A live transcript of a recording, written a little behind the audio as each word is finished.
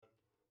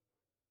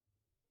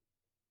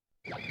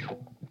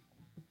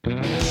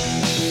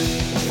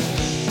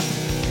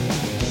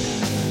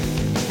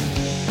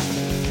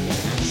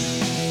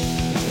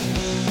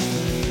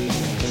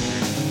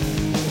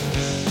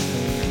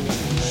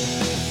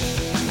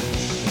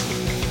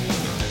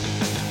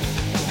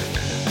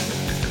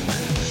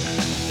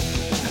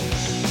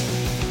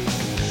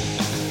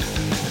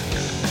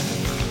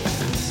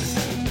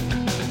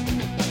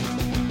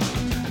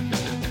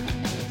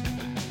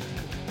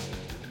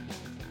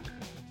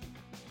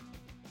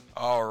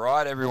All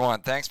right,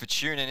 everyone. Thanks for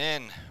tuning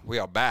in. We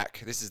are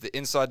back. This is the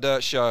Inside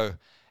Dirt Show,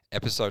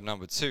 episode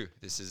number 2.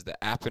 This is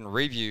the Appen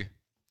review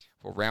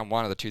for round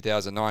 1 of the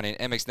 2019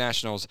 MX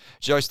Nationals.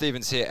 Joe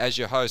Stevens here as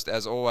your host,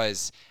 as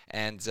always.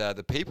 And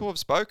the people have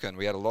spoken.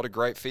 We had a lot of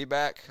great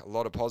feedback, a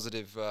lot of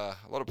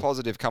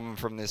positive coming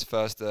from this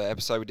first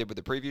episode we did with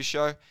the preview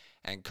show.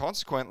 And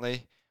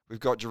consequently, we've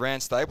got Duran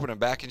Stapleton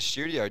back in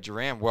studio.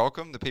 Duran,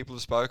 welcome. The people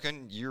have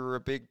spoken. You were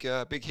a big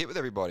hit with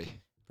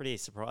everybody. Pretty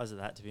surprised at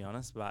that, to be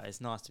honest, but it's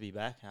nice to be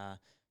back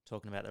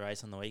talking about the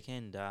race on the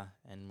weekend,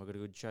 and we've got a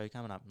good show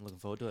coming up. I'm looking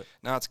forward to it.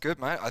 No, it's good,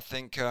 mate. I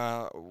think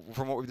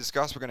from what we've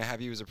discussed, we're going to have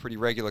you as a pretty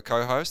regular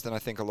co-host, and I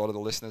think a lot of the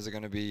listeners are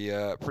going to be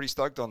pretty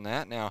stoked on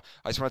that. Now,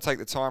 I just want to take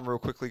the time real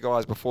quickly,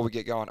 guys, before we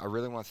get going. I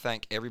really want to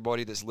thank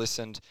everybody that's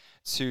listened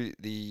to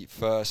the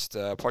first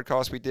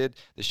podcast we did,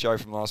 the show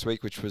from last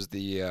week, which was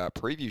the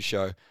preview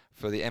show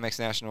for the MX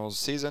Nationals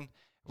season.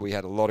 We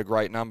had a lot of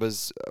great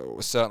numbers,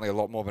 certainly a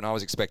lot more than I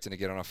was expecting to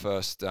get on our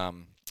first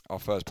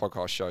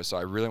podcast show. So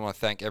I really want to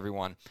thank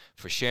everyone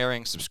for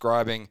sharing,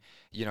 subscribing.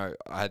 You know,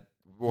 I had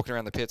walking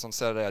around the pits on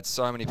Saturday, I had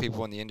so many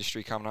people in the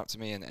industry coming up to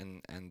me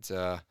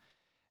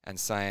and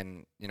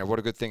saying, you know, what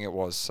a good thing it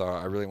was. So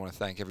I really want to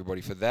thank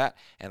everybody for that.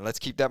 And let's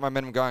keep that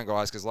momentum going,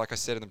 guys, because like I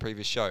said in the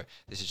previous show,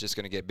 this is just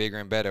going to get bigger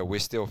and better. We're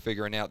still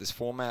figuring out this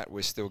format.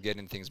 We're still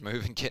getting things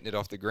moving, getting it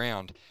off the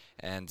ground.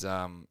 And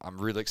I'm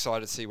really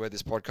excited to see where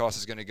this podcast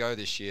is going to go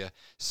this year.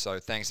 So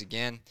thanks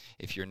again.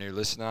 If you're a new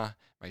listener,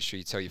 make sure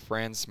you tell your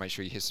friends. Make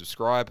sure you hit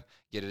subscribe.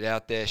 Get it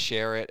out there.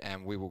 Share it.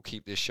 And we will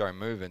keep this show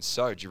moving.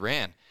 So,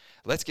 Duran,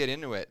 let's get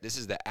into it. This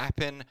is the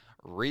Appen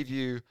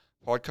Review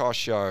podcast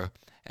show,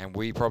 and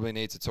we probably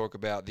need to talk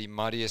about the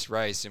muddiest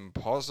race in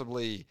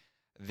possibly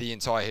the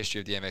entire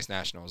history of the MX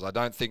Nationals. I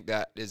don't think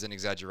that is an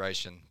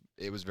exaggeration.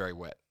 It was very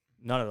wet.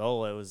 Not at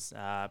all. It was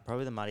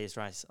probably the muddiest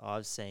race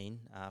I've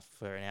seen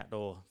for an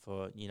outdoor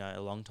for a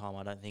long time.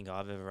 I don't think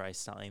I've ever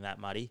raced something that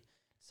muddy.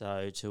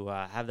 So to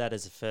have that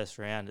as a first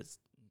round, it's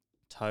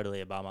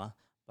totally a bummer.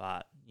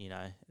 But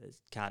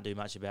can't do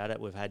much about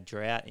it. We've had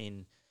drought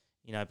in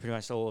pretty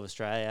much all of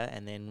Australia,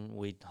 and then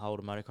we hold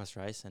a motocross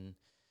race and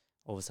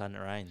all of a sudden it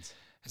rains.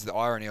 It's the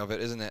irony of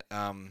it, isn't it?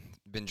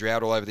 Been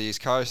drought all over the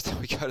East Coast.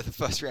 We go to the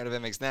first round of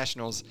MX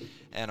Nationals,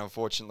 and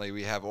unfortunately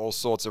we have all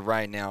sorts of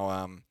rain.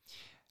 Now,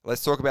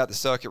 let's talk about the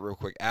circuit real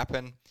quick.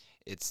 Appen,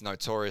 it's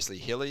notoriously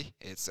hilly.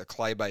 It's a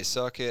clay-based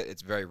circuit.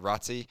 It's very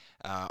rutty,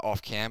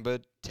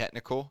 off-cambered,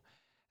 technical.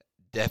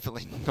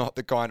 Definitely not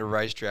the kind of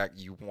racetrack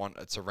you want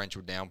a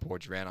torrential downpour,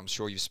 Duran. I'm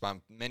sure you've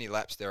spun many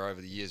laps there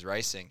over the years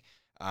racing.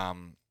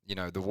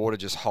 The water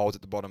just holds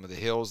at the bottom of the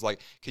hills. Like,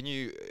 can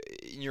you,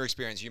 in your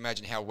experience, you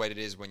imagine how wet it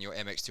is when you're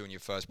MX2 in your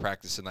first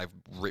practice and they've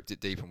ripped it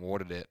deep and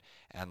watered it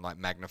and like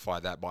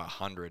magnified that by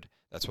 100?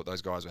 That's what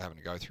those guys were having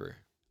to go through.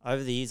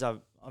 Over the years,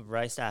 I've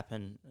raced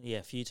Appen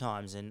a few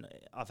times, and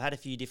I've had a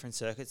few different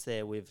circuits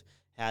there with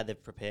how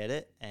they've prepared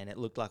it, and it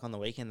looked like on the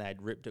weekend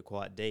they'd ripped it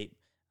quite deep.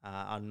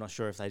 I'm not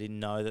sure if they didn't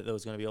know that there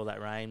was going to be all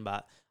that rain,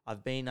 but I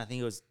think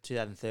it was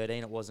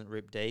 2013, it wasn't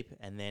ripped deep,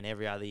 and then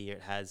every other year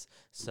it has.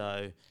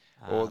 So...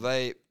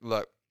 they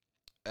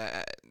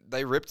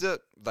ripped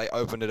it, they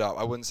opened it up.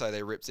 I wouldn't say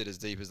they ripped it as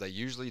deep as they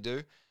usually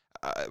do.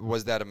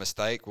 Was that a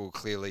mistake? Well,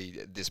 clearly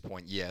at this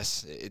point,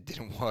 yes. It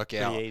didn't work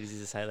out. Pretty easy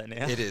to say that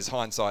now. It is.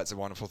 Hindsight's a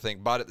wonderful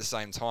thing. But at the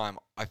same time,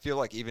 I feel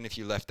like even if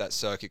you left that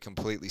circuit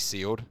completely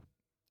sealed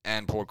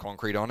and poured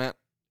concrete on it,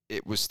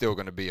 it was still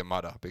going to be a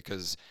mudder.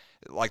 Because,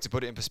 like, to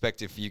put it in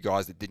perspective for you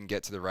guys that didn't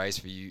get to the race,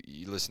 for you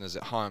listeners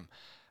at home,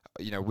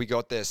 we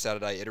got there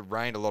Saturday. It had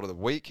rained a lot of the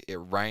week. It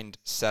rained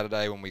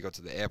Saturday when we got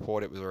to the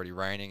airport. It was already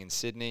raining in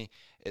Sydney.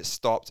 It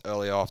stopped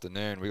early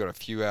afternoon. We got a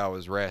few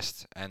hours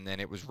rest, and then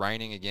it was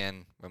raining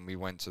again when we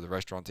went to the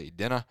restaurant to eat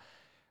dinner.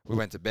 We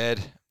went to bed,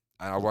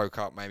 and I woke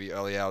up maybe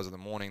early hours of the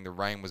morning. The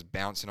rain was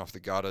bouncing off the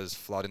gutters,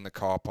 flooding the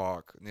car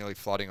park, nearly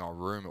flooding our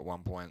room at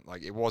one point.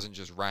 Like, it wasn't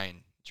just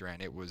rain,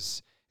 Duran. It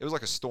was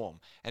like a storm,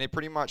 and it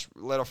pretty much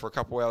let off for a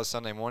couple hours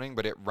Sunday morning,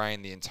 but it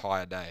rained the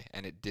entire day,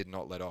 and it did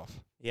not let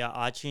off. Yeah,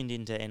 I tuned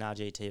into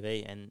NRG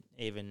TV, and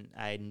even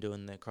Aiden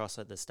doing the cross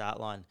at the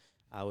start line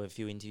with a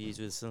few interviews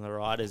with some of the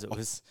riders. It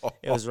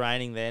was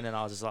raining then, and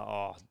I was just like,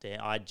 oh, damn.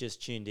 I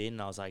just tuned in,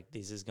 and I was like,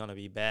 this is going to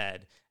be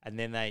bad. And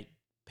then they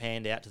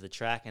panned out to the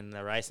track and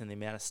the race, and the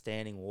amount of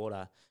standing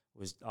water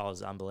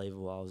was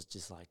unbelievable. I was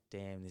just like,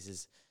 damn,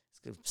 it's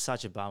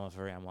such a bummer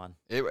for round one.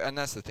 And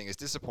that's the thing. It's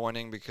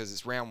disappointing because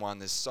it's round one.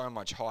 There's so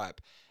much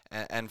hype.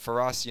 And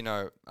for us,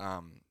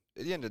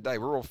 at the end of the day,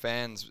 we're all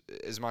fans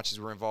as much as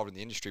we're involved in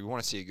the industry. We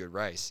want to see a good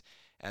race.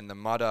 And the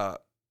mudder,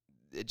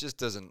 it just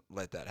doesn't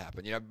let that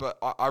happen. But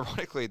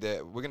ironically,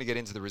 we're going to get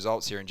into the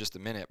results here in just a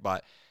minute,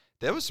 but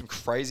there was some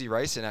crazy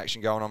racing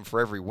action going on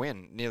for every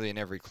win, nearly in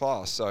every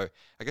class. So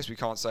I guess we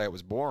can't say it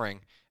was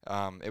boring.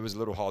 It was a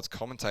little hard to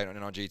commentate on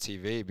NRG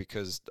TV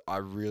because I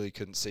really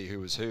couldn't see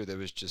who was who. There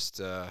was just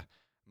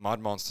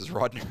mud monsters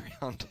riding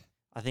around.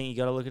 I think you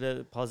got to look at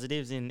the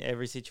positives in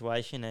every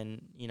situation,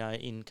 and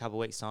in a couple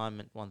of weeks' time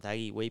at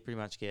Wonthaggi, we pretty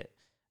much get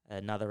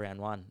another round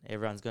one.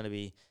 Everyone's going to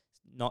be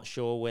not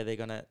sure where they're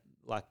going to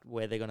like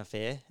where they're going to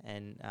fare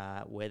and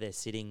where they're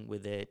sitting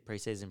with their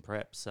preseason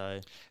prep. So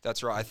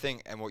That's right. I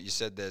think, and what you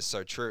said there is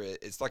so true.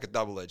 It's like a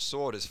double-edged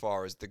sword as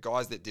far as the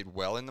guys that did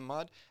well in the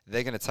mud,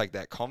 they're going to take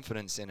that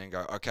confidence in and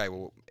go, okay,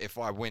 well, if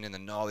I win in the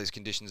gnarliest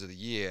conditions of the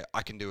year,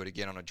 I can do it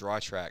again on a dry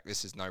track.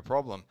 This is no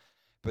problem.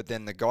 But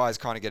then the guys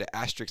kind of get an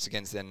asterisk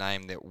against their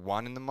name that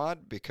won in the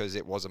mud because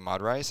it was a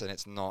mud race and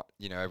it's not,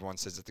 everyone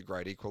says it's the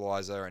great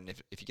equalizer and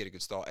if you get a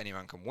good style,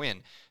 anyone can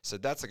win. So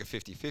that's like a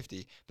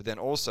 50-50. But then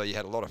also you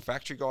had a lot of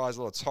factory guys,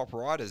 a lot of top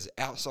riders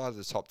outside of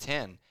the top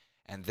 10,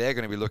 and they're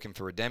going to be looking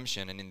for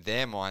redemption. And in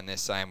their mind, they're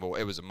saying, well,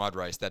 it was a mud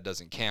race. That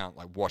doesn't count.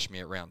 Like, watch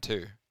me at round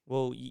 2.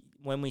 Well,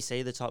 when we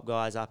see the top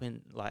guys up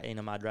in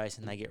a mud race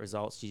and they get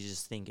results, you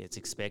just think it's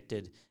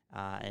expected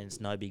and it's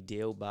no big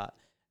deal. But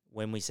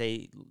when we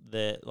see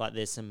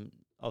there's some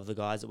of the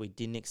guys that we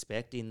didn't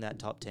expect in that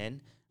top 10,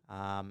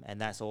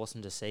 and that's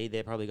awesome to see.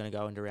 They're probably going to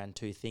go into round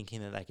 2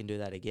 thinking that they can do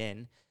that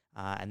again.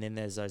 And then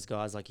there's those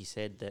guys, like you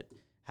said, that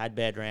had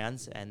bad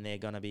rounds and they're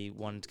going to be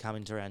wanting to come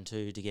into round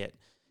 2 to get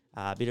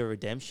a bit of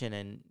redemption.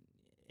 And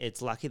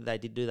it's lucky that they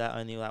did do that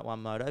only that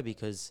one moto,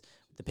 because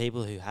the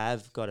people who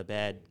have got a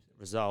bad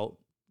result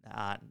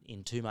aren't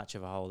in too much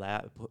of a hole. They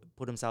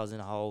put themselves in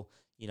a hole,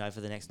 for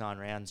the next 9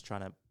 rounds,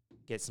 trying to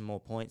get some more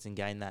points and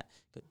gain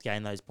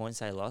those points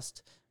they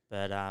lost.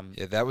 But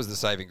yeah, that was the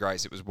saving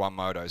grace. It was one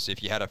moto. So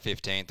if you had a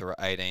 15th or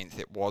 18th,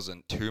 it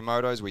wasn't 2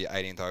 motos where you're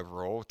 18th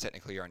overall.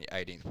 Technically, you're only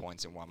 18th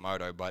points in one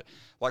moto. But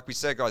like we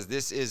said, guys,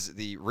 this is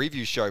the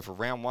review show for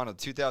round 1 of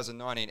the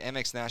 2019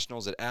 MX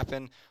Nationals at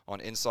Appen on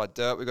Inside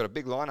Dirt. We've got a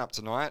big lineup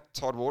tonight.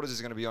 Todd Waters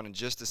is going to be on in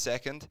just a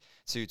second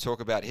to talk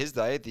about his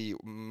day, the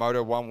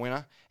Moto 1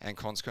 winner, and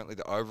consequently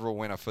the overall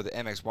winner for the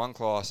MX1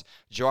 class.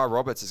 Jai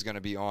Roberts is going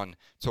to be on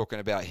talking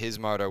about his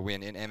moto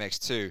win in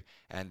MX2.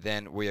 And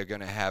then we are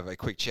going to have a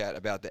quick chat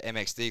about the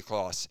MXD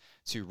class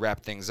to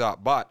wrap things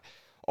up. But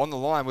on the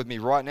line with me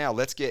right now,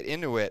 let's get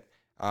into it.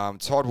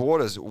 Todd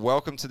Waters,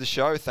 welcome to the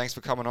show. Thanks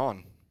for coming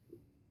on.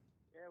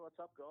 Yeah, what's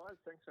up, guys?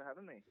 Thanks for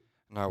having me.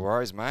 No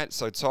worries, mate.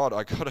 So, Todd,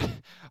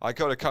 I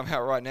gotta come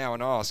out right now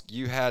and ask.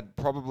 You had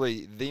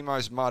probably the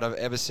most mud I've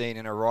ever seen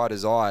in a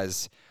rider's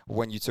eyes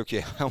when you took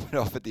your helmet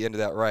off at the end of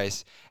that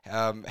race.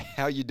 How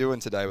are you doing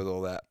today with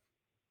all that?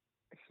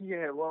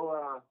 Yeah,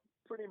 well,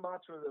 pretty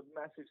much with a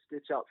massive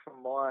stitch up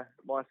from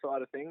my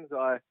side of things.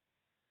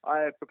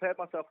 I prepared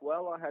myself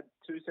well. I had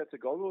 2 sets of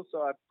goggles,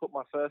 so I put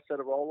my first set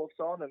of roll-offs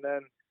on, and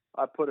then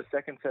I put a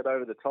second set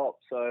over the top.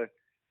 So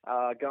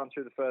going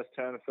through the first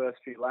turn, the first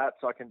few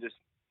laps, I can just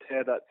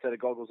tear that set of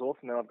goggles off,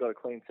 and then I've got a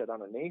clean set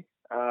underneath.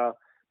 But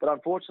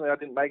unfortunately, I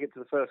didn't make it to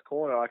the first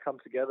corner. I come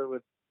together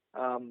with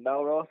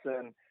Melross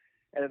and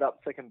ended up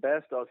second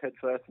best. I was head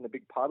first in a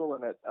big puddle,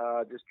 and it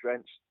just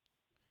drenched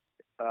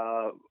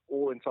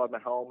all inside my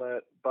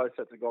helmet, both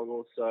sets of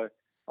goggles. So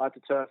I had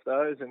to turf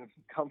those and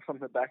come from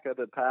the back of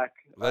the pack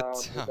with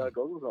no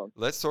goggles on.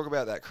 Let's talk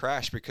about that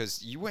crash,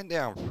 because you went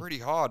down pretty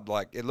hard.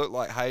 Like, it looked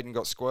like Hayden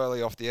got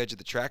squirrely off the edge of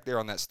the track there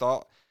on that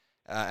start.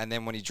 And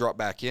then when he dropped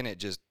back in, it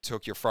just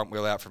took your front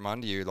wheel out from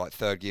under you, like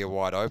third gear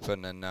wide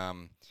open. And,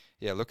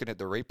 looking at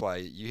the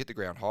replay, you hit the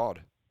ground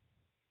hard.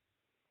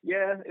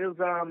 Yeah, it was,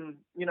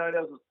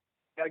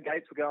 our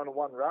gates were going to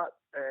one rut,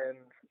 and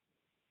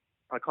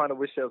I kind of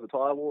wish there was a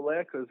tyre wall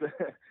there, because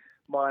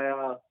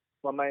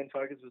my main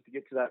focus was to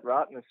get to that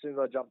rut, and as soon as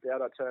I jumped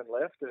out, I turned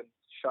left and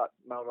shut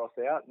Melross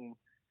out, and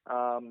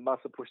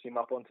must have pushed him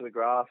up onto the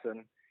grass,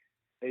 and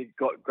he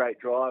got great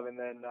drive, and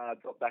then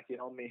dropped back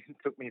in on me and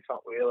took me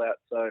front wheel out.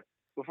 So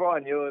before I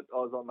knew it, I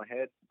was on my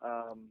head.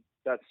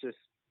 That's just,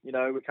 we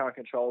can't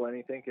control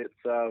anything.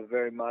 It's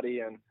very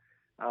muddy, and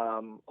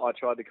I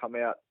tried to come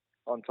out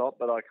on top,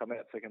 but I come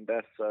out second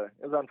best, so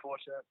it was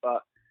unfortunate.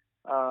 But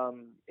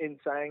in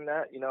saying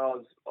that,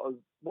 I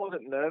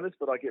wasn't nervous,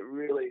 but I get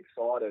really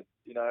excited.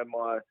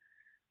 My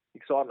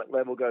excitement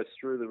level goes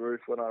through the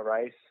roof when I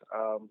race,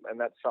 and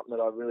that's something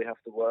that I really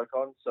have to work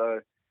on.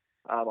 So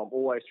I'm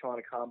always trying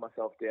to calm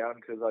myself down,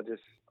 because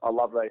I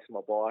love racing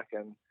my bike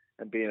and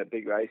being at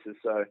big races.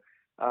 So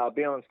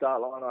being on the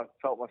start line, I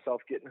felt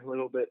myself getting a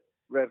little bit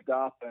revved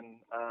up and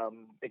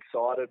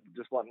excited,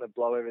 just wanting to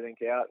blow everything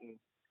out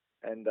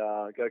and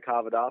go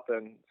carve it up.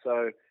 And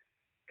so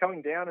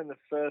coming down in the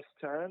first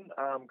turn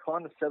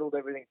kind of settled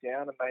everything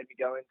down and made me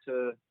go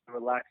into a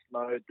relaxed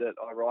mode that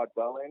I ride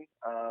well in.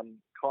 I'm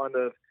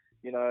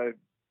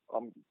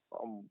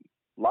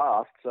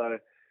last, so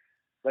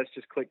let's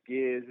just click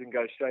gears and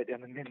go straight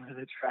down the middle of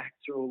the track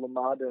through all the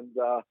mud and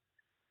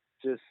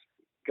just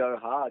go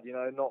hard.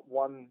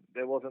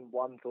 There wasn't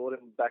one thought in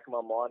the back of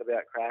my mind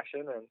about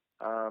crashing,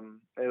 and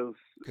it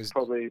was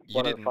probably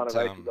one of the funnest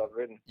races I've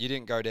ridden. You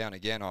didn't go down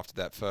again after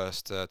that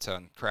first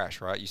turn crash,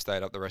 right? You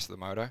stayed up the rest of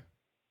the moto?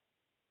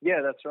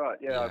 Yeah, that's right.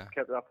 Yeah, I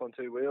kept it up on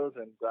 2 wheels,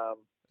 and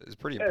it was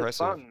pretty impressive. It was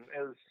fun.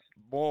 It was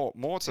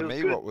more to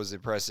me. Good. What was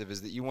impressive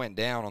is that you went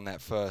down on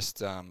that first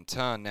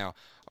turn. Now,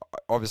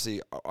 obviously,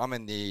 I'm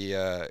in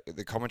the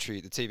commentary,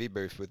 the TV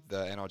booth with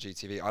NRG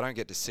TV. I don't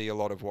get to see a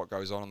lot of what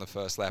goes on the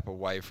first lap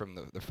away from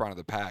the front of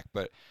the pack,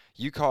 but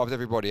you carved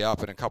everybody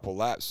up in a couple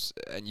laps,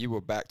 and you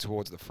were back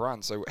towards the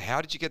front. So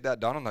how did you get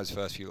that done on those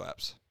first few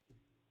laps?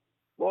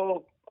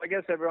 Well, I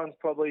guess everyone's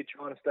probably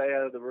trying to stay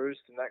out of the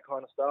roost and that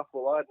kind of stuff.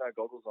 Well, I had no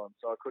goggles on,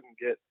 so I couldn't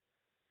get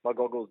my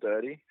goggles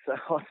dirty. So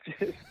I was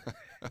just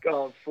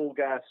going full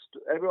gas.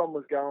 Everyone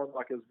was going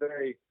like it was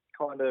very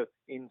kind of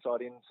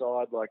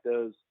inside. Like there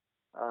was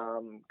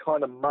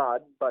kind of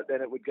mud, but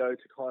then it would go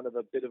to kind of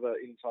a bit of an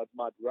inside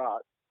mud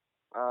rut.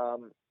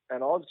 And I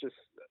was just,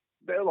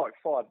 there were like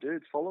 5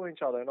 dudes following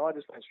each other, and I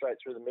just went straight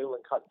through the middle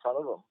and cut in front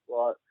of them.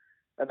 Like,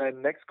 and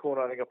then next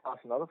corner, I think I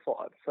passed another 5.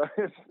 So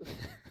it's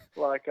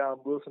like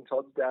Wilson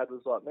Todd's dad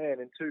was like, man,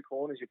 in 2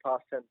 corners you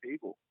passed 10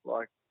 people,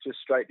 like just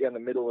straight down the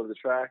middle of the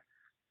track,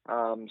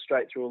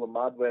 straight through all the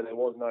mud where there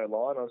was no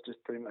line. I was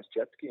just pretty much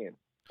jet skiing.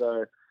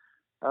 So,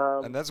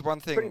 and that's one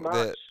thing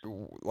that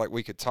like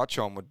we could touch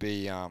on would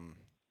be,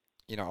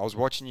 you know, I was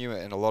watching you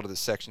in a lot of the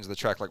sections of the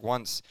track. Like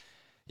once,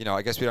 you know,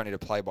 I guess we don't need to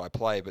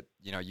play-by-play, but,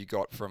 you know, you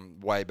got from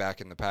way back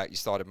in the pack, you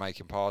started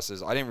making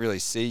passes. I didn't really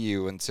see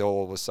you until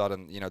all of a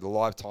sudden, you know, the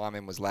live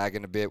timing was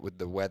lagging a bit with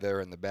the weather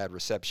and the bad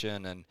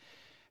reception. And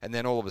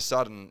then all of a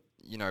sudden,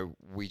 you know,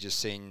 we just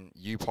seen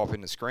you pop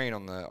in the screen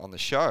on the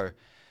show.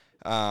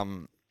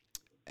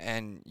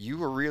 And you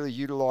were really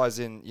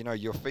utilizing, you know,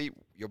 your feet,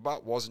 your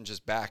butt wasn't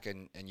just back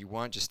and you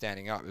weren't just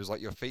standing up. It was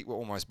like your feet were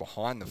almost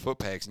behind the foot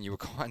pegs and you were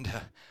kind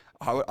of,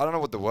 I don't know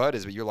what the word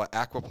is, but you're like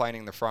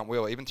aquaplaning the front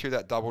wheel, even through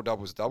that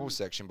double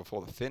section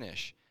before the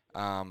finish.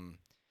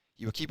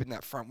 You were keeping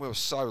that front wheel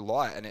so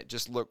light and it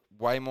just looked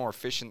way more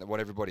efficient than what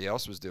everybody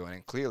else was doing.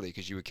 And clearly,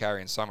 because you were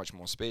carrying so much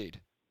more speed.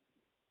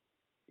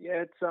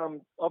 Yeah, it's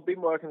I've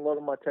been working a lot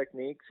of my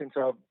technique since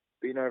I've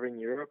been over in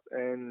Europe,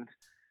 and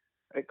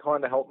it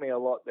kind of helped me a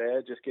lot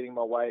there, just getting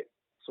my weight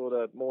sort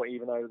of more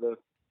even over the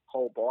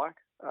whole bike.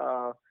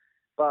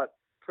 But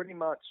pretty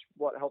much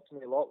what helped me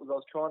a lot was I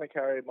was trying to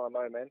carry my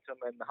momentum,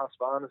 and the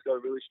Husqvarna's got a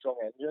really strong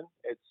engine.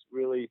 It's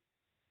really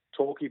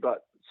torquey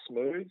but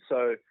smooth,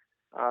 so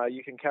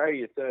you can carry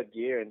your 3rd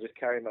gear and just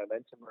carry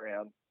momentum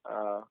around,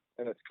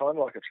 and it's kind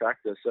of like a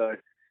tractor. So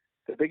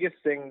the biggest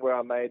thing where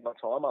I made my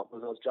time up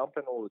was I was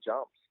jumping all the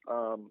jumps.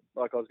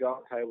 Like I was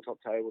going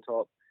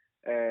tabletop,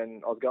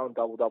 and I was going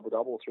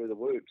double through the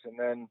whoops. And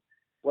then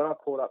when I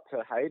caught up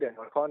to Hayden,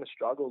 I kind of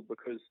struggled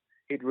because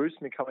he'd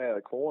roost me coming out of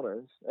the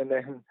corners, and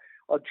then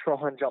I'd try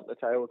and jump the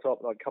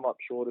tabletop, and I'd come up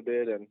short a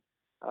bit, and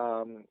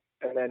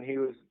then he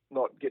was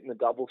not getting the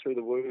double through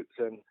the whoops,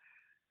 and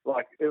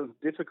like it was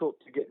difficult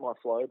to get my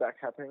flow back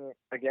happening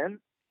again.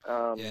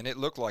 Yeah, and it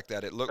looked like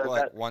that. It looked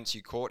like once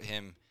you caught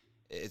him,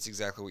 it's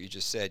exactly what you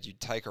just said. You'd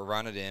take a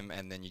run at him,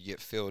 and then you get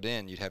filled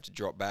in. You'd have to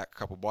drop back a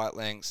couple bite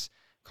lengths,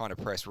 kind of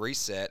press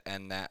reset,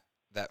 and that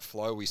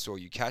flow we saw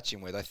you catch him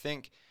with. I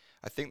think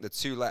the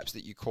 2 laps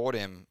that you caught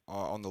him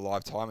on the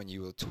live time, and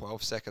you were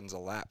 12 seconds a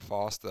lap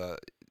faster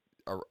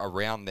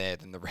around there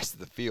than the rest of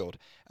the field.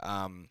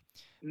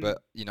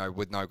 But, you know,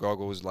 with no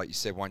goggles, like you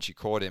said, once you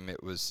caught him,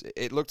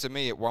 it looked to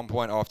me at one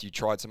point after you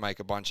tried to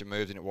make a bunch of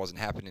moves and it wasn't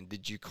happening,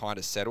 did you kind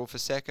of settle for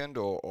second,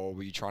 or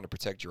were you trying to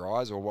protect your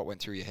eyes, or what went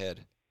through your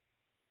head?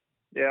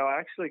 Yeah, I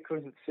actually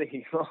couldn't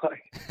see.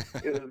 Like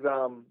it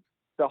was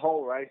the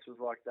whole race was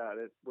like that.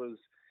 It was,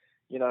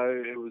 you know,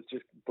 it was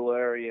just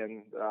blurry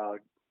and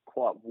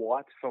quite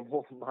white from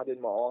all the mud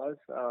in my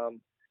eyes.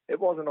 It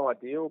wasn't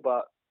ideal,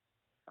 but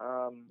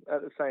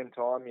at the same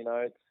time, you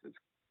know, it's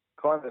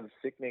kind of a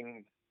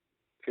sickening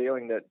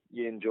feeling that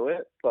you enjoy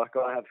it. Like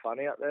I have fun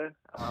out there.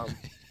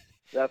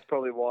 That's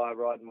probably why I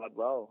ride mud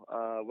well.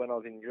 When I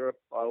was in Europe,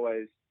 I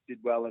always did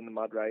well in the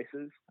mud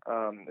races.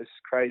 As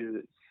crazy as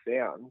it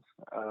sounds,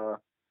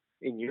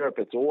 in Europe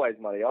it's always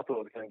muddy. I thought I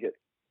was going to get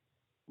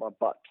my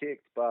butt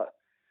kicked, but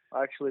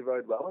I actually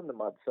rode well in the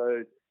mud.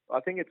 So I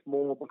think it's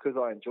more because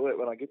I enjoy it.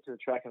 When I get to the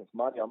track and it's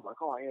muddy, I'm like,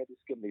 oh yeah, this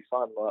is going to be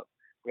fun. Like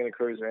we're going to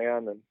cruise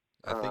around. And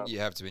I think you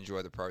have to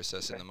enjoy the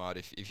process in the mud.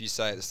 If you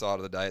say at the start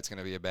of the day it's going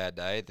to be a bad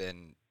day,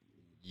 then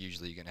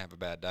usually you're going to have a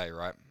bad day,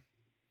 right?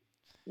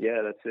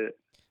 Yeah, that's it.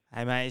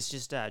 Hey mate, it's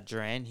just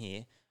Duran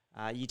here.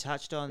 You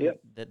touched on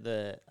that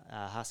the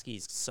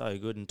Husky's so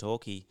good and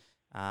torquey.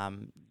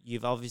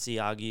 You've obviously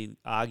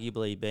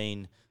arguably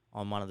been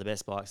on one of the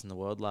best bikes in the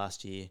world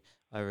last year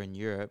over in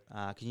Europe.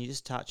 Can you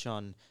just touch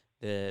on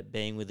the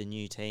being with a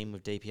new team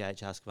with DPH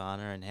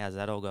Husqvarna and how's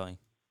that all going?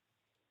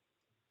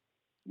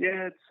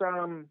 Yeah,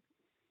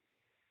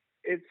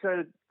 it's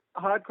a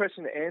hard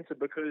question to answer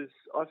because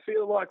I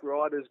feel like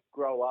riders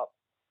grow up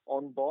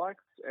on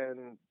bikes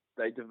and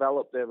they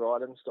develop their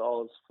riding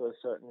styles for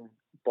certain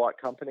bike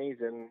companies,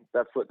 and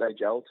that's what they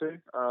gel to.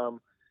 For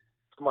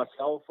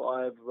myself,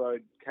 I've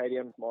rode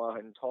KTM's my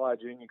entire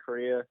junior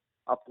career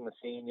up in the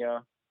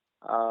senior.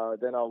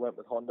 Then I went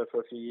with Honda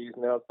for a few years,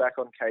 and then I was back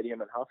on KTM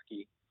and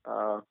Husky.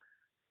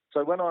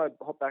 So when I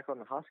hopped back on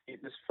the Husky,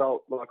 it just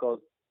felt like I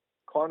was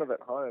kind of at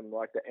home.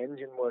 Like the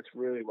engine works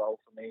really well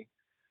for me.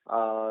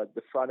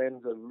 The front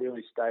ends are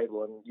really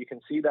stable, and you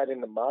can see that in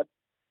the mud.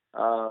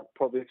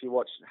 Probably if you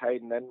watch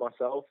Hayden and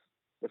myself,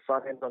 the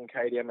front ends on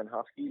KTM and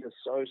Husky are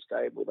so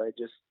stable. They're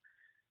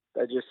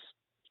just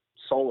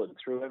solid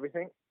through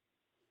everything,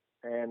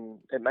 and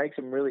it makes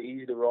them really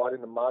easy to ride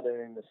in the mud and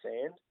in the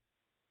sand.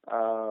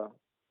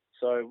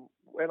 So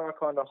when I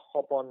kind of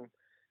hop on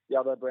the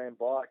other brand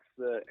bikes,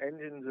 the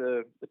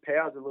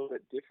power's a little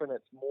bit different.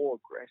 It's more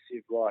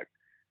aggressive, like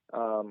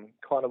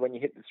kind of when you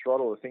hit the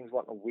throttle, the thing's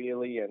wanting a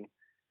wheelie, and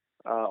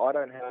I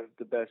don't have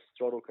the best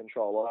throttle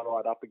control. I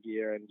ride up a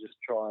gear and just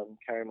try and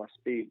carry my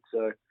speed.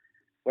 So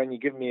when you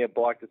give me a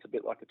bike that's a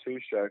bit like a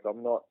two-stroke,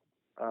 I'm not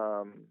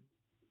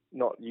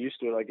used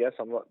to it, I guess.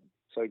 I'm not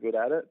so good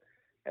at it.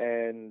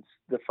 And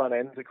the front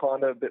ends are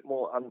kind of a bit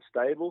more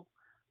unstable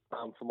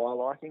for my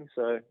liking.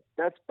 So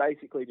that's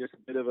basically just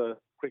a bit of a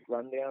quick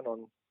rundown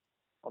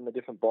on the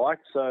different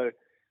bikes. So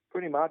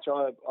pretty much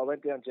I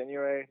went down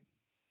January.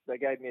 They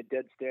gave me a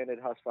dead standard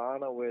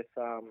Husqvarna with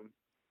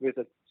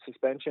a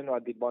suspension. I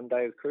did 1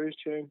 day with cruise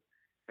tune,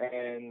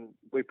 and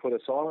we put a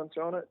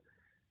silencer on it.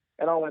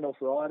 And I went off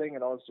riding,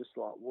 and I was just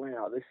like,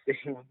 wow, this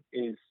thing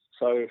is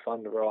so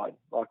fun to ride.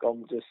 Like,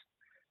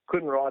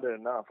 couldn't ride it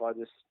enough. I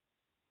just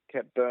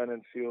kept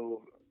burning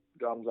fuel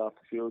drums after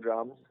fuel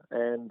drums.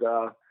 And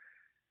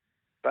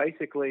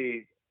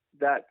basically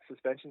that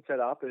suspension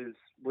setup is,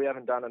 we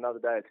haven't done another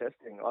day of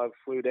testing. I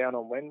flew down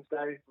on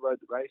Wednesday, rode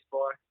the race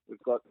bike.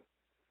 We've got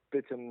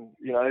bits and,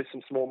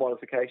 some small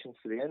modifications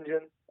to the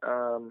engine.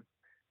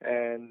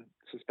 And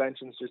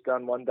suspension's just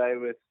done 1 day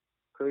with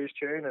cruise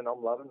tune, and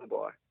I'm loving the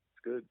bike.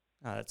 It's good.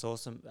 Oh, that's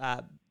awesome.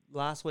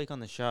 Last week on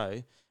the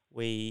show,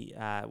 we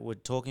were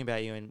talking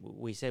about you, and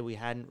we said we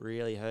hadn't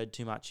really heard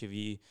too much of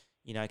you,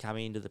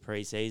 coming into the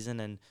pre-season.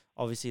 And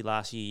obviously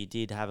last year you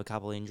did have a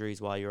couple of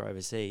injuries while you were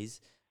overseas.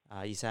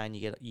 You're saying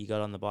you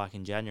got on the bike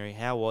in January.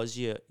 How was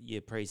your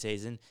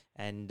pre-season,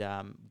 and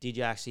did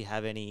you actually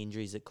have any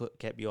injuries that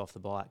kept you off the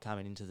bike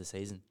coming into the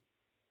season?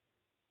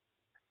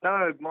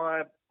 No,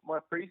 my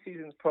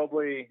pre-season's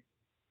probably,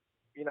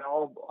 I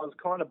was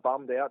kind of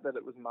bummed out that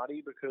it was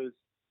muddy, because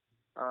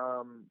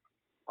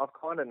I've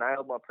kind of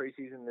nailed my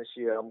pre-season this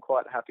year. I'm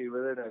quite happy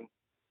with it, and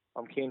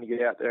I'm keen to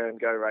get out there and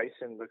go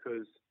racing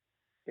because,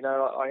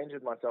 I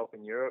injured myself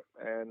in Europe,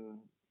 and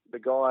the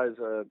guys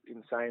are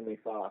insanely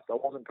fast. I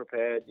wasn't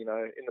prepared. In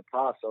the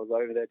past, I was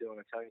over there doing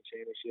a Tony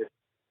Championship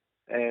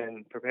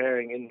and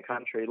preparing in the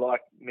country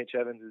like Mitch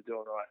Evans is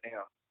doing right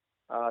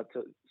now.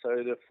 So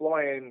to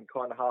fly in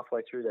kind of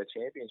halfway through their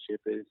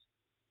championship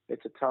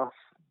it's a tough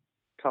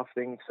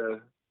thing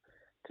to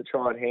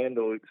try and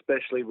handle,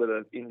 especially with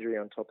an injury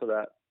on top of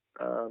that.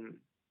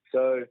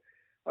 So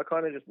I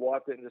kind of just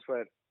wiped it and just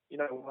went, you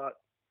know what?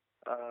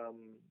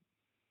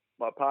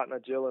 My partner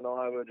Jill and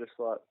I were just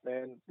like,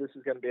 man, this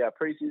is going to be our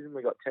preseason.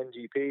 We got 10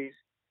 GPs.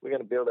 We're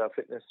going to build our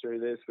fitness through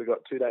this. We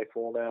got 2-day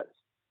formats.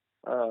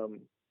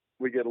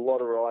 We get a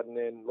lot of riding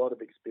in, a lot of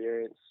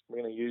experience.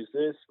 We're going to use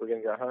this. We're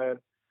going to go home,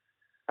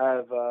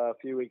 have a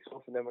few weeks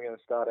off, and then we're going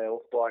to start our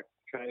off-bike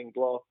training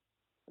block.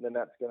 And then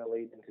that's going to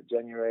lead into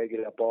January,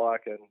 get our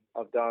bike. And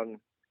I've done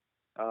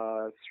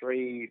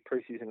 3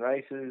 preseason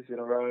races in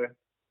a row.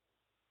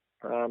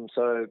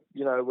 So,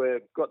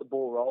 we've got the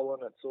ball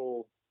rolling. It's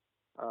all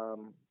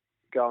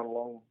going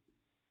along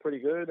pretty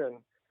good. And,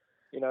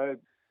 the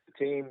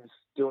team's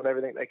doing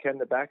everything they can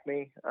to back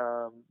me.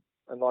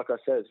 And like I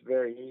said, it's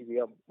very easy.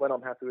 When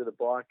I'm happy with a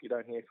bike, you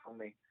don't hear from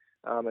me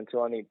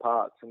until I need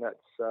parts. And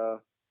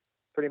that's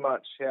pretty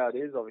much how it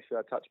is. Obviously,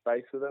 I touch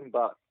base with them,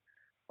 but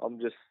I'm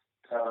just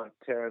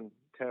tearing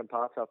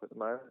parts up at the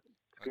moment.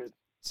 It's good.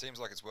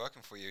 Seems like it's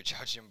working for you,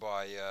 judging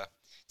by it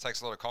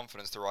takes a lot of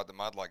confidence to ride the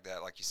mud like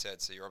that, like you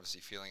said. So you're obviously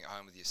feeling at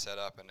home with your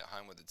setup and at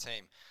home with the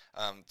team.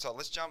 So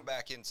let's jump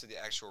back into the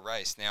actual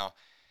race now.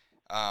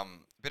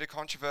 Bit of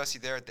controversy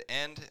there at the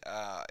end.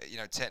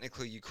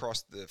 Technically you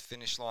crossed the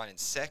finish line in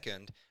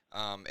second.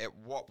 At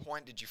what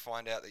point did you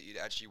find out that you'd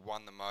actually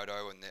won the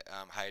moto and that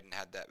Hayden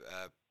had that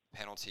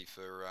penalty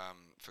for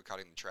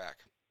cutting the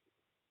track?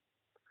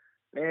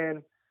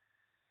 Man,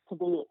 to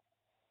be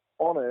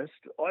honest,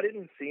 I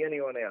didn't see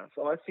anyone else.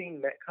 I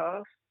seen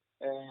Metcalf,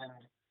 and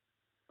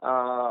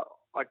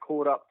I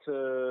caught up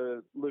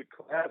to Luke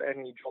Cloud,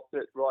 and he dropped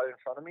it right in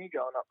front of me,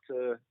 going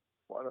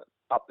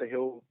up the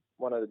hill,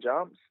 one of the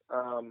jumps.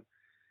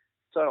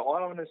 So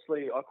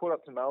I caught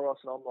up to Melrose,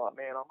 and I'm like,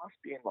 man, I must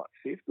be in like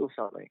 5th or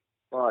something.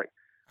 Like,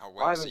 oh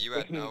wow! So you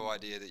had no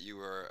idea that you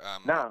were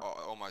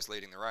almost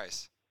leading the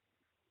race.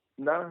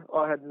 No,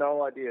 I had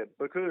no idea,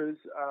 because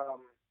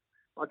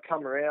I'd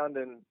come around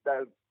and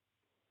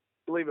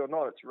believe it or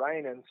not, it's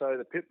raining, so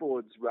the pit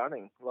board's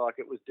running. Like,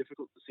 it was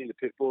difficult to see the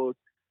pit board.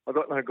 I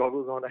got no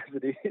goggles on as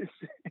it is.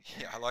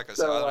 Yeah, like I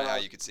said, I don't know how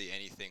you could see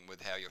anything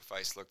with how your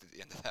face looked at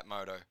the end of that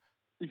moto.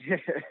 Yeah,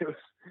 it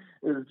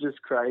was just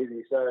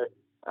crazy. So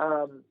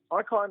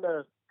I kind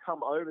of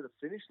come over the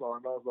finish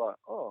line. I was like,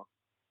 oh,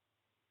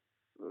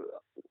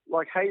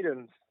 like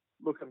Hayden's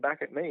looking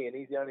back at me, and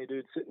he's the only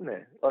dude sitting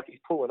there. Like, he's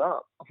pulling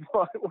up. I'm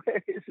like,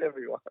 where is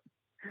everyone?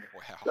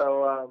 Wow.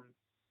 So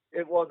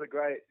it was a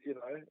great, it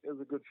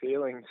was a good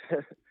feeling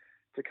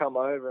to come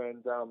over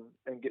and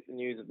get the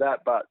news of that.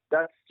 But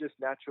that's just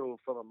natural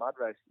from a mud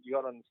race. You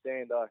got to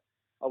understand,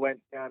 I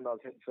went down and I was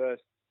head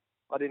first.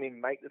 I didn't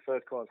even make the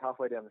first corner. I was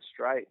halfway down the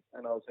straight,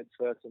 and I was head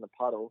first in the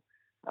puddle,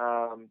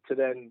 to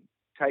then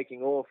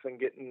taking off and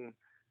getting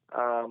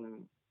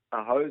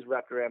a hose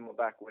wrapped around my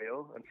back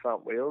wheel and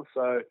front wheel.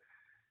 So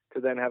to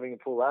then having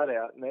to pull that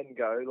out and then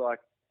go, like,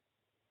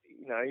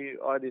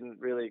 I didn't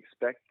really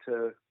expect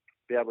to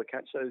be able to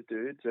catch those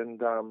dudes.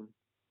 And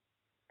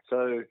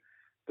so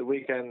the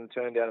weekend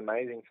turned out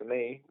amazing for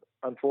me.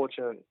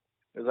 Unfortunate,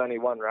 there was only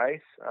one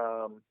race,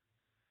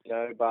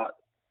 but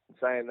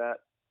saying that,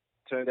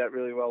 turned out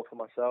really well for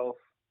myself.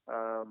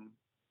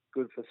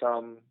 Good for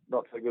some,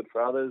 not so good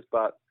for others,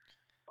 but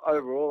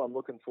overall, I'm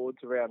looking forward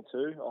to round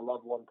 2. I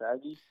love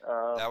Wonthaggi.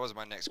 That was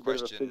my next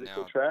question.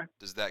 Now, track.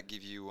 Does that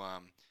give you?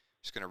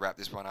 Just going to wrap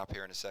this one up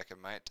here in a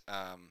second, mate.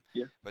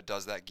 Yeah. But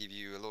does that give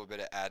you a little bit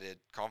of added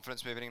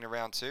confidence moving into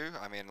round 2?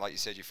 I mean, like you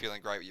said, you're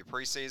feeling great with your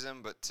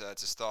preseason, but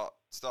to start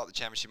the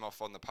championship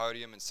off on the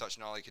podium in such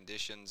gnarly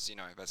conditions,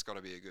 that's got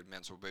to be a good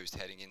mental boost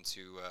heading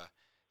into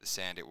the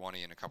sand at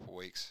Wanty in a couple of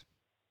weeks.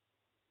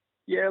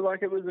 Yeah, like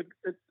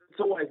it's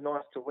always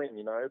nice to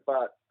win,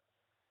 but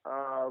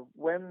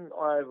when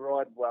I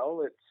ride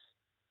well, it's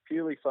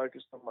purely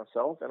focused on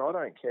myself, and I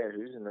don't care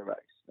who's in the race.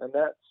 And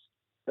that's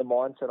the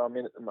mindset I'm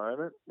in at the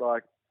moment.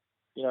 Like,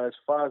 as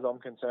far as I'm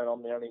concerned,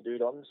 I'm the only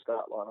dude on the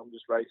start line. I'm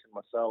just racing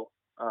myself.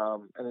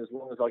 And as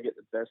long as I get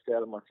the best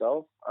out of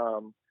myself,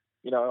 I'm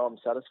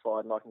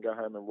satisfied and I can go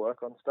home and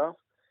work on stuff.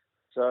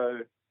 So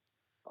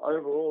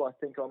overall, I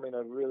think I'm in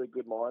a really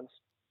good mind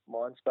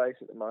space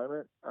at the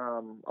moment.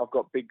 I've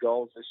got big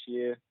goals this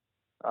year.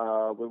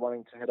 We're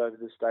wanting to head over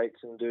to the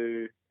States and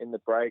do in the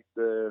break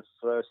the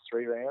first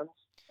 3 rounds.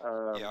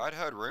 I'd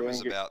heard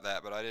rumours about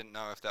that, but I didn't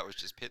know if that was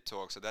just pit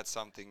talk. So that's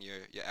something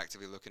you're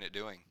actively looking at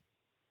doing.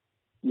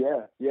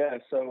 Yeah.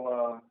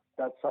 So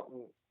that's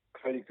something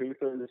Cody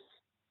Cooper is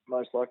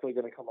most likely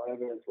going to come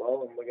over as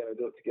well, and we're going to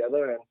do it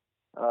together. And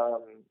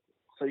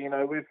so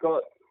we've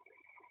got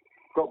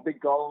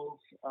big goals.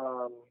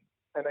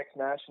 MX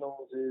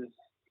Nationals is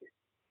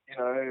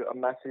a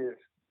massive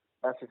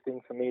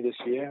thing for me this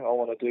year. I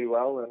want to do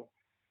well, and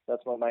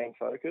that's my main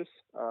focus.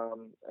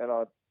 And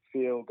I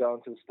feel going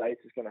to the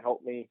States is going to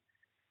help me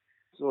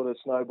sort of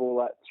snowball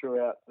that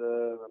throughout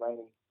the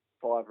remaining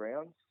 5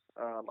 rounds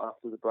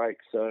after the break.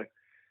 So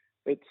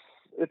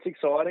it's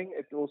exciting.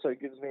 It also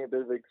gives me a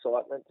bit of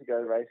excitement to go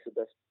race the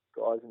best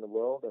guys in the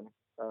world and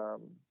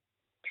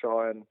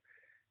try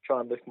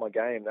and lift my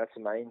game. That's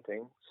the main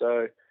thing.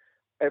 So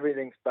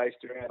everything's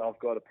based around, I've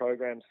got a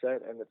program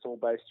set and it's all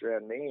based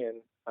around me.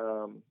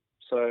 And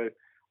so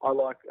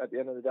at the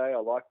end of the day, I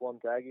like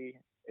Wonthaggi.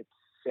 It's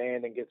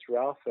sand and gets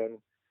rough, and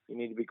you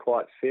need to be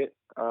quite fit,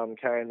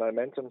 carrying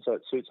momentum, so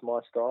it suits my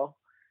style.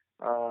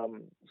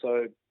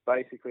 So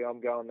basically, I'm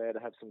going there to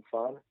have some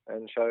fun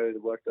and show the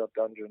work that I've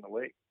done during the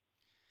week.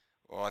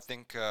 Well, I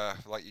think,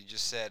 like you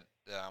just said,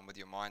 with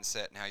your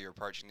mindset and how you're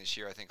approaching this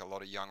year, I think a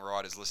lot of young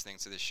riders listening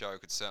to this show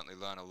could certainly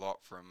learn a lot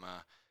from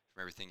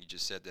everything you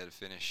just said there to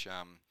finish.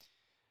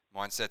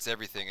 Mindset's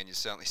everything, and you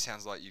certainly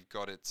sounds like you've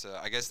got it.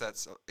 I guess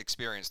that's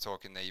experience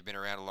talking there. You've been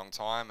around a long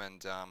time,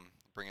 and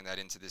bringing that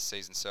into this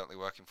season certainly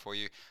working for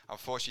you.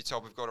 Unfortunately,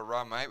 Todd, we've got to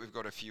run, mate. We've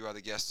got a few other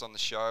guests on the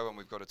show, and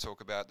we've got to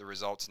talk about the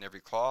results in every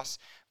class.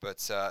 But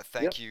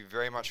thank you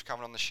very much for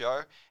coming on the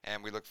show,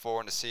 and we look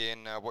forward to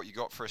seeing what you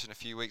got for us in a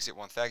few weeks at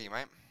Wonthaggi,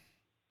 mate.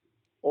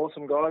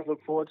 Awesome, guys.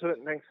 Look forward to it,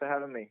 and thanks for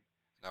having me.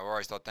 No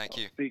worries, Todd. Thank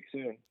you. Speak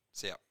soon.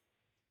 See ya.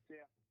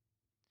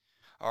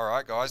 All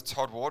right, guys.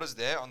 Todd Waters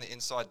there on the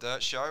Inside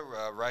Dirt Show,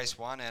 race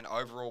 1 and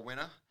overall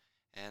winner.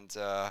 And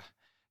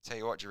tell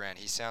you what, Duran,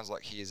 he sounds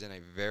like he is in a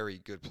very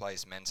good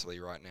place mentally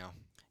right now.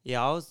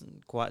 Yeah, I was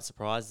quite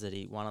surprised that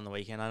he won on the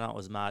weekend. I know it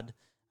was mud,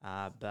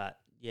 but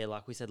yeah,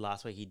 like we said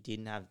last week, he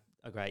didn't have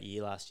a great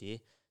year last year.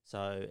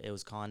 So it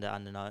was kind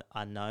of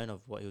unknown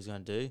of what he was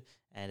going to do.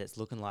 And it's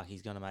looking like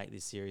he's going to make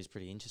this series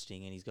pretty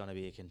interesting, and he's going to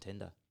be a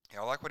contender.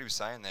 Yeah, I like what he was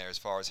saying there. As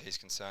far as he's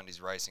concerned,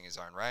 he's racing his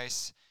own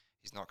race.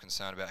 He's not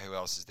concerned about who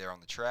else is there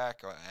on the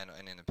track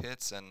and in the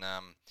pits. And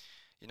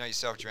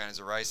yourself, Duran, as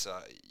a racer,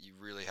 you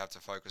really have to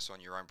focus on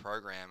your own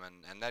program.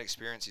 And that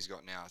experience he's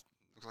got now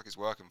looks like it's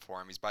working for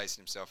him. He's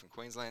basing himself in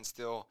Queensland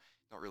still,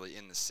 not really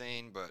in the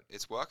scene, but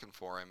it's working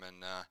for him.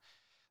 And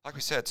like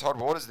we said, Todd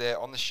Waters there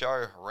on the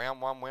show,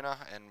 round 1 winner,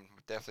 and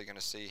we're definitely going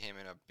to see him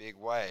in a big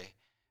way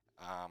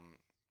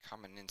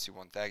coming into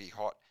Wonthaggi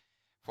hot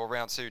for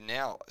round 2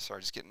 now.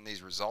 Sorry, just getting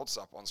these results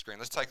up on screen.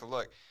 Let's take a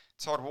look.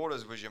 Todd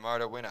Waters was your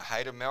moto winner.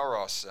 Hayden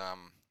Melross,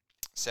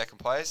 second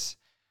place.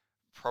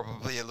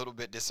 Probably a little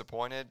bit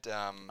disappointed.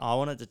 I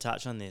wanted to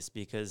touch on this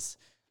because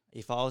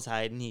if I was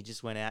Hayden, he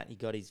just went out, he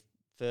got his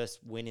first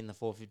win in the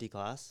 450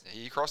 class.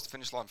 He crossed the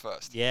finish line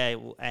first. Yeah,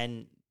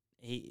 and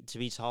to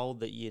be told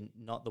that you're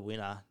not the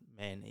winner,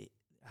 man,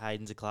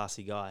 Hayden's a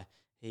classy guy.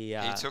 He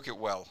took it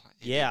well.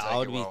 I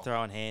would be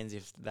throwing hands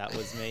if that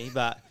was me.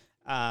 But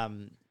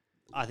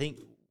I think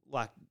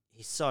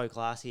he's so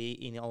classy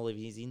in all of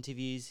his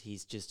interviews.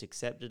 He's just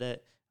accepted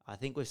it. I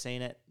think we've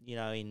seen it,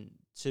 in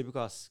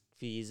Supercross a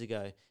few years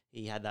ago.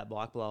 He had that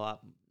bike blow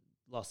up,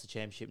 lost the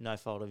championship, no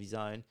fault of his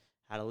own,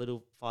 had a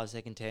little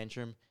 5-second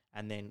tantrum,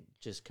 and then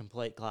just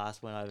complete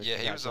class went over. Yeah,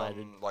 he was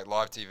on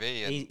live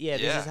TV. And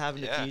this has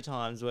happened a few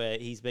times where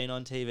he's been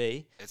on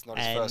TV. It's not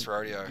his first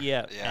rodeo.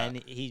 Yeah,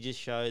 and he just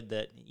showed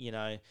that,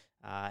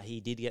 He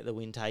did get the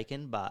win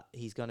taken, but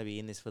he's going to be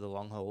in this for the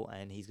long haul,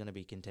 and he's going to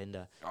be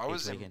contender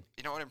each weekend.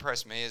 You know what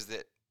impressed me is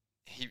that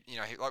he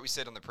like we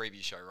said on the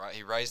preview show, right?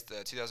 He raced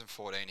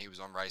 2014. He was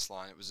on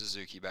Raceline. It was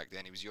Suzuki back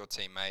then. He was your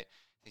teammate.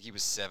 I think he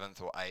was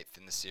 7th or 8th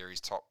in the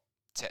series.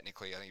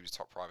 Technically, I think he was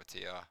top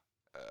privateer.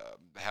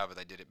 However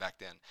they did it back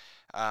then.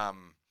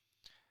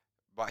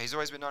 But he's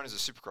always been known as a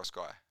Supercross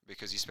guy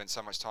because he spent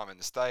so much time in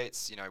the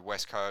States.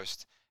 West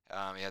Coast.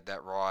 He had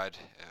that ride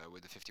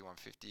with the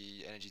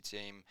 5150 Energy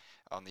team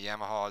on the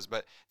Yamahas.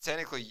 But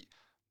technically,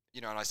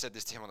 and I said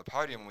this to him on the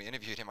podium when we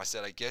interviewed him, I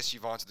said, I guess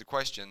you've answered the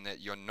question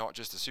that you're not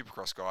just a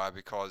Supercross guy,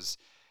 because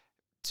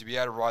to be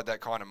able to ride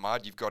that kind of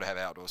mud, you've got to have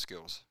outdoor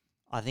skills.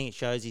 I think it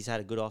shows he's had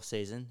a good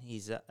off-season.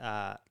 He's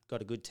got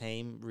a good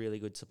team, really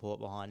good support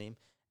behind him.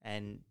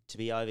 And to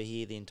be over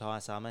here the entire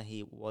summer,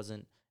 he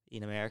wasn't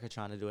in America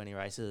trying to do any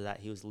races of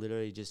that. He was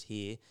literally just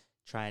here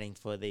training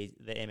for the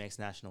MX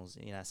Nationals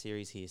in our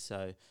series here.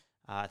 So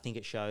I think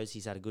it shows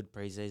he's had a good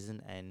preseason,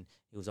 and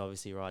he was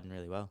obviously riding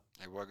really well.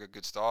 He worked a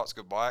good starts,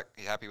 good bike.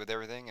 He's happy with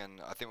everything, and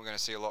I think we're going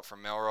to see a lot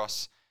from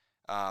Melross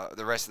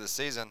the rest of the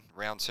season.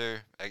 Round 2,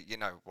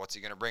 what's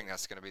he going to bring?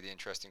 That's going to be the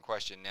interesting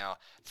question. Now,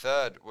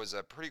 third was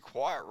a pretty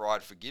quiet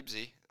ride for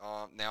Gibbsy,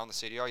 now on the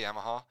CDO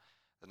Yamaha.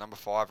 The number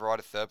 5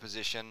 rider, third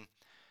position.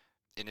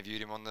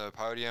 Interviewed him on the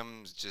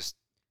podium, just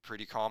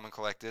pretty calm and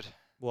collected.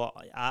 Well,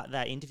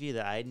 that interview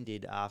that Aiden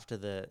did at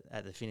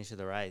the finish of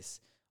the race,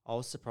 I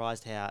was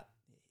surprised how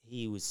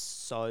he was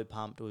so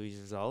pumped with his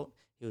result.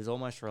 He was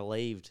almost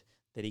relieved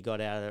that he got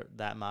out of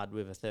that mud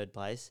with a 3rd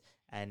place,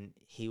 and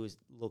he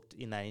looked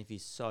in that interview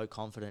so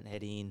confident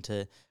heading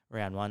into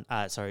round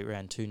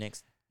 2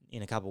 next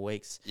in a couple of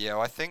weeks. Yeah,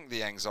 well, I think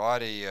the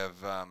anxiety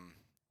of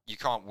you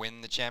can't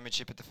win the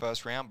championship at the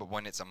first round, but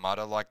when it's a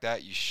mudder like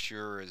that, you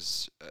sure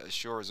as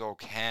all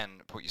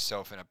can put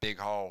yourself in a big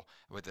hole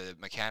with the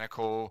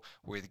mechanical,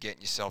 with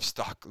getting yourself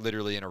stuck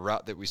literally in a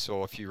rut that we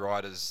saw a few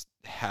riders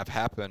have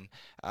happen.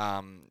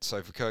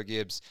 So for Kurt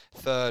Gibbs,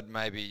 third,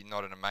 maybe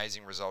not an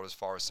amazing result as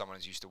far as someone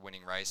who's used to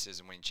winning races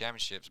and winning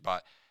championships,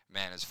 but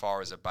man, as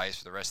far as a base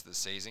for the rest of the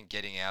season,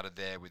 getting out of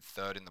there with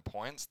third in the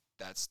points,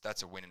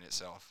 that's a win in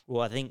itself.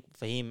 Well, I think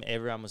for him,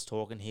 everyone was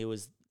talking. He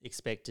was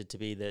expected to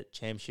be the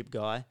championship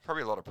guy.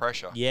 Probably a lot of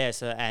pressure. Yeah,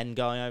 and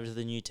going over to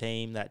the new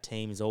team, that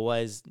team is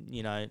always,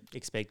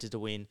 expected to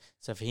win.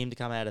 So for him to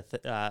come out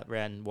of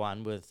round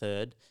 1 with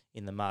 3rd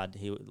in the mud,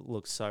 he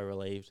looks so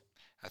relieved.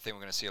 I think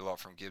we're going to see a lot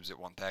from Gibbs at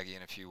Wonthaggi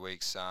in a few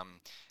weeks.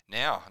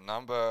 Now,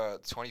 number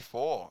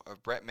 24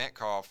 of Brett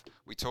Metcalf.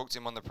 We talked to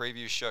him on the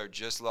preview show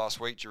just last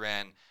week,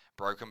 Duran.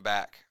 Broken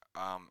back.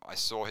 I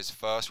saw his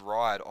first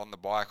ride on the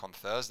bike on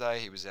Thursday.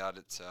 He was out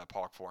at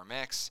Park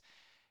 4MX.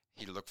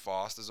 He looked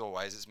fast as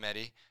always. It's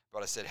Medi.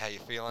 But I said, how you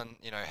feeling?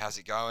 How's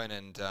it going?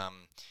 And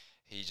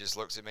he just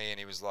looks at me and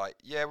he was like,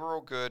 yeah, we're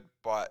all good.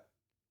 But,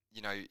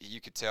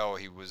 you could tell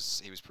he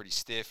was pretty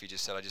stiff. He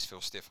just said, I just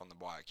feel stiff on the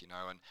bike,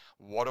 And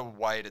what a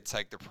way to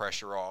take the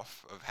pressure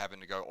off of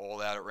having to go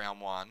all out at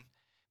round 1,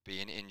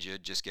 being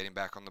injured, just getting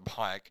back on the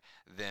bike,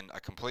 than a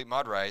complete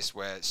mud race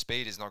where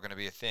speed is not going to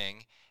be a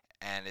thing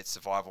and it's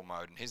survival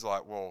mode. And he's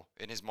like, well,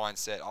 in his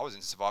mindset, I was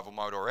in survival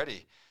mode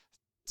already,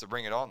 so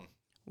bring it on.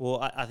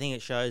 Well, I think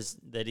it shows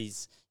that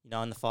he's,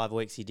 in the 5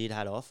 weeks he did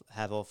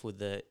have off with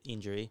the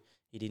injury,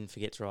 he didn't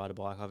forget to ride a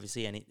bike,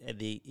 obviously, and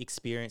the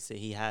experience that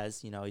he has,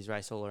 he's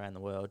raced all around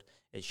the world,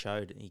 it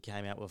showed. He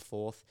came out with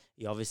 4th.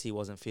 He obviously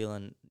wasn't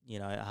feeling,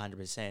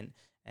 100%,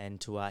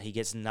 and he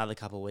gets another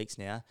couple of weeks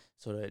now,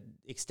 sort of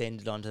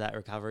extended onto that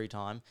recovery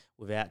time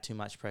without too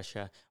much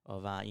pressure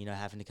of,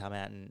 having to come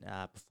out and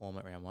perform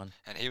at round 1.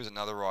 And he was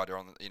another rider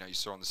on, you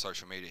saw on the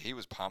social media, he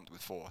was pumped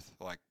with 4th,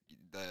 like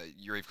the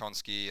Yuriv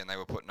Konski, and they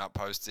were putting up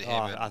posts to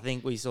him. I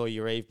think we saw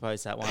Yuriv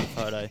post that one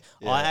photo.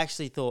 Yeah. I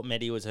actually thought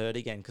Medi was hurt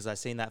again because I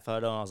seen that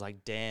photo and I was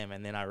like, damn,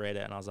 and then I read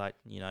it and I was like,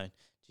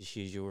 just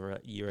use your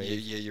Yuriv.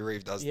 Yeah,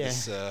 Yuriv does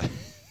this.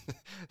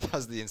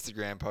 Does the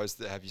Instagram post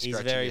that have you scratching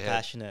your head. He's very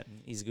passionate.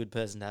 He's a good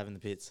person to have in the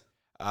pits.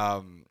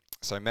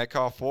 So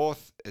Metcalf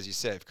 4th, as you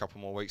said, a couple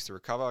more weeks to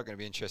recover. Going to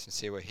be interesting to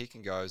see where he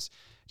can go.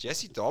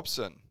 Jesse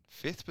Dobson,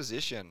 5th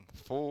position,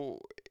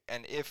 full.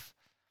 And if,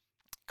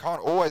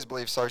 can't always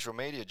believe social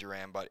media,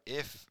 Duran, but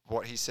if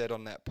what he said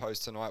on that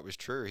post tonight was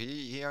true,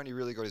 he only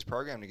really got his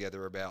program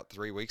together about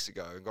 3 weeks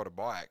ago and got a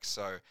bike.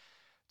 So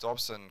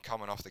Dobson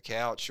coming off the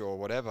couch or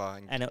whatever.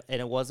 And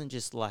it wasn't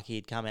just like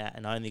he'd come out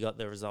and only got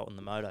the result in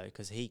the moto,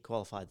 because he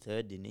qualified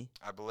 3rd, didn't he?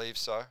 I believe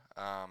so.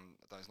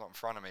 He's not in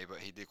front of me, but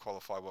he did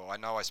qualify well. I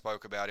know I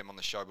spoke about him on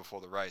the show before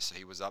the race, so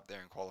he was up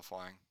there in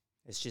qualifying.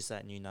 It's just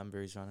that new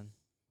number he's running.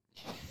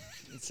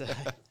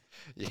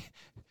 Yeah,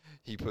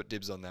 he put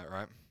dibs on that,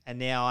 right? And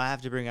now I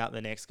have to bring up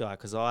the next guy,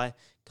 because I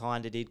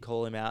kind of did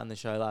call him out in the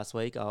show last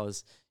week. I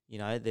was,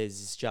 there's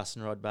this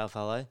Justin Rod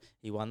Balfellow.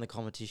 He won the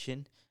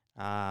competition.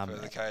 For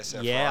the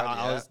KSF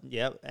yeah,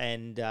 ride,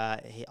 and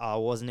I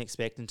wasn't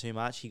expecting too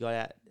much. He got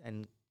out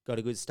and got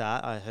a good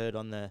start. I heard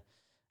on the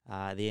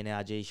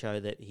NRG show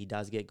that he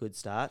does get good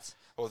starts.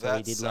 Well, so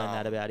we did learn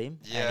that about him.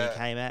 Yeah. And he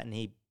came out and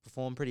he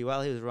performed pretty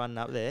well. He was running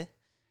up there.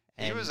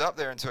 He was up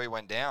there until he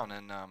went down,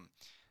 and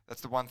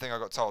That's the one thing I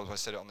got told. I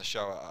said it on the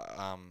show.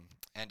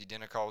 Andy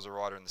Dinnicole was a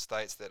writer in the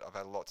States that I've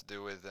had a lot to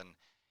do with,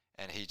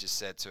 and he just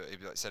said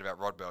said about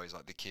Rod Bell, he's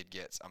like, the kid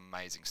gets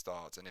amazing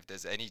starts, and if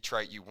there's any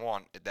trait you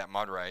want at that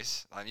mud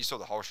race, and you saw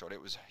the whole shot,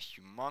 it was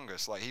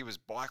humongous. Like, he was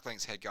bike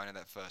lengths ahead going in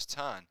that first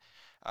turn.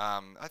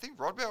 I think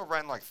Rod Bell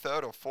ran like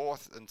third or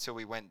fourth until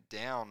we went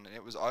down, and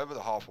it was over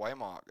the halfway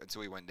mark until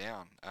we went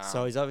down.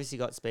 So he's obviously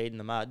got speed in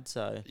the mud.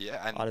 So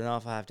yeah, and I don't know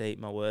if I have to eat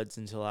my words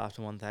until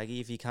after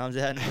Wonthaggi. If he comes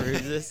out and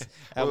proves this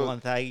at Well-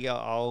 Wonthaggi,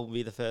 I'll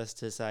be the first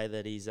to say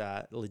that he's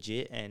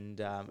legit and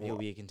he'll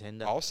be a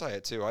contender. I'll say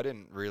it too. I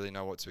didn't really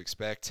know what to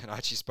expect, and I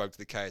actually spoke to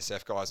the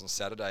KSF guys on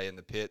Saturday in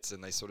the pits,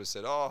 and they sort of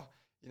said, "Oh,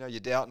 you're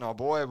doubting our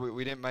boy.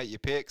 We didn't make your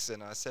picks,"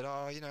 and I said,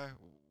 "Oh,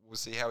 we'll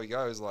see how he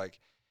goes.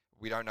 Like,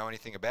 we don't know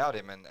anything about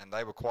him," and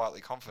they were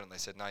quietly confident. They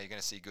said, "No, you're going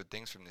to see good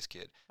things from this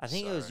kid." I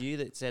think it was you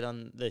that said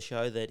on the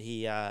show that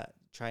he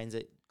trains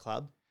at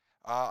club.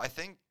 I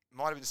think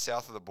might have been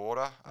south of the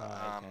border,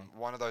 Okay.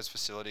 one of those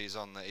facilities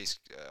on the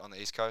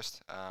east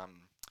coast.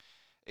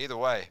 Either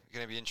way,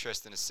 going to be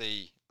interesting to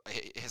see.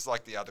 It's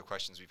like the other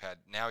questions we've had.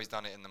 Now he's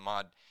done it in the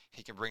mud.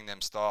 He can bring them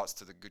starts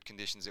to the good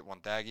conditions at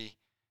Wonthaggi.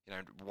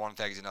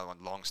 Wonthaggi's another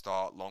one, long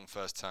start, long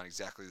first turn,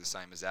 exactly the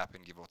same as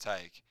Appin, give or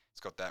take.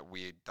 It's got that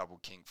weird double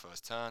kink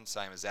first turn,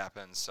 same as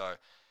Appin. So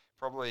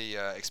probably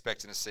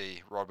expecting to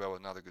see Rod Bell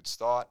with another good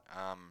start.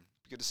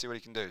 Be good to see what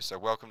he can do. So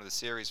welcome to the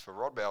series for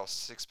Rod Bell,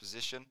 6th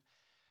position.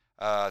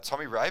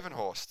 Tommy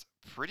Ravenhorst,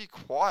 pretty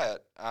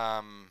quiet.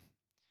 I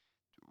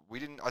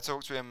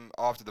talked to him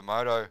after the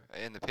moto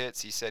in the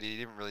pits. He said he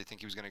didn't really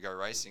think he was going to go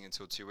racing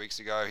until 2 weeks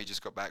ago. He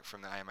just got back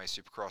from the AMA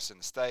Supercross in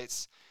the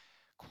States.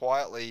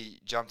 Quietly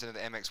jumped into the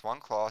MX1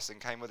 class and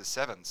came with a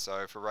 7.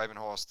 So for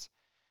Ravenhorst,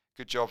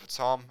 good job for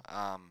Tom.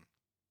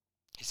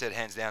 He said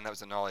hands down that was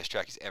the gnarliest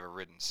track he's ever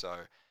ridden. So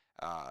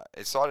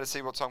excited to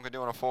see what Tom can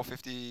do on a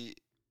 450.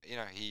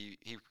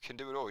 He can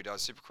do it all. He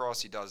does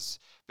Supercross, he does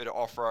a bit of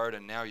off-road,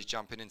 and now he's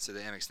jumping into the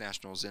MX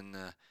Nationals in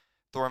the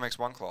Thor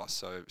MX1 class.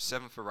 So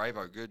 7 for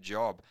Ravo, good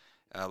job.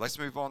 Let's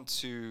move on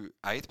to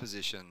 8th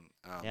position.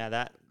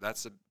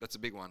 That's a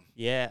big one.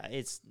 Yeah,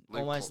 it's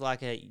Luke almost Col- like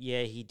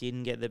he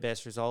didn't get the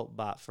best result,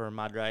 but for a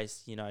mud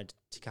race,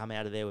 to come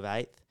out of there with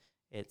 8th,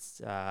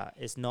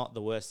 it's not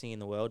the worst thing in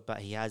the world, but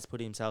he has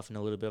put himself in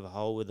a little bit of a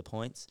hole with the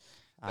points.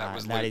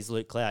 That is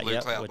Luke Clout. Luke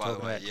Yep, Clout, we're by the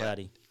talking way, about yeah.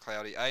 Cloudy.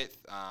 Cloudy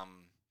 8th.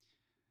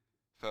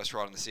 First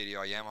ride on the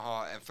CDI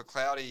Yamaha. And for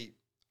Cloudy,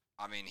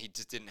 I mean, he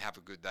just didn't have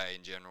a good day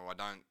in general. I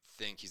don't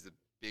think he's the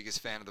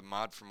biggest fan of the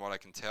mud from what I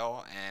can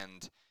tell.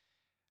 And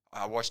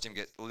I watched him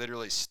get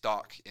literally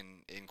stuck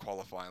in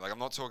qualifying. Like, I'm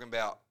not talking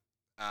about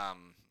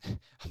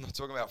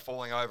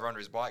falling over under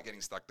his bike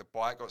getting stuck. The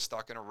bike got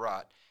stuck in a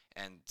rut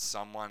and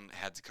someone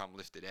had to come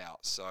lift it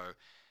out. So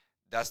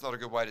that's not a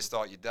good way to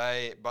start your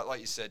day. But like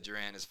you said,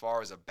 Duran, as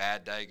far as a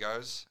bad day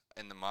goes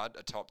in the mud,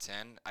 a top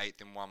 10, 8th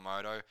in one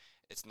moto,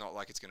 it's not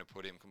like it's going to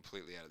put him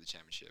completely out of the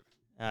championship.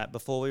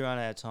 Before we run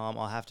out of time,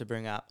 I'll have to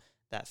bring up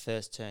that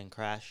first turn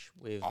crash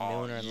with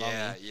Milner and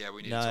Longy. Yeah,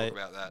 we need to talk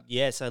about that.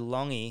 Yeah, so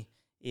Longy,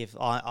 if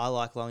I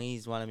like Longy,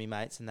 he's one of my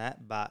mates and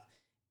that, but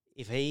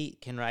if he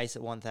can race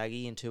at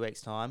Wonthaggi in 2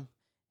 weeks' time,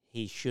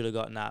 he should have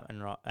gotten up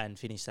and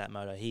finished that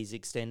moto. He's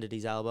extended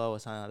his elbow or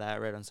something like that, I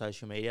read on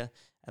social media.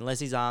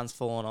 Unless his arm's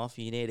fallen off,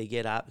 you need to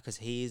get up because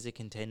he is a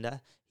contender.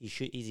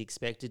 He's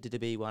expected to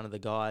be one of the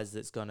guys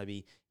that's going to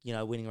be,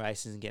 winning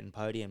races and getting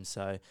podiums.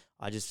 So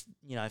I just,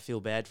 feel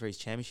bad for his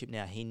championship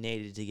now. He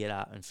needed to get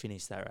up and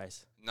finish that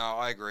race. No,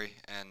 I agree.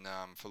 And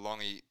for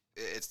Longy,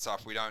 it's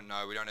tough. We don't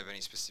know. We don't have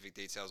any specific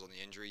details on the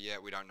injury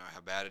yet. We don't know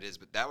how bad it is.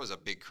 But that was a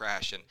big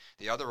crash. And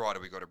the other rider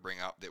we got to bring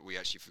up that we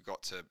actually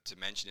forgot to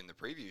mention in the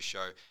previous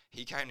show,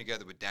 he came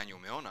together with Daniel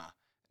Milner.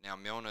 Now,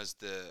 Milner's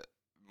the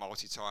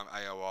multi-time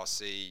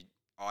AORC,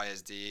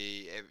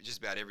 ISDE, just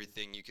about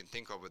everything you can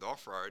think of with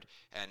off-road.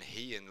 And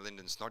he and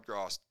Lyndon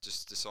Snodgrass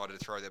just decided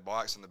to throw their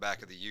bikes on the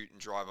back of the ute and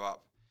drive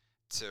up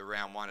to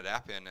round 1 at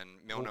Appin. And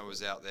Milner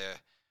was out there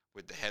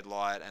with the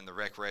headlight and the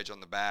wreck reg on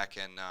the back.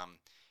 And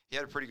he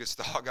had a pretty good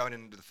start going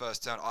into the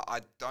first turn.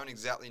 I don't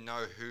exactly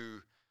know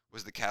who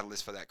was the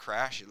catalyst for that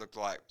crash. It looked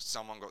like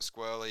someone got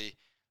squirrely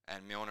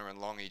and Milner and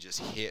Longy just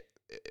hit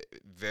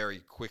very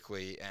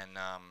quickly. And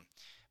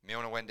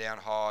Milner went down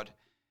hard.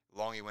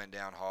 Longy went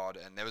down hard,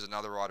 and there was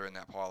another rider in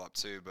that pile-up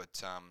too,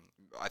 but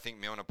I think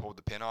Milner pulled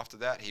the pin after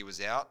that. He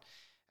was out.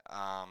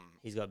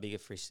 He's got bigger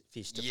fish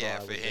to fry. Yeah,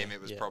 for him,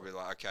 it was probably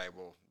like, okay,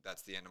 well,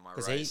 that's the end of my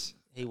race. Because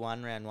he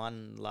won round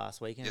 1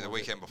 last weekend. Yeah, the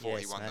weekend before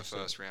he won the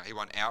first round. He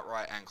won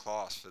outright and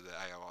class for the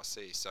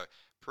AORC. So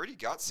pretty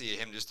gutsy of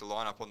him just to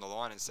line up on the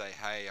line and say,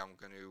 hey, I'm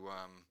going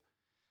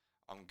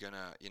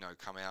to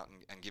come out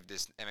and give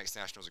this MX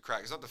Nationals a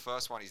crack. It's not the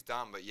first one he's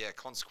done, but yeah,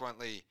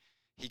 consequently,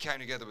 he came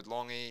together with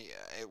Longy.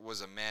 It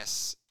was a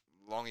mess.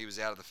 Longy was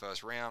out of the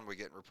first round. We're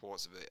getting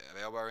reports of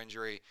elbow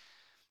injury.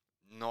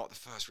 Not the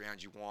first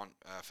round you want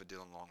for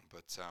Dylan Long,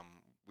 but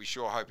we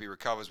sure hope he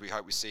recovers. We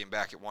hope we see him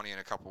back at Wonnie in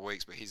a couple of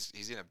weeks. But he's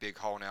in a big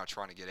hole now,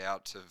 trying to get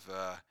out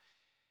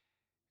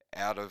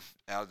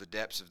of the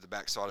depths of the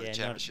backside of the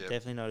championship.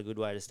 Definitely not a good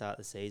way to start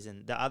the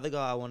season. The other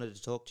guy I wanted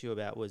to talk to you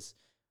about was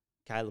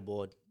Caleb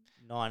Ward.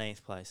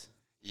 19th place.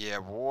 Yeah,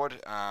 Ward.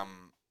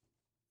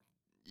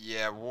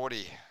 Yeah,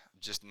 Wardy,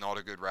 just not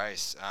a good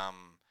race.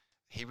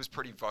 He was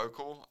pretty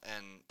vocal,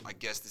 and I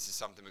guess this is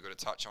something we've got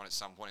to touch on at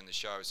some point in the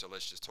show, so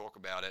let's just talk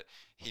about it.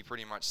 He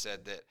pretty much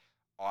said that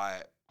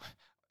I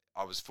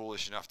was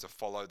foolish enough to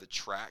follow the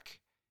track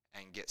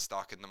and get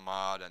stuck in the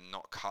mud and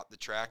not cut the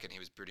track, and he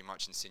was pretty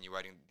much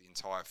insinuating the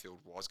entire field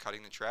was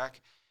cutting the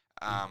track.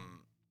 I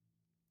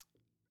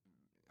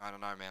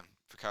don't know, man.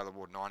 For Caleb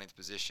Ward, 19th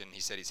position.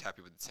 He said he's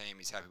happy with the team.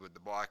 He's happy with the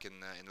bike in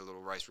the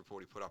little race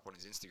report he put up on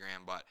his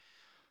Instagram. But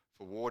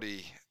for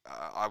Wardy,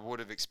 I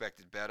would have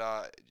expected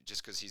better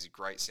just because he's a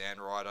great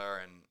sand rider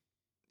and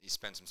he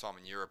spent some time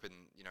in Europe.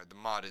 And, the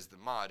mud is the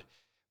mud.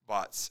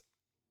 But,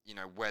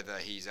 whether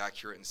he's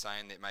accurate in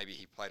saying that maybe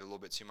he played a little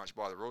bit too much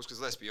by the rules. Because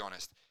let's be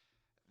honest,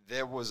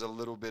 there was a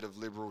little bit of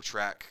liberal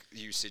track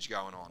usage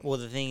going on. Well,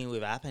 the thing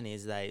with Appen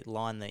is they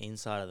line the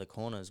inside of the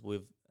corners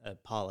with a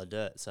pile of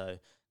dirt. So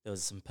there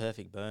was some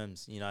perfect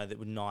berms, that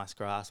with nice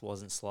grass,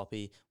 wasn't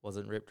sloppy,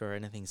 wasn't ripped or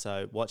anything.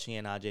 So watching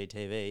NRG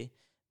TV,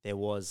 there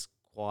was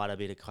quite a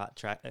bit of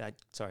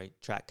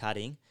track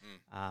cutting.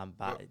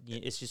 But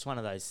it's just one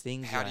of those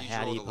things. How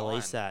do you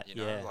police that?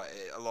 Like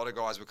a lot of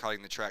guys were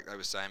cutting the track, they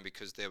were saying,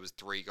 because there was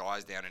 3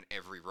 guys down in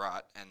every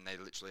rut and they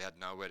literally had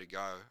nowhere to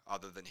go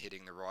other than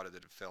hitting the rider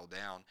that had fell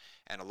down.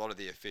 And a lot of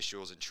the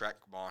officials and track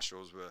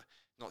marshals were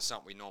not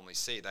something we normally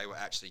see. They were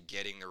actually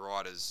getting the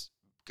riders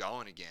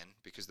going again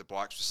because the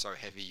bikes were so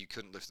heavy you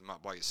couldn't lift them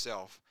up by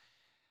yourself.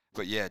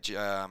 But yeah,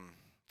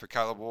 for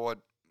Caleb Ward,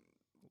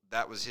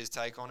 that was his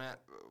take on it.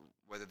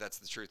 Whether that's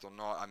the truth or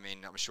not, I mean,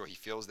 I'm sure he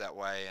feels that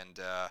way, and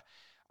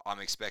I'm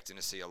expecting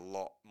to see a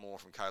lot more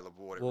from Caleb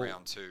Ward at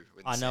round 2.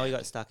 I know he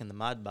got stuck in the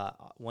mud, but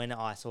when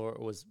I saw it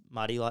was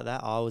muddy like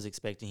that, I was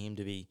expecting him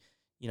to be,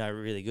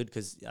 really good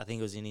because I think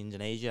it was in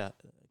Indonesia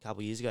a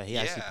couple of years ago. He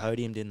actually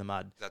podiumed in the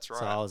mud. That's right.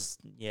 So I was,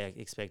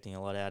 expecting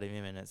a lot out of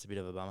him, and it's a bit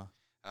of a bummer.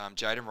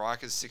 Jaden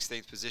Rikers,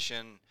 16th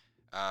position.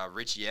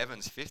 Richie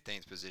Evans,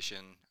 15th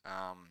position.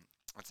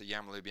 That's a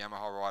Yamalubi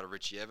Yamaha rider.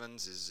 Richie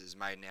Evans is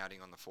made an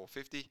outing on the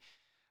 450.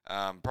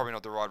 Probably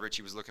not the ride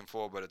Richie was looking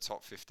for, but a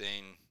top 15,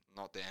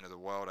 not the end of the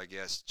world, I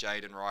guess.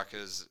 Jaden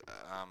Rikers,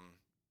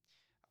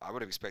 I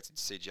would have expected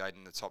to see Jaden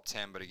in the top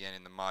 10, but again,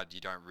 in the mud, you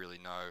don't really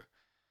know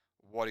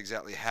what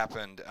exactly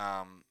happened.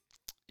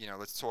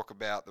 Let's talk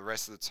about the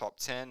rest of the top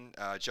 10.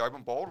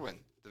 Jobin Baldwin,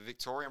 the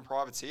Victorian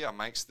privateer,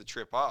 makes the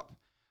trip up.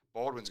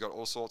 Baldwin's got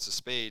all sorts of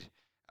speed.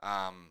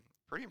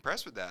 Pretty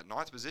impressed with that.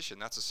 9th position.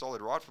 That's a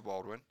solid ride for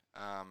Baldwin.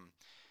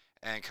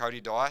 And Cody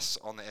Dice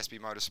on the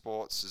SB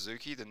Motorsports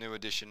Suzuki, the new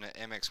addition to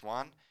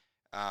MX1.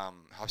 I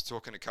was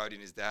talking to Cody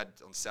and his dad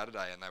on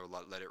Saturday, and they were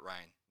like, let it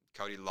rain.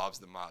 Cody loves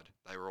the mud.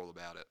 They were all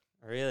about it.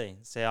 Really?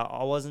 See,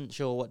 I wasn't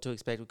sure what to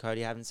expect with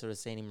Cody. I haven't sort of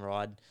seen him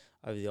ride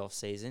over the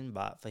off-season,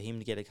 but for him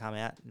to get a come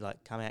out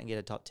and get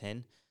a top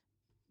 10,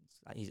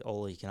 he's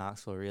all he can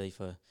ask for, really,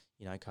 for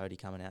Cody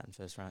coming out in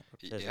first round.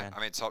 I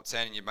mean, top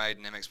 10 and you made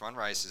an MX1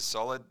 race is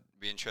solid.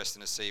 Be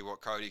interesting to see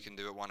what Cody can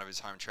do at one of his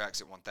home tracks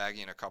at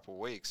Wonthaggi in a couple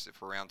of weeks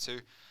for round 2.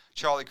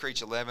 Charlie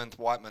Creech 11th,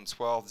 Whiteman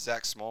 12th,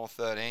 Zach Small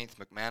 13th,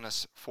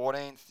 McManus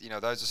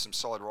 14th. Those are some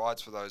solid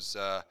rides for those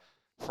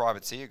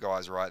privateer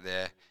guys right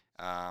there.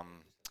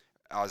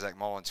 Isaac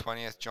Mullen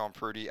 20th, John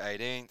Prudy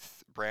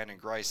 18th, Brandon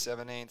Gray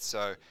 17th.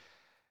 So,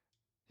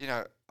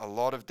 a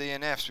lot of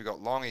DNFs. We've got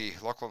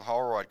Longy, Lachlan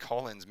Holroyd,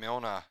 Collins,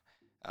 Milner.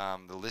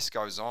 The list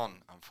goes on.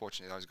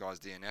 Unfortunately, those guys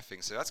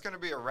DNFing. So that's going to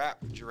be a wrap,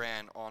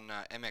 Duran, on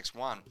MX1.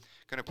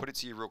 Going to put it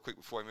to you real quick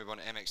before we move on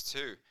to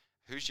MX2.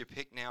 Who's your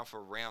pick now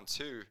for round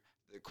 2,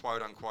 the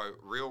quote-unquote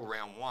real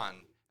round 1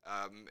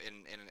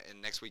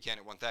 in next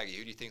weekend at Wonthaggi?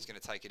 Who do you think is going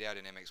to take it out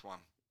in MX1?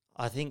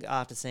 I think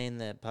after seeing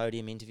the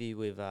podium interview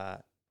with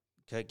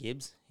Kurt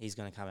Gibbs, he's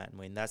going to come out and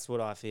win. That's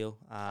what I feel.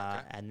 Okay.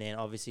 And then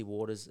obviously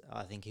Waters,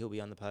 I think he'll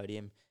be on the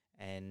podium.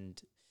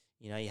 And,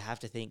 you have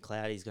to think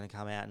Cloudy's going to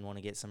come out and want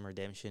to get some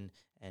redemption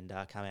and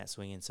come out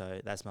swinging. So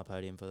that's my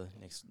podium for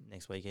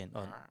next weekend.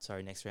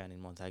 Next round in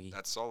Wonthaggi.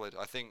 That's solid.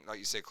 I think, like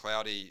you said,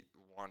 Cloudy,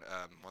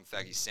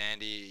 Wonthaggi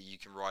Sandy, you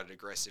can ride it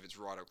aggressive. It's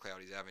right up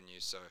Cloudy's avenue.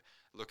 So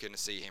looking to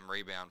see him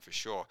rebound for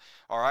sure.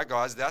 All right,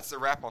 guys, that's the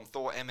wrap on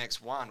Thor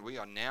MX1. We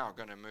are now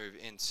going to move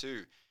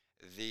into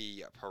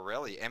the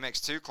Pirelli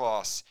MX2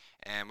 class,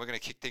 and we're going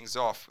to kick things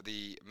off.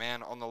 The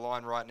man on the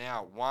line right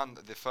now won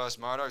the first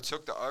moto,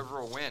 took the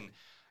overall win.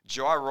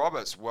 Jai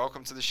Roberts,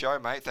 welcome to the show,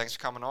 mate. Thanks for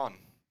coming on.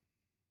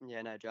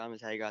 Yeah, no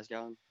dramas. How you guys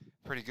going?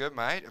 Pretty good,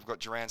 mate. I've got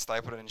Duran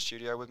Stapleton in the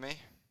studio with me.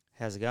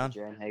 How's it going?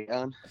 Duran, how you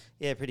going?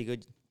 Yeah, pretty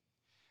good.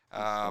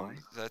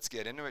 Let's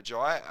get into it,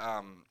 Jai.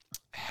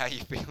 How you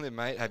feeling,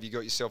 mate? Have you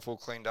got yourself all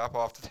cleaned up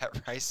after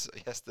that race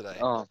yesterday?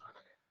 Oh,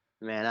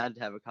 man, I'd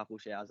have a couple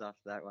showers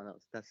after that one.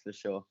 That's for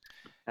sure.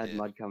 Had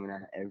mud coming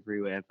out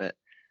everywhere, but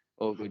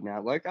all good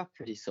now. Woke up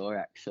pretty sore,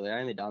 actually. I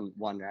only done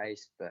one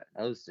race, but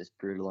that was just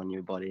brutal on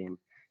your body and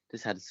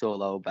just had a sore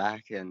lower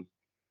back and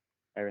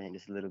everything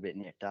just a little bit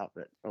nipped up,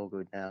 but all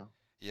good now.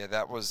 Yeah,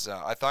 that was.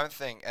 I don't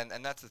think,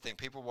 and that's the thing.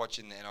 People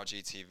watching the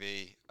NRG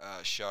TV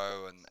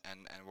show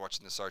and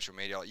watching the social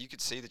media, like, you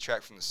could see the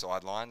track from the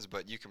sidelines,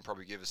 but you can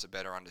probably give us a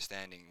better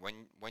understanding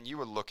when you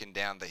were looking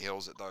down the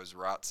hills at those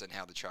ruts and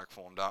how the track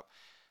formed up.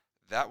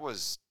 That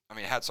was. I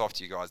mean, hats off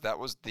to you guys. That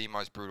was the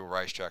most brutal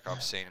racetrack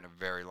I've seen in a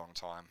very long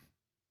time.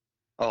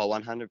 Oh,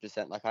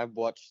 100%. Like, I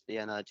watched the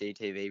NRG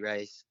TV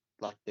race,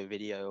 like the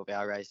video of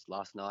our race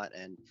last night,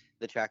 and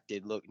the track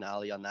did look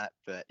gnarly on that,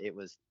 but it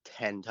was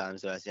 10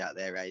 times worse out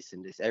there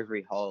racing. Just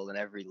every hole and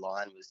every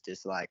line was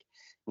just like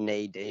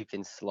knee deep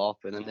in slop,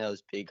 and then there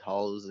was big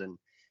holes and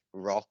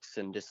rocks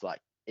and just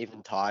like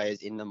even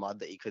tires in the mud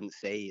that you couldn't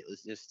see.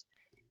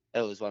 It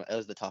was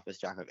the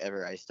toughest track I've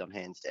ever raced on,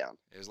 hands down.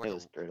 It was It like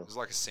was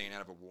brutal. a scene out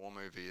of a war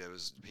movie. There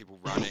was people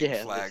running,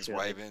 Yeah, flags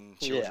literally. waving,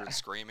 Yeah, children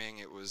screaming.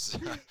 It was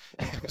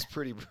it was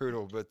pretty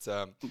brutal. But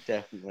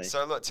definitely.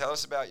 so look, tell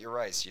us about your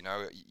race. You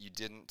know, you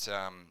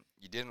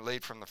didn't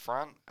lead from the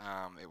front.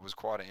 It was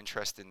quite an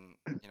interesting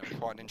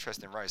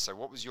race. So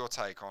what was your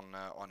take on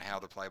how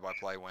the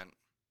play-by-play went?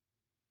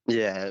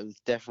 Yeah, it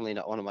was definitely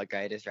not one of my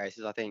greatest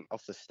races. I think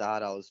off the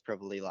start I was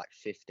probably like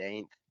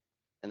 15th,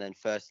 and then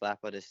first lap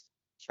I just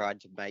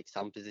tried to make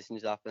some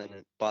positions up, and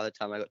then by the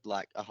time I got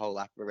like a whole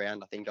lap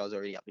around, I think I was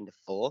already up into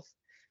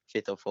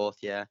fifth or fourth,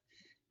 yeah.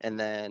 And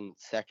then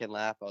second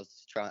lap I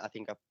was trying. I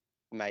think I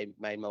made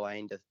my way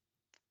into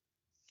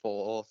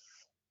fourth,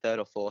 third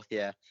or fourth,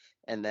 yeah.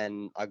 And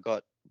then I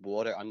got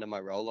water under my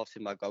roll offs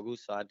in my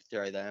goggles, so I had to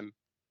throw them.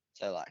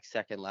 So like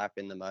second lap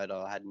in the motor,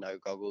 I had no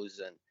goggles,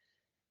 and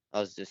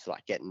I was just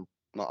like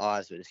my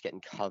eyes were just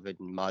getting covered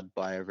in mud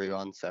by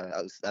everyone. So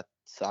that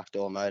sucked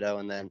all moto.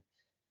 And then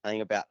I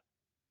think about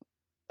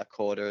a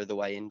quarter of the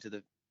way into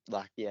the,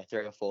 like, yeah,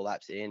 3 or 4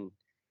 laps in,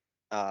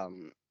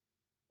 um,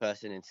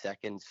 person in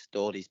second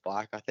stalled his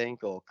bike, I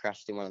think, or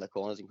crashed in one of the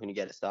corners and couldn't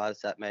get it started.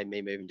 So that made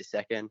me move into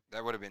second.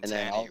 That would have been And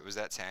then Tanny. Was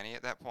that Tanny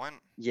at that point?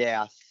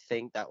 yeah, I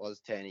think that was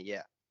Turney,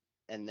 yeah.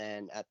 And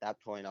then at that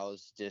point, I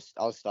was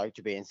stoked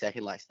to be in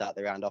second, like start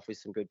the round off with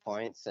some good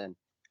points, and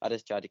I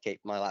just tried to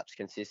keep my laps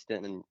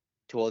consistent. And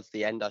towards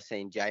the end, I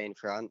seen Jay in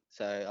front,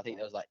 so I think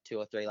there was like 2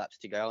 or 3 laps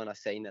to go, and I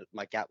seen that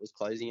my gap was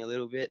closing a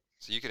little bit.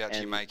 So you could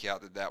actually And make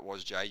out that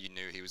was Jay. You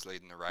knew he was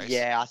leading the race.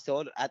 yeah, I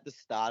saw it at the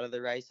start of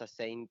the race. I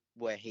seen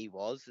where he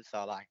was,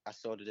 so like I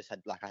sort of just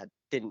had like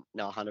didn't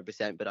know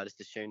 100%, but I just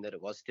assumed that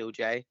it was still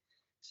Jay.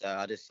 So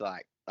I just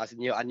like I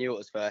knew it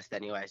was first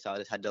anyway, so I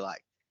just had to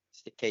like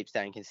keep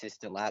staying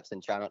consistent laps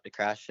and try not to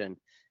crash. And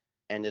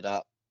ended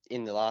up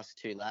in the last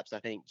 2 laps,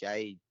 I think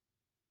Jay,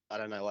 I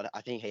don't know what,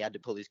 I think he had to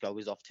pull his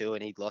goggles off too,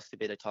 and he lost a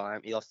bit of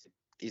time. He lost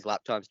his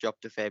lap times,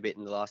 dropped a fair bit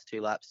in the last 2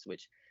 laps,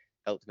 which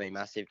helped me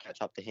massive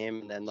catch up to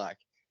him. And then like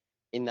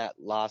in that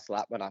last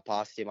lap when I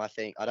passed him, I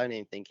don't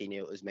even think he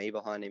knew it was me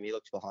behind him. He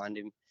looked behind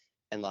him,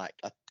 and like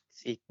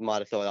he might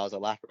have thought I was a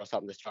lapper or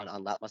something, just trying to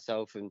unlap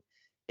myself. And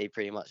he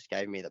pretty much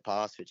gave me the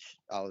pass, which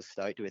I was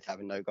stoked with,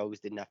 having no goggles,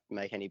 didn't have to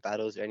make any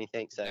battles or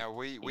anything. So Now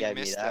he we gave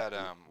me missed that.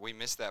 we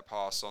missed that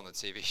pass on the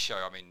TV show.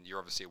 I mean, you're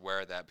obviously aware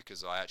of that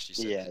because I actually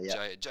said Yeah,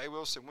 that yeah, Jay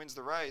Wilson wins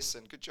the race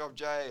and good job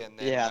Jay. And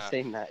then yeah. I've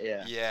seen that.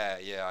 Yeah.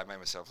 yeah, I made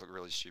myself look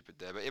really stupid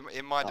there. But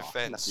in my Oh,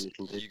 defense, nothing you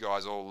can do. you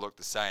guys all look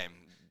the same.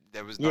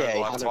 There was no Yeah,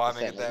 live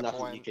timing 100%. at There's that nothing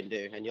you point. can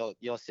do, and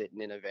you're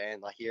sitting in a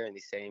van, like you're only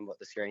seeing what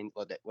the screen,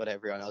 what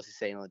everyone else is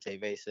seeing on the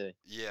TV. So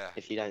Yeah.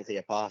 if you don't see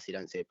a pass, you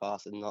don't see a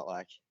pass. It's not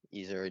like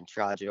you're in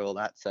charge of all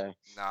that. So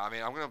No, I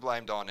mean, I'm going to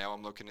blame Darnell.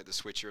 I'm looking at the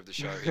switcher of the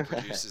show. He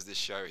produces this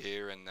show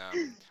here, and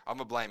I'm going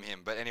to blame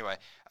him. But anyway,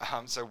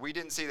 so we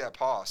didn't see that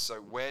pass. So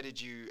where did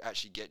you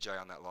actually get Jay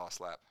on that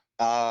last lap?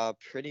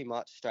 pretty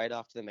much straight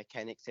after the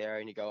mechanics area,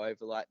 and you go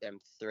over like them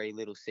 3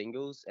 little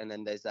singles, and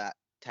then there's that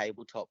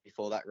tabletop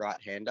before that right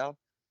hander.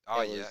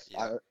 Oh, It yeah, was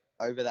yeah.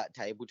 over that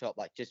tabletop,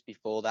 like just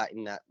before that,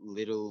 in that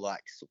little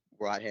like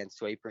right hand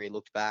sweeper. He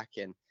looked back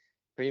and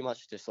pretty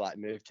much just like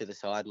moved to the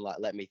side and like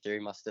let me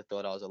through. Must have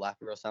thought I was a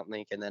lapper or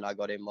something. And then I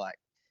got him like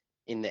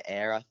in the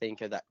air, I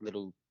think, of that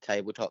little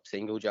tabletop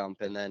single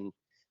jump. And then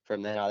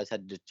from then I just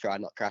had to try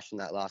not crash in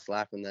that last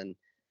lap. And then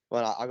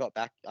when I got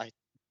back,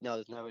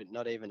 there's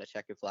not even a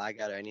checker flag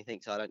out or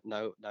anything. So I don't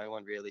know, no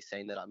one really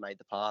seen that I made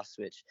the pass,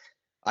 which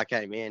I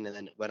came in and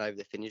then went over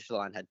the finish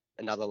line, had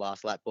another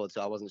last lap board.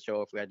 So I wasn't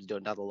sure if we had to do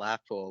another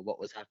lap or what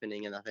was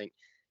happening. And I think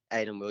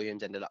Aidan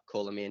Williams ended up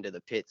calling me into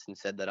the pits and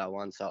said that I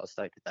won. So I was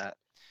stoked with that.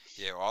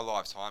 Yeah, well, our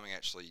live timing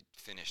actually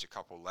finished a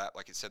couple lap.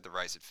 Like it said, the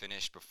race had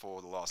finished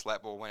before the last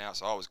lap ball went out,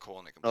 so I was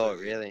calling it Oh,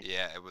 completely. really?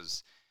 Yeah, it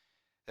was.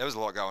 There was a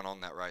lot going on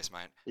in that race,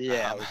 mate.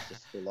 Yeah, it was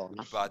just full on.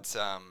 But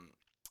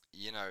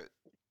you know,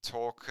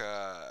 talk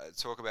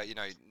about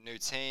new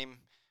team.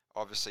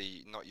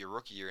 Obviously, not your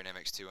rookie year in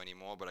MX2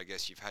 anymore, but I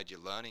guess you've had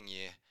your learning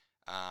year.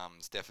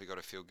 It's definitely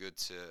got to feel good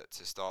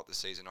to start the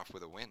season off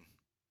with a win.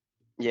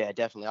 Yeah,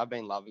 definitely. I've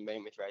been loving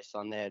being with Race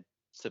On. Their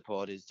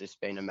support has just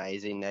been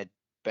amazing. They're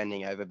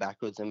bending over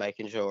backwards and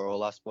making sure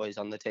all us boys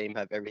on the team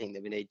have everything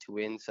that we need to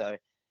win. So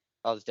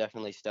I was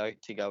definitely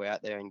stoked to go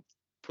out there and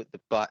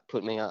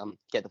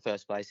get the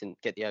first place and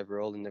get the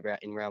overall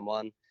in round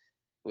one.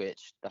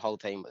 which the whole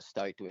team was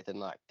stoked with. And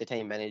like the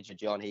team manager,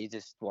 John, he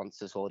just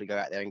wants us all to go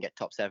out there and get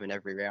top 7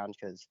 every round,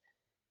 because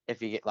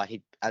if you get, like,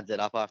 he adds it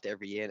up after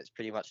every year and it's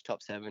pretty much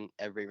top 7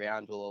 every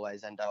round. We'll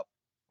always end up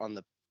on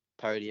the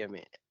podium,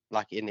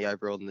 like in the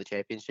overall in the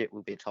championship,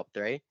 will be top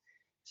 3.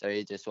 So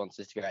he just wants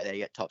us to go out there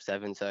and get top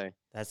 7. So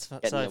That's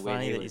getting so the win,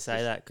 funny he that you was say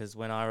just- that, because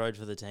when I rode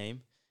for the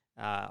team,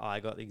 I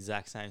got the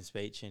exact same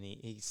speech, and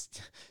he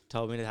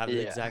told me to have the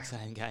Yeah. exact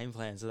same game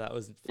plan. So that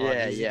was 5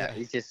 Yeah, years yeah. ago.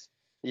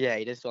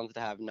 He just wants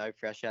to have no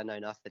pressure, no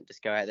nothing.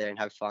 Just go out there and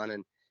have fun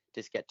and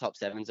just get top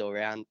 7s all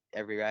around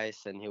every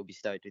race, and he'll be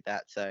stoked with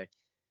that. So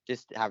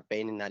just have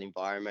been in that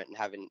environment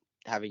and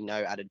having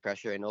no added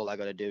pressure, and all I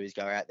got to do is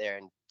go out there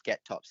and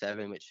get top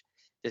 7, which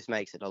just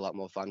makes it a lot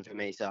more fun for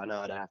me. So I know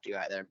I don't have to go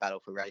out there and battle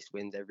for race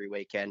wins every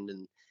weekend,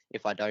 and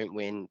if I don't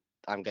win,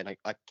 I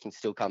can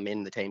still come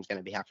in. The team's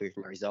gonna be happy with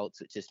my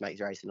results, which just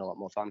makes racing a lot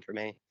more fun for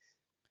me.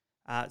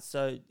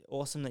 So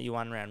awesome that you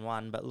won round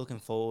 1, but looking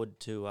forward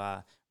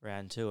to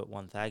round 2 at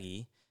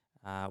Wonthaggi.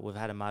 We've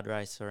had a mud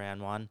race for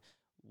round 1.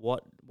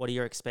 What are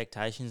your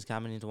expectations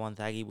coming into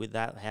Wonthaggi with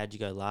that? How'd you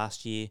go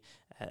last year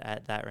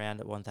at that round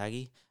at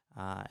Wonthaggi?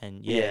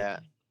 And Yeah.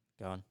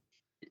 go on.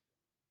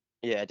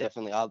 Yeah,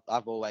 definitely.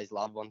 I've always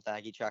loved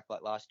Wonthaggi track.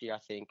 Like last year, I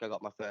think I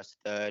got my first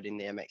third in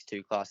the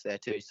MX2 class there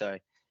too. So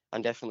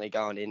I'm definitely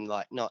going in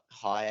like not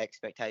high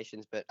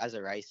expectations, but as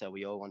a racer,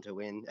 we all want to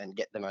win and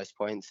get the most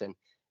points. And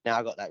now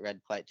I got that red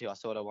plate too. I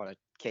sort of want to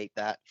keep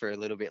that for a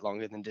little bit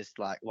longer than just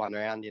like one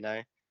round, you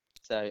know.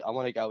 So I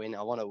want to go in.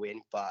 I want to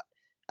win, but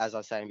as I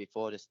was saying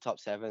before, just top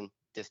 7,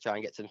 just try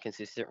and get some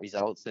consistent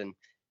results and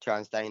try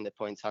and stay in the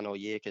points hunt all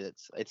year, because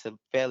it's a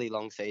fairly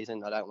long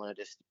season. I don't want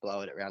to just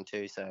blow it at round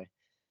 2. So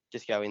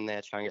just go in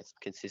there, try and get some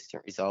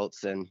consistent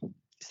results and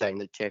stay in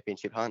the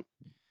championship hunt.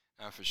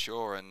 For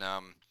sure. And,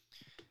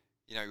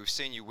 we've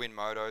seen you win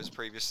motos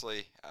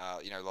previously.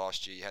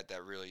 Last year you had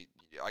that really,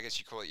 I guess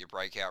you call it your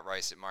breakout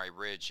race at Murray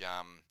Bridge.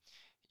 I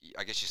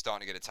guess you're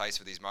starting to get a taste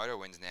for these moto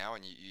wins now,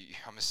 and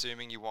I'm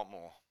assuming you want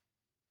more.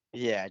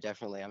 Yeah,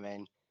 definitely. I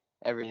mean,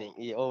 everything,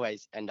 you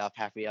always end up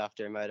happy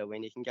after a moto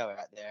win. You can go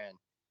out there, and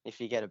if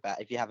you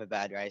have a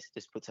bad race, it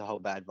just puts a whole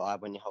bad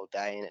vibe on your whole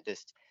day, and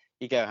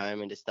you go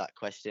home and just start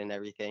questioning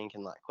everything,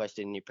 and like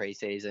questioning your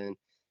preseason, and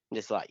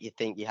just like you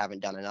think you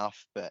haven't done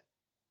enough. But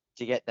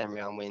to get them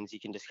round wins,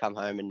 you can just come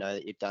home and know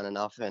that you've done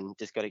enough, and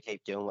just got to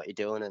keep doing what you're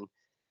doing. And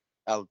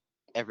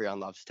everyone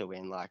loves to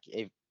win. Like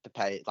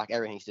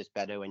everything's just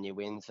better when you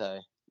win. So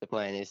the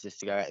plan is just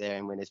to go out there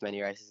and win as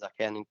many races as I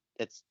can. And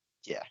just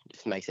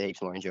makes it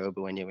heaps more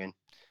enjoyable when you win.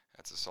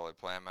 That's a solid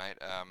plan, mate.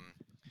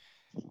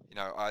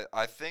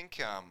 I think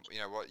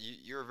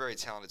you're a very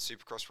talented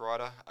Supercross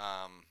rider.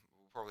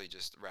 We'll probably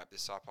just wrap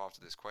this up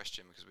after this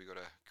question, because we got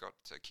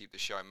to keep the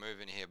show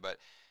moving here. But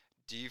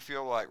do you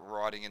feel like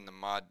riding in the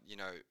mud?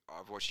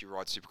 I've watched you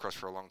ride Supercross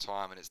for a long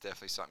time, and it's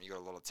definitely something you got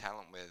a lot of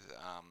talent with.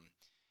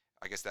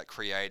 I guess that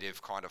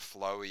creative kind of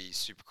flowy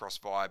Supercross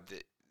vibe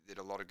that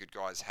a lot of good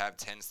guys have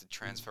tends to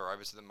transfer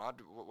over to the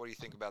mud. What do you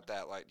think about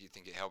that? Like, do you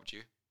think it helped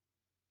you?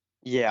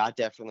 Yeah, I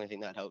definitely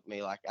think that helped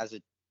me. Like as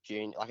a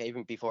junior, like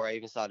even before I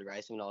even started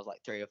racing, when I was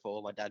like 3 or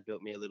 4, my dad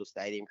built me a little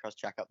stadium cross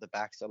track up the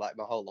back. So like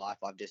my whole life,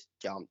 I've just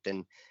jumped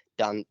and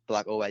done,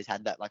 like always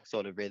had that like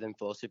sort of rhythm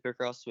for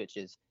Supercross, which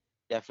is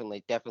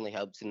definitely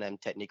helps in them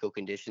technical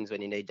conditions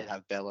when you need to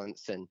have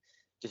balance and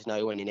just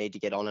know when you need to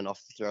get on and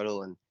off the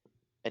throttle. And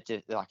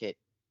it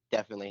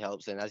definitely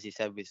helps. And as you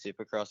said with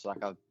Supercross,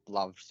 like I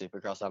love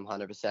Supercross. I'm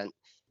 100%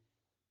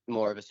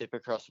 more of a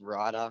Supercross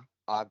rider,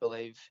 I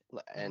believe.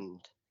 And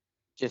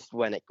just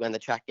when the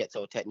track gets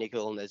all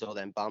technical and there's all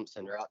them bumps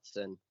and ruts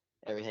and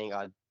everything,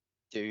 I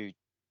do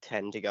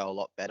tend to go a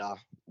lot better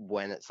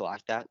when it's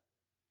like that,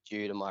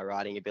 due to my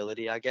riding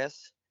ability, I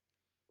guess.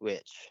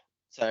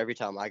 So every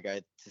time I go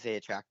to see a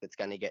track that's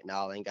going to get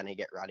gnarly and going to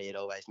get ruddy, it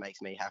always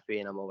makes me happy,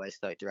 and I'm always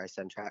stoked to race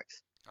them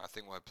tracks. I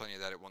think we'll have plenty of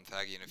that at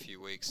Wonthaggi in a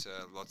few weeks.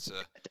 Lots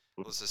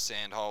of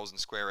sand holes and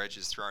square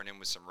edges thrown in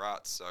with some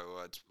ruts. So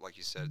it's, like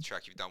you said, a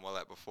track you've done well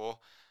at before.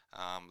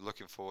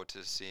 Looking forward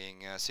to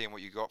seeing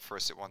what you got for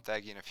us at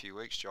Wonthaggi in a few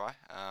weeks, Jai.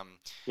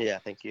 Yeah,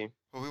 thank you.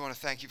 Well, we want to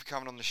thank you for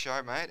coming on the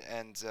show, mate,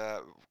 and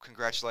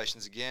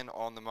congratulations again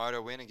on the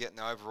moto win and getting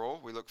the overall.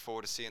 We look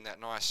forward to seeing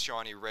that nice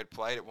shiny red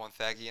plate at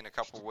Wonthaggi in a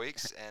couple of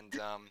weeks, and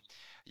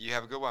you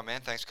have a good one, man.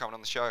 Thanks for coming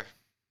on the show.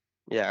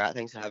 Yeah, all right,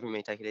 thanks for having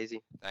me. Take it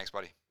easy. Thanks,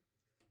 buddy.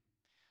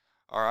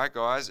 All right,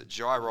 guys,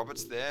 Jai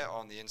Roberts there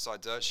on the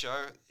Inside Dirt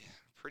Show.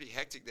 Pretty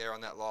hectic there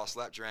on that last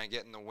lap, Duran,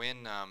 getting the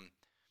win.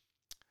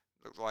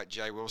 Looked like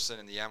Jay Wilson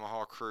and the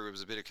Yamaha crew, it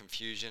was a bit of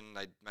confusion.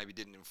 They maybe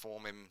didn't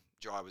inform him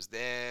Jai was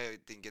there,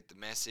 didn't get the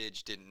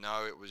message, didn't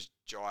know it was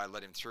Jai,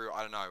 let him through.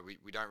 I don't know.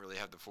 We don't really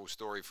have the full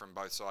story from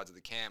both sides of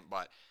the camp,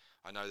 but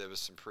I know there was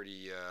some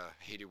pretty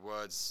heated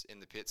words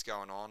in the pits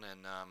going on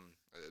and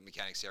the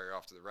mechanics area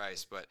after the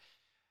race. But,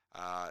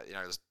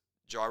 it was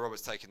Jai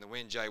Roberts taking the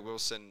win. Jay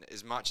Wilson,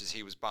 as much as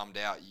he was bummed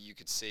out, you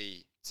could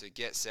see to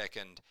get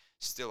second,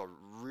 still a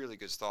really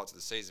good start to the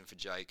season for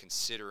Jay,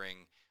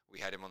 considering we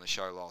had him on the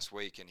show last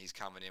week, and he's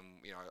coming in,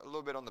 a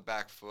little bit on the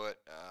back foot,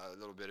 a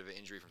little bit of an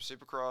injury from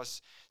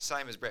Supercross.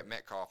 Same as Brett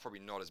Metcalf, probably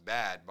not as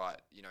bad,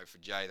 but, for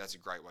Jay, that's a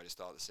great way to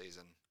start the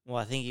season. Well,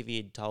 I think if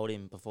you'd told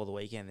him before the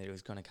weekend that he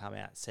was going to come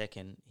out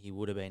second, he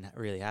would have been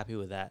really happy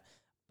with that.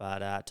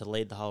 But to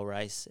lead the whole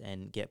race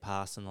and get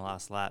past in the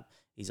last lap,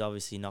 he's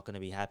obviously not going to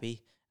be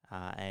happy.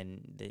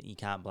 And you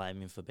can't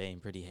blame him for being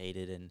pretty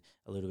heated and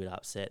a little bit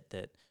upset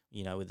that,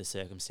 with the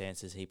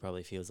circumstances, he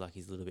probably feels like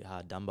he's a little bit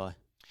hard done by.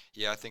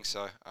 Yeah, I think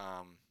so.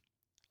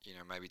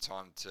 Maybe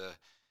time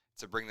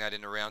to bring that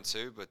into round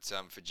 2. But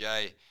for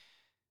Jay,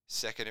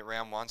 second at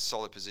round 1,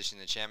 solid position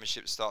in the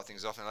championship to start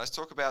things off. And let's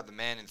talk about the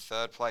man in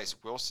third place,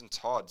 Wilson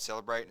Todd,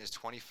 celebrating his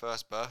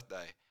 21st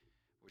birthday,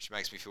 which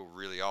makes me feel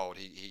really old.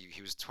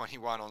 He was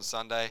 21 on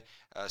Sunday,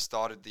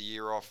 started the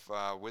year off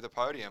with a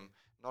podium.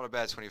 Not a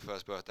bad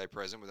 21st birthday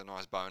present with a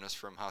nice bonus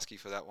from Husky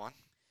for that one.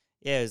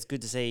 Yeah, it was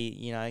good to see,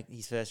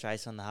 his first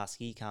race on the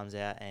Husky. He comes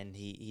out and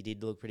he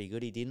did look pretty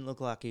good. He didn't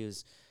look like he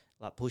was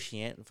like pushing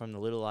it. From the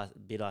little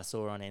bit I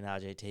saw on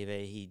NRG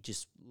TV, he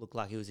just looked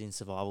like he was in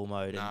survival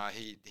mode. Nah,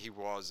 he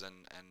was.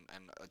 And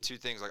two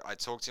things, like I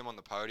talked to him on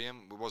the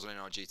podium. It wasn't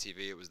NRG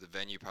TV, it was the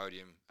venue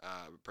podium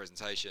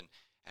presentation.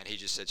 And he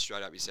just said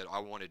straight up, he said, I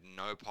wanted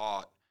no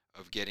part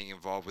of getting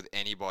involved with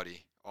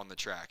anybody on the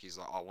track. He's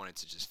like, I wanted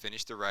to just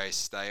finish the race,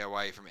 stay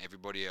away from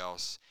everybody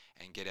else,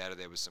 and get out of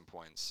there with some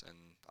points. And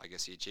I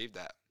guess he achieved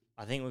that.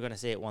 I think we're going to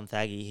see at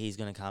Wonthaggi, he's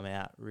going to come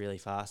out really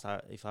fast.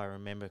 If I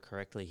remember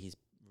correctly, he's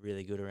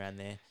really good around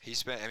there.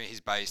 He's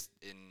based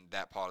in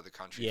that part of the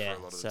country for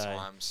a lot of the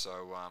time,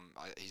 so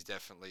he's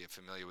definitely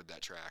familiar with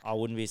that track. I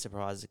wouldn't be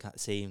surprised to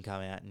see him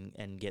come out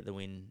and get the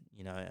win,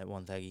 at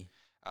Wonthaggi.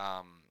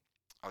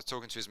 I was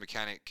talking to his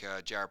mechanic,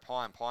 Jared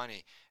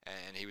Piney,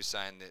 and he was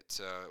saying that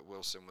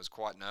Wilson was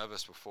quite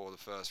nervous before the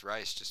first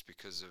race just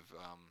because of,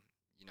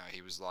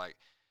 he was like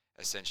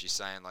essentially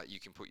saying like you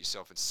can put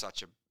yourself in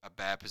such a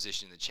bad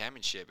position in the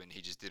championship, and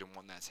he just didn't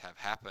want that to have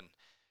happen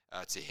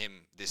to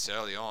him this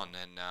early on.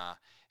 And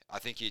I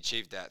think he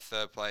achieved that.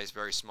 Third place,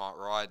 very smart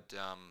ride,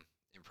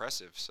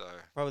 impressive. So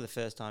probably the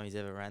first time he's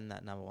ever ran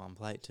that number 1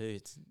 plate too.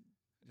 It's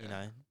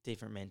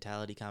different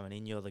mentality coming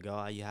in. You're the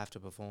guy. You have to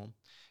perform.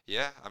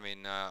 Yeah,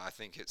 I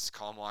think it's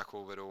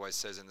Carmichael that always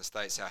says in the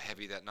States how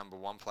heavy that number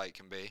 1 plate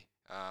can be.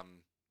 I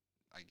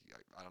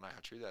don't know how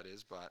true that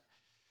is, but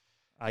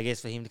I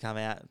guess for him to come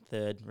out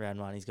third, round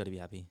 1, he's got to be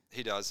happy.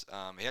 He does.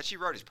 He actually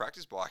rode his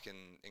practice bike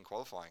in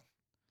qualifying.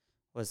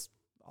 Was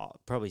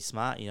probably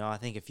smart. I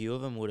think a few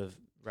of them would have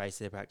raced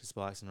their practice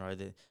bikes and rode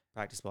their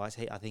practice bikes.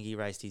 I think he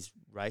raced his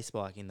race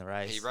bike in the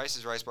race. He raced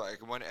his race bike.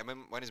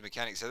 When his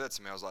mechanic said that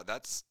to me, I was like,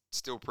 that's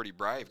still pretty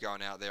brave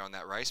going out there on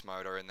that race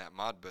motor in that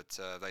mud. But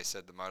they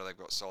said the motor they've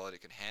got solid,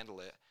 it can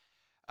handle it.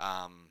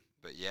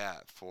 But yeah,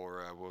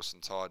 for Wilson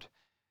Todd,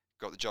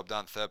 got the job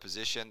done, third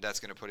position. That's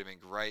going to put him in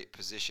great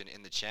position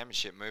in the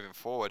championship moving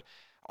forward.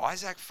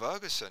 Isaac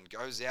Ferguson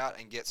goes out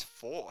and gets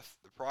 4th,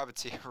 the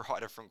privateer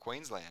rider from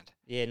Queensland.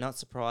 Yeah, not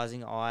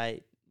surprising.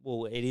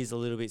 Well, it is a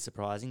little bit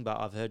surprising, but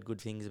I've heard good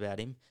things about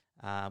him.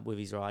 With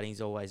his riding,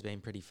 he's always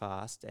been pretty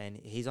fast, and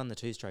he's on the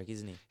 2-stroke,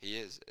 isn't he? He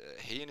is.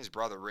 He and his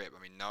brother Rip.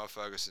 Noah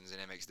Ferguson's in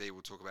MXD.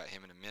 We'll talk about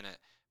him in a minute.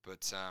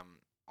 But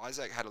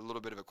Isaac had a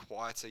little bit of a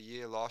quieter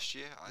year last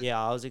year.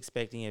 I was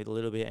expecting a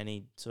little bit, and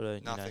he sort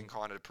of nothing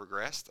kind of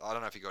progressed. I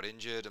don't know if he got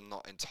injured. I'm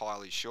not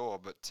entirely sure,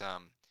 but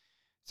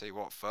tell you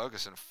what,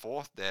 Ferguson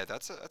 4th there.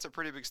 That's a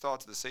pretty big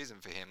start to the season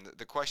for him.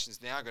 The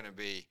question's now going to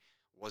be,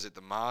 was it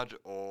the mud,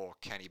 or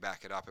can he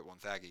back it up at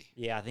Wonthaggi?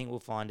 Yeah, I think we'll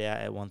find out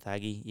at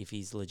Wonthaggi if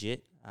he's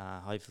legit.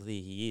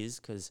 Hopefully he is,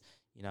 because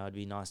it'd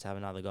be nice to have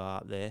another guy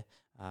up there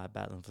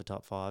battling for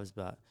top 5s,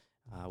 but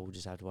we'll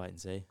just have to wait and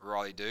see.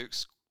 Riley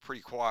Dukes,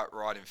 pretty quiet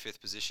ride in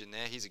 5th position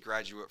there. He's a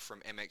graduate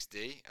from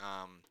MXD.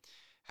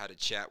 Had a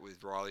chat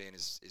with Riley and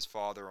his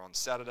father on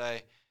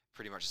Saturday.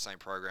 Pretty much the same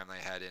program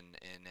they had in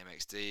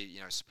MXD,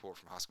 support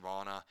from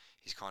Husqvarna.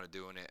 He's kind of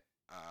doing it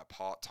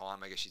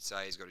part-time, I guess you'd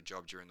say. He's got a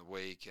job during the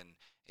week, and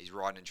he's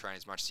riding and training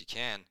as much as he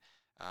can.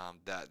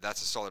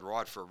 That's a solid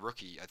ride for a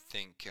rookie. I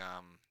think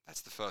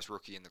that's the first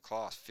rookie in the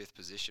class, 5th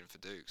position for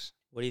Dukes.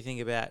 What do you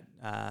think about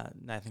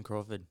Nathan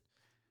Crawford?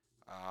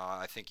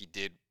 I think he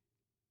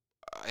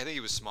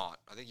was smart.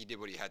 I think he did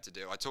what he had to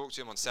do. I talked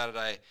to him on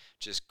Saturday,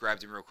 just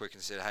grabbed him real quick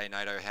and said, hey,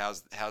 Nato,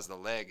 how's the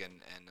leg?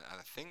 And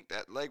I think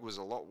that leg was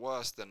a lot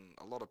worse than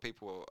a lot of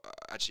people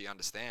actually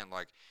understand.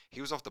 Like,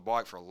 he was off the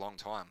bike for a long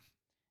time.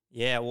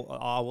 Yeah, well,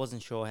 I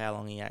wasn't sure how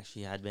long he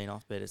actually had been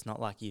off, but it's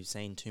not like you've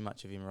seen too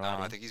much of him riding.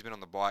 No, I think he's been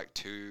on the bike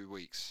 2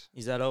 weeks.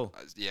 Is that all?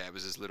 Yeah, it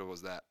was as little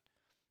as that.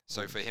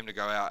 So for him to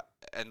go out,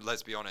 and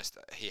let's be honest,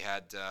 he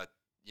had,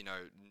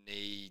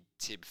 knee,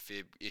 tib,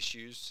 fib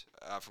issues,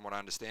 from what I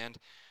understand.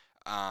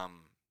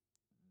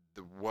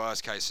 The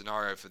worst case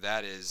scenario for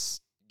that is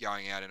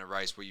going out in a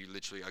race where you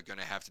literally are going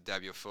to have to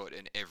dab your foot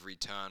in every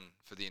turn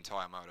for the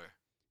entire moto.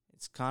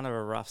 It's kind of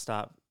a rough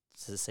start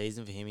to the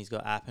season for him. He's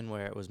got Appen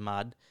where it was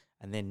mud,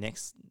 and then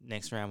next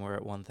round we're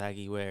at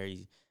Wonthaggi where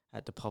he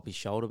had to pop his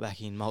shoulder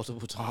back in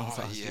multiple times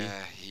last year.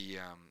 He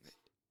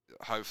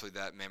hopefully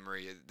that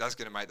memory, that's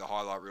going to make the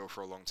highlight reel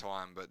for a long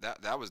time. But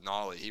that was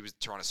gnarly. He was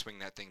trying to swing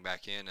that thing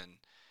back in, and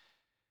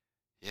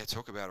yeah,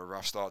 talk about a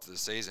rough start to the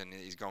season.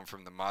 He's gone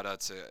from the mutter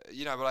to,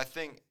 but I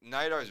think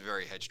Nato's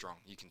very headstrong.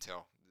 You can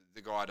tell.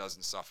 The guy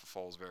doesn't suffer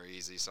falls very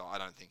easy, so I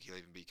don't think he'll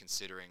even be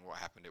considering what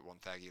happened at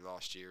Wonthaggi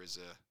last year as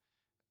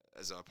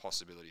a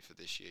possibility for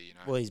this year,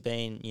 Well, he's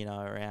been,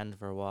 around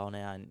for a while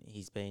now, and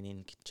he's been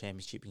in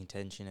championship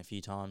contention a few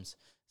times,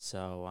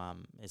 so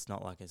it's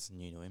not like it's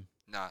new to him.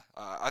 No,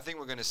 I think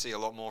we're going to see a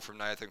lot more from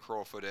Nathan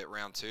Crawford at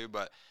round 2,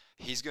 but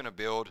he's going to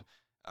build.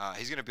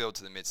 He's going to build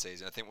to the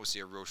mid-season. I think we'll see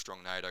a real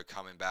strong Nato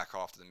coming back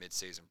after the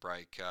mid-season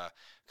break.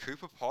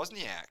 Cooper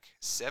Posniak,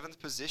 7th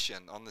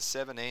position on the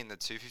 17, the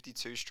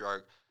 252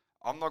 stroke.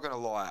 I'm not going to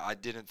lie, I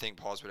didn't think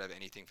Pos would have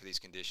anything for these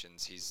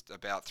conditions. He's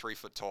about 3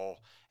 foot tall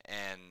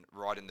and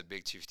right in the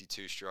big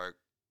 252 stroke.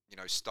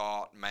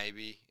 Start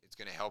maybe, it's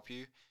going to help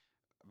you.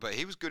 But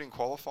he was good in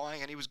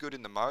qualifying and he was good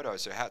in the moto,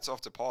 so hats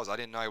off to Pos. I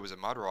didn't know he was a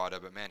mud rider,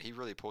 but man, he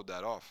really pulled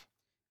that off.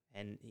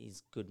 And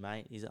he's good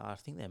mate. I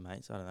think they're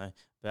mates, I don't know.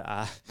 But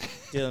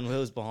Dylan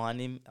Wills behind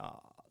him.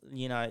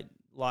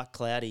 Like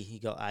Cloudy, he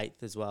got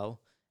 8th as well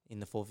in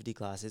the 450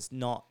 class. It's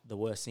not the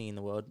worst thing in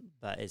the world,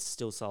 but it's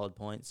still solid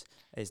points.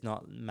 It's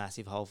not a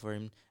massive hole for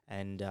him,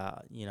 and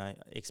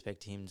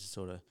expect him to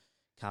sort of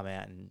come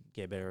out and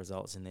get better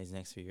results in these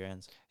next few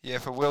rounds. Yeah,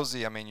 for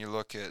Willsey, I mean, you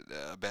look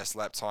at best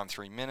lap time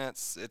 3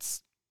 minutes.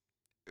 It's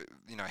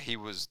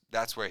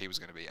that's where he was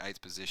going to be,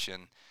 8th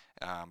position.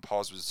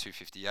 Pos was a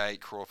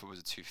 258, Crawford was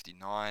a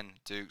 259,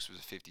 Dukes was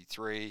a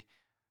 53,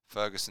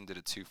 Ferguson did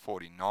a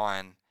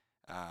 249.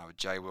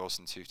 Jay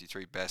Wilson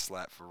 253, best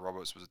lap for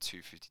Roberts was a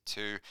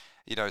 252.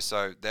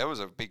 So there was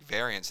a big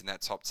variance in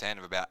that top 10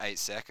 of about 8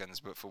 seconds.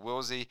 But for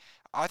Willsey,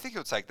 I think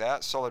he'll take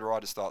that. Solid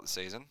ride to start the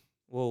season.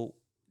 Well,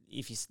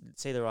 if you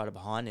see the rider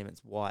behind him,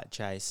 it's Wyatt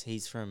Chase.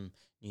 He's from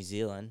New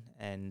Zealand,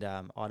 and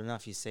I don't know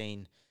if you've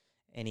seen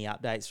any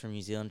updates from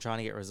New Zealand. Trying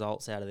to get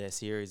results out of their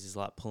series is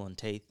like pulling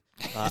teeth.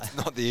 It's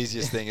not the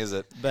easiest thing, is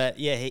it? But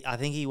yeah, I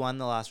think he won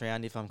the last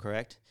round, if I'm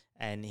correct.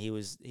 And he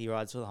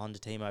rides for the Honda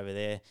team over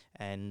there,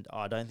 and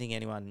I don't think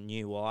anyone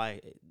knew why.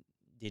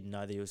 Didn't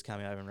know that he was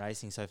coming over and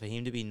racing. So for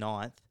him to be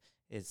 9th,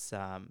 it's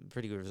a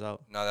pretty good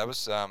result. No, that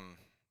was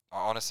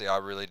honestly,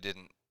 I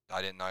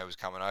didn't know he was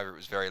coming over. It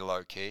was very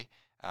low key,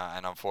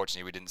 and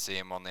unfortunately, we didn't see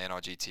him on the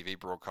NRG TV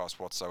broadcast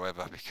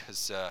whatsoever.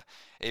 Because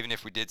even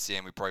if we did see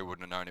him, we probably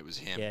wouldn't have known it was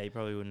him. Yeah, he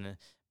probably wouldn't have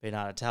been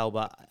able to tell.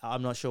 But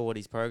I'm not sure what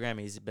his program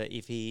is. But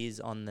if he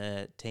is on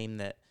the team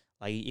that,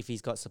 like, if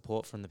he's got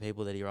support from the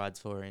people that he rides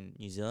for in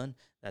New Zealand,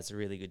 that's a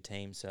really good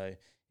team. So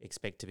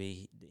expect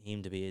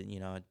him to be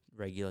a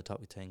regular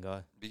top 10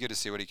 guy. Be good to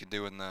see what he can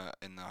do in the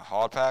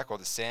hard pack or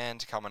the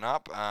sand coming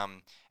up.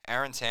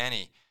 Aaron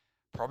Taney,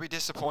 probably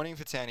disappointing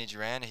for Taney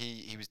Duran.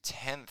 He was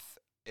 10th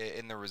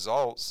in the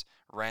results,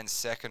 ran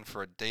 2nd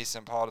for a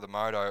decent part of the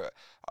moto.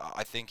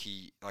 I think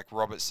like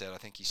Robert said, I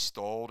think he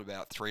stalled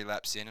about 3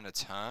 laps in a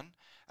turn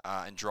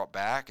and dropped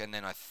back, and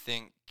then I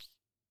think.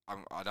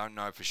 I don't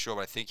know for sure,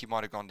 but I think he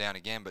might have gone down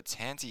again. But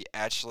Tanti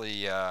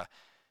actually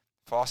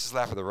fastest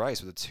lap of the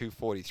race with a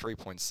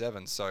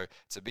 2:43.7. So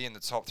to be in the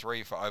top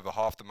 3 for over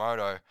half the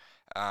moto,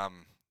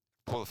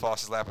 pull the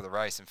fastest lap of the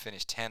race and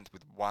finish 10th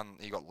with 1.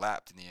 He got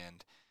lapped in the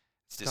end.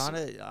 It's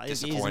disappointing. It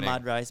is a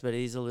mud race, but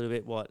it is a little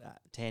bit what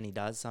Tanti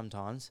does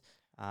sometimes.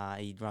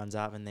 He runs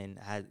up and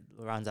then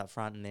runs up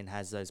front and then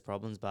has those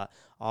problems. But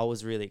I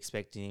was really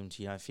expecting him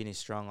to finish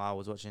strong. I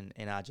was watching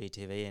NRG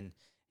TV and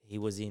he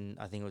was in,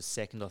 I think it was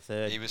 2nd or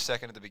 3rd. He was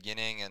 2nd at the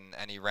beginning,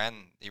 and he ran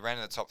in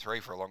the top 3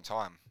 for a long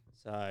time.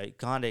 So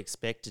kind of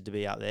expected to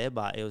be up there,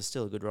 but it was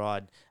still a good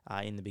ride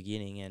in the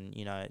beginning, and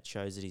it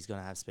shows that he's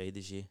going to have speed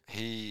this year.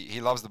 He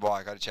loves the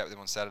bike. I had a chat with him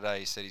on Saturday.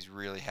 He said he's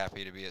really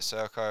happy to be at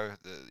Serco.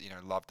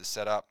 Loved the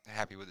setup,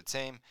 happy with the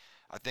team.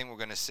 I think we're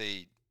going to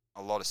see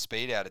a lot of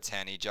speed out of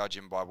Tanny,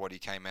 judging by what he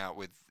came out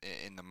with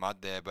in the mud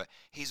there. But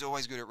he's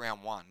always good at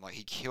round 1. Like,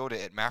 he killed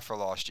it at Mafra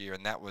last year,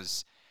 and that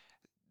was.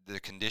 The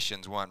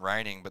conditions weren't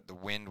raining, but the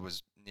wind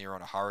was near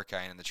on a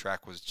hurricane and the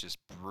track was just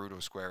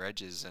brutal square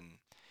edges, and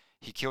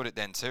he killed it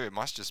then too. It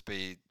must just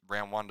be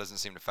round 1 doesn't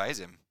seem to phase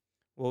him.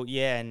 Well,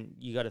 yeah, and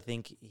you got to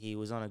think he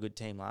was on a good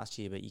team last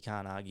year, but you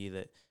can't argue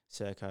that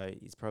Serco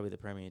is probably the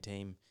premier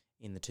team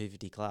in the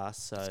 250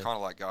 class. So it's kind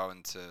of like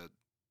going to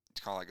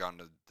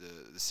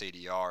the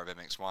CDR of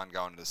MX1,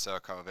 going to the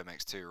Serco of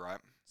MX2, right?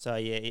 So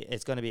yeah,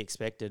 it's going to be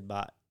expected,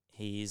 but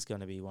he is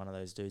going to be one of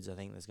those dudes, I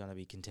think, that's going to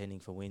be contending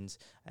for wins.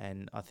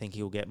 And I think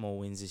he'll get more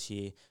wins this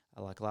year.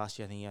 Like last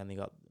year, I think he only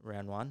got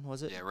round 1,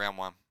 was it? Yeah, round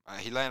 1.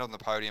 He landed on the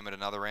podium at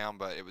another round,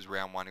 but it was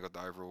round 1 he got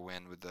the overall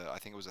win with I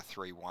think it was a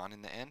 3-1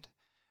 in the end.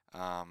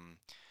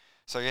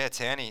 So yeah,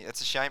 Tanny, it's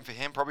a shame for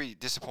him. Probably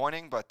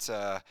disappointing, but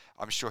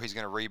I'm sure he's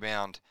going to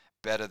rebound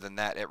better than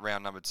that at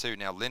round number 2.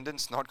 Now, Lyndon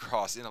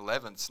Snodgrass in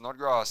 11th.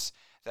 Snodgrass,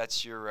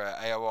 that's your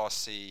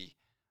AORC,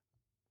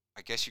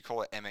 I guess you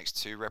call it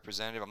MX2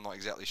 representative. I'm not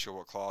exactly sure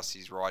what class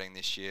he's riding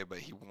this year, but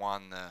he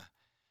won the,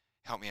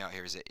 help me out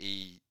here, is it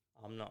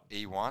I'm not.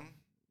 E1?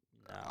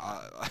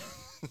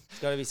 It's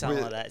got to be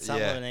something like that.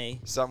 Something with an E.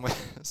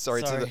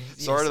 Sorry to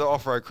Yes. the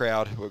off-road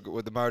crowd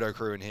with the moto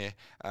crew in here.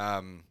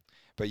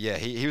 But yeah,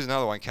 he was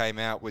another one. Came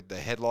out with the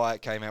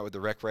headlight, came out with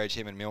the wreck reg.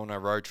 Him and Milner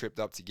road tripped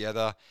up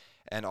together.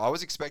 And I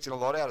was expecting a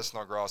lot out of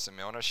Snodgrass and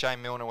Milner.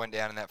 Shane Milner went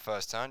down in that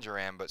first turn,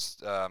 Duran, but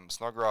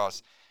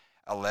Snodgrass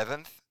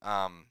 11th.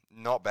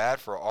 Not bad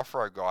for an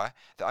off-road guy.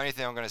 The only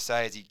thing I'm going to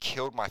say is he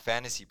killed my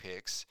fantasy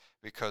picks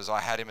because I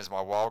had him as my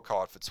wild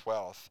card for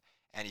 12th,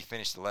 and he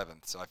finished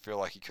 11th. So I feel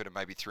like he could have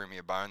maybe threw me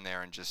a bone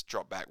there and just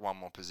dropped back one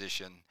more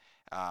position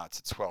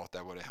to 12th.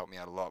 That would have helped me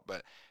out a lot.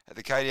 But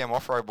the KTM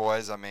off-road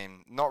boys, I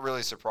mean, not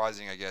really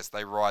surprising, I guess.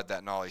 They ride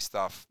that gnarly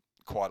stuff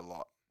quite a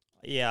lot.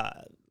 Yeah,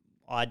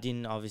 I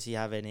didn't obviously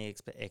have any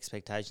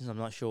expectations. I'm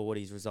not sure what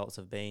his results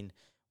have been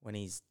when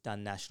he's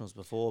done nationals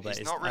before, but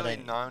he's not really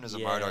known as a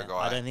moto guy.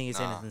 I don't think it's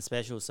anything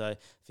special. So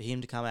for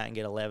him to come out and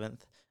get 11th,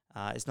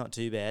 it's not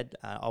too bad.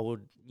 I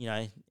would,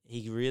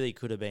 he really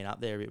could have been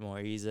up there a bit more.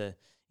 He's a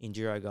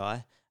enduro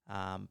guy,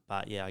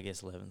 but yeah, I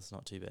guess 11th's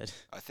not too bad.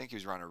 I think he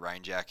was running a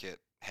rain jacket,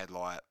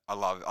 headlight. I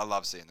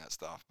love seeing that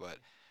stuff, but.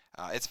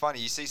 It's funny,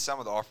 you see some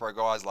of the off-road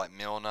guys like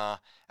Milner,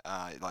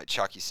 like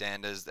Chucky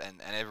Sanders,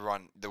 and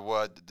everyone,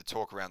 the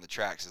talk around the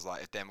tracks is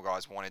like if them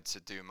guys wanted to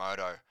do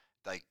moto,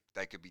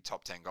 they could be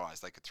top 10 guys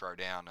they could throw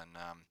down, and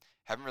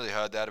haven't really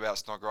heard that about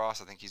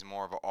Snodgrass. I think he's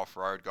more of an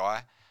off-road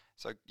guy.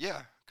 So,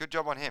 yeah, good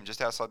job on him,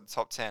 just outside the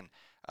top 10.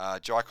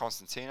 Jai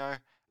Constantino,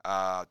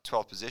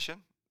 12th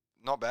position.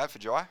 Not bad for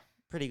Jai.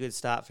 Pretty good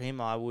start for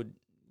him. I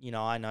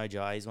know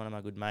Jai, he's one of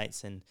my good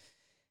mates, and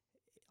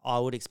I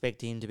would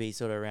expect him to be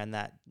sort of around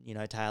that,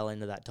 tail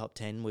end of that top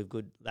 10 with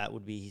good. That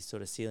would be his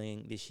sort of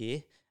ceiling this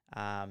year.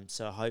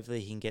 So hopefully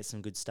he can get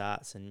some good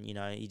starts, and,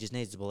 he just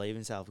needs to believe in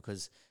himself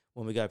because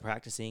when we go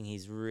practicing,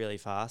 he's really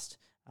fast.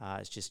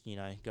 It's just,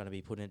 going to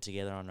be putting it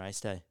together on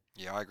race day.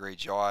 Yeah, I agree.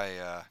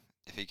 Jai,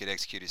 if he could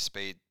execute his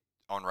speed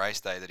on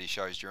race day that he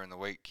shows during the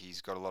week,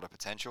 he's got a lot of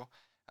potential.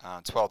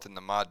 12th in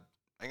the mud.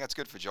 I think that's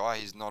good for Jai.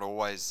 He's not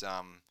always...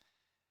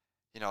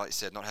 like you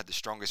said, not had the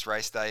strongest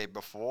race day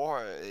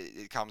before.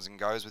 It comes and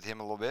goes with him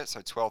a little bit. So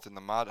 12th in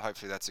the mud.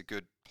 Hopefully that's a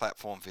good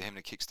platform for him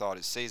to kickstart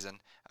his season.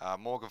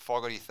 Morgan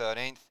Fogarty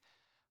 13th.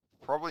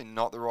 Probably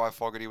not the ride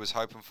Fogarty was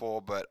hoping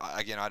for, but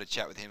again, I had a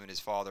chat with him and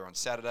his father on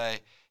Saturday.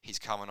 He's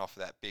coming off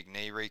of that big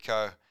knee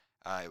reco.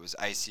 It was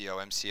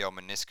ACL, MCL,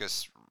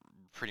 meniscus,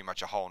 pretty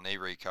much a whole knee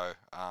reco.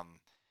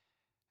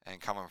 And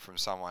coming from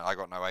someone, I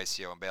got no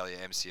ACL and barely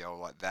an MCL,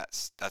 like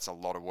that's a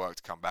lot of work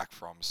to come back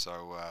from.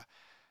 So,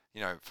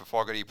 for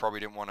Fogarty, he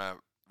probably didn't want to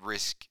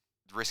risk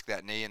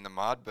that knee in the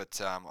mud, but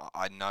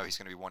I know he's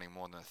going to be wanting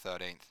more than a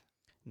 13th.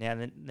 Now,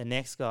 the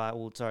next guy,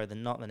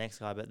 not the next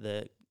guy, but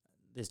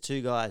there's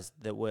two guys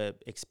that were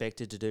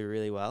expected to do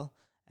really well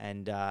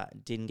and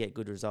didn't get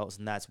good results,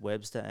 and that's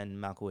Webster and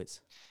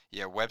Malkowitz.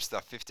 Yeah, Webster,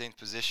 15th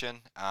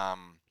position.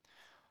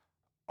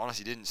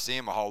 Honestly, didn't see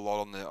him a whole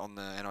lot on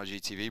the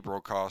NIG TV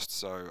broadcast,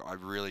 so I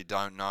really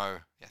don't know.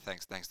 Yeah,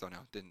 thanks,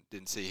 Donnell.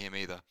 Didn't see him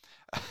either.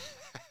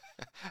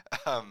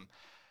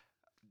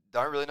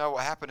 Don't really know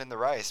what happened in the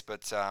race,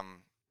 but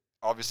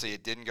obviously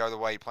it didn't go the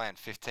way he planned.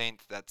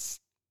 15th, that's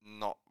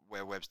not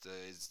where Webster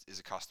is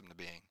accustomed to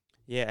being.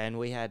 Yeah, and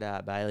we had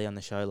Bailey on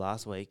the show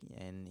last week,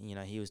 and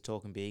he was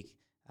talking big,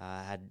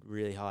 had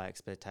really high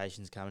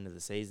expectations coming to the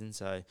season,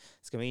 so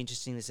it's going to be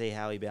interesting to see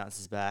how he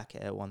bounces back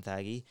at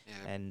Wonthaggi,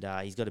 and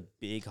he's got a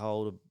big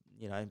hole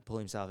to pull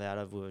himself out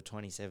of with a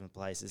 27th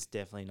place. It's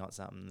definitely not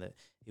something that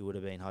he would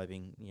have been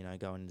hoping,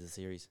 going into the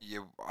series.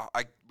 Yeah,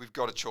 we've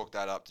got to chalk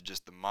that up to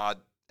just the mud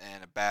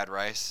and a bad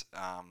race.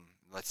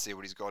 Let's see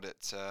what he's got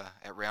at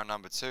round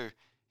number 2.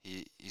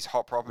 He's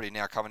hot property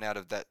now coming out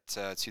of that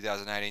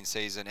 2018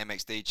 season,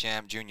 MXD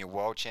champ, junior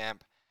world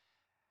champ.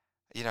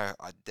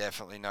 I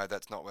definitely know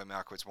that's not where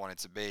Malkowitz wanted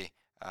to be.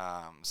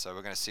 So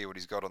we're going to see what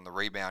he's got on the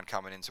rebound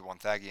coming into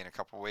Wonthaggi in a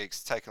couple of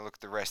weeks. Taking a look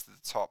at the rest of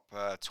the top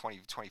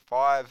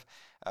 20-25.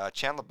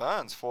 Chandler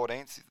Burns,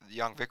 14th, the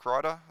young Vic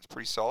rider. That's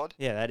pretty solid.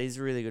 Yeah, that is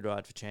a really good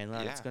ride for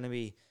Chandler. Yeah. It's going to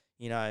be,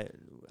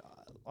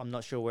 I'm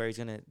not sure where he's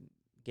going to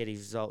get his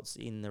results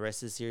in the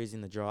rest of the series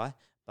in the dry,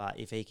 but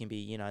if he can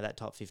be, that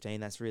top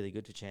 15, that's really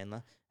good for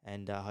Chandler.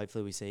 And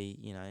hopefully we see,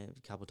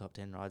 a couple top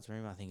 10 rides for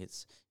him. I think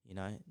it's,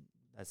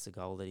 that's the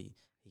goal that he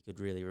could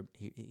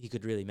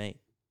really meet.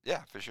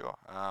 Yeah, for sure.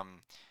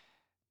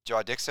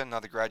 Jai Dixon,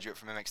 another graduate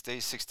from MXD,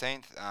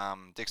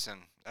 16th. Dixon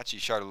actually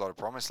showed a lot of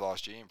promise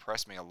last year.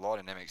 Impressed me a lot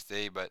in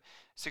MXD, but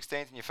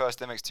 16th in your first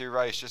MX2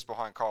 race, just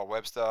behind Kyle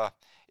Webster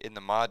in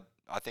the mud.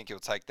 I think he'll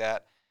take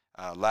that.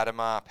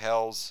 Latimer,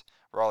 Pels,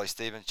 Riley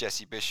Stevens,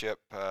 Jesse Bishop,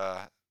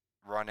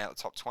 running out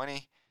the top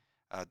 20.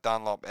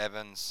 Dunlop,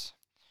 Evans,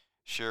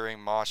 Shearing,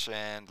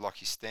 Marchand,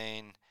 Lockie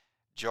Steen,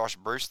 Josh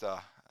Brewster.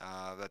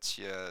 That's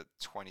your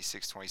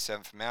 26th,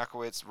 27th for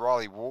Malkowitz.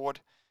 Riley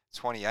Ward,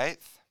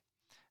 28th.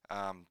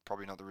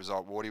 Probably not the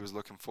result Wardy was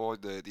looking for.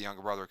 The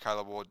younger brother of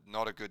Caleb Ward.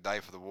 Not a good day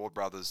for the Ward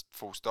brothers,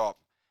 full stop.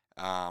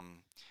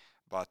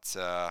 But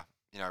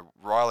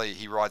Riley,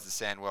 he rides the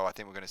sand well. I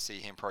think we're going to see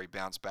him probably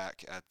bounce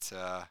back at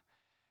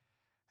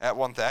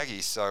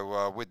Wonthaggi.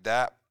 So with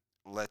that,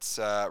 let's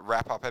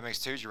wrap up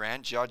MX2,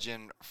 Duran.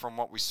 Judging from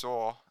what we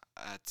saw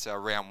at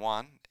round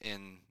 1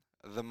 in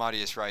the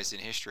muddiest race in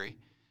history,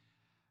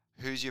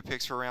 who's your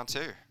picks for round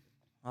 2?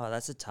 Oh,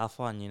 that's a tough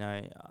one.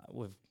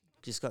 We've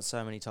just got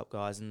so many top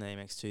guys in the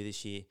MX2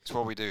 this year. It's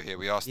what we do here.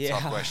 We ask the Yeah.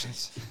 tough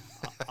questions.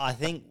 I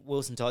think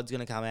Wilson Todd's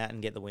going to come out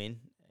and get the win.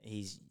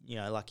 He's,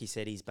 like you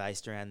said, he's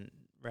based around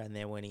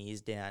there when he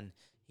is down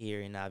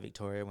here in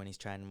Victoria when he's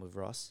training with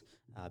Ross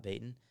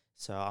Beaton.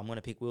 So I'm going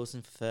to pick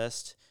Wilson for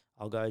first.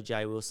 I'll go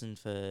Jay Wilson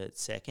for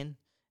second,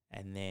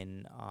 and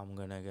then I'll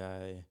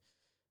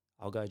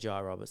go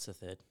Jai Roberts for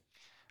third.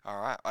 All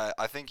right.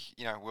 I think,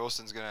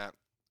 Wilson's going to...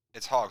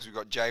 It's hard because we've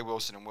got Jay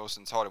Wilson and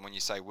Wilson Todd, and when you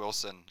say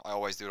Wilson, I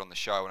always do it on the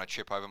show and I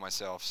trip over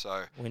myself.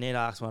 So we need to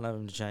ask one of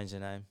them to change their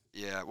name.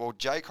 Yeah, well,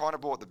 Jay kind of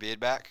brought the beard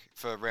back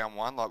for round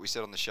 1, like we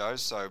said on the shows.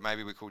 So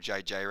maybe we call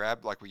Jay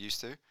J-Rab like we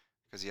used to,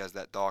 because he has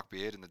that dark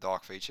beard and the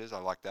dark features. I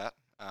like that.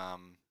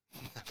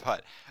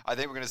 But I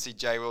think we're going to see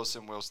Jay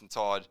Wilson, Wilson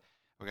Todd.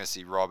 We're going to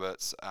see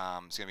Roberts.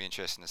 It's going to be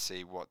interesting to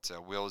see what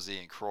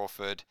Wilsey and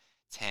Crawford,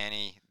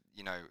 Tanny,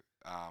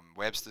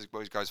 Webster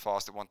goes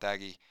fast at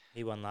Wonthaggi.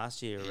 He won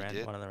last year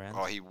around one of the rounds.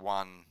 Oh, he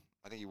won.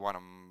 I think he won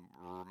a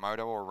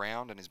moto or a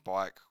round, and his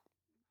bike.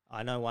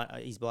 I know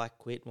his bike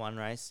quit one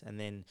race, and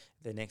then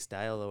the next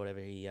day or whatever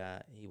he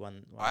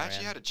won. I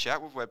actually had a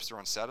chat with Webster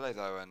on Saturday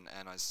though, and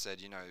I said,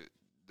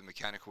 the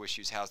mechanical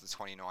issues. How's the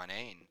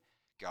 2019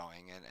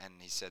 going? And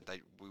he said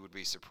we would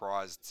be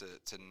surprised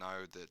to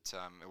know that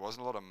it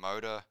wasn't a lot of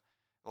motor.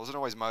 It wasn't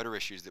always motor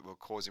issues that were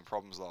causing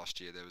problems last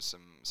year. There was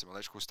some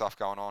electrical stuff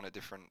going on at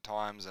different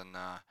times, and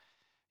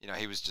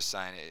he was just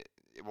saying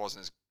it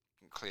wasn't as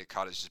clear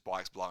cut as just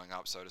bikes blowing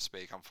up, so to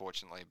speak,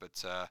 unfortunately.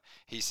 But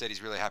he said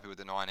he's really happy with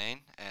the 19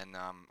 and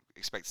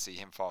expect to see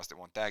him fast at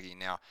Wonthaggi.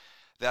 Now,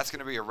 that's going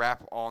to be a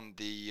wrap on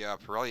the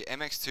Pirelli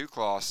MX2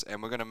 class,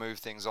 and we're going to move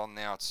things on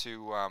now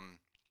to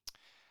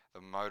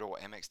the Motor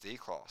MXD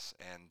class.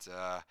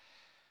 And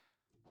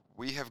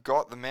we have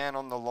got the man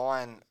on the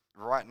line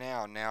right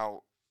now.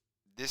 Now,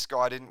 this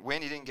guy didn't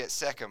win, he didn't get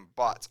second,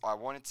 but I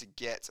wanted to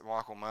get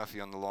Michael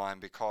Murphy on the line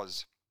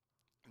because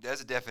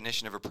there's a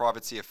definition of a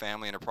privateer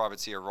family and a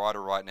privateer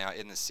rider right now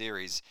in the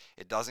series.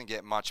 It doesn't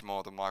get much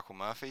more than Michael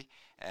Murphy,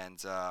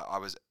 and I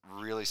was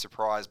really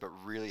surprised but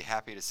really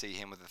happy to see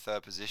him with the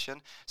third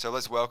position. So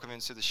let's welcome him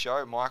to the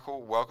show.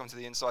 Michael, welcome to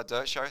the Inside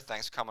Dirt Show.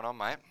 Thanks for coming on,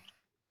 mate.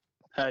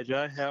 Hey,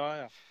 Joe. How are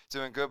you?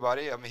 Doing good,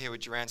 buddy. I'm here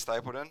with Duran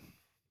Stapleton.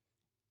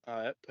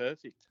 All right,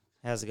 perfect.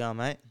 How's it going,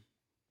 mate?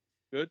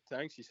 Good,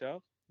 thanks.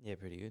 Yourself? Yeah,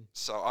 pretty good.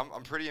 So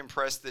I'm pretty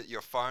impressed that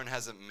your phone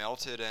hasn't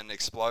melted and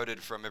exploded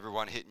from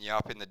everyone hitting you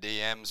up in the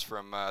DMs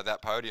from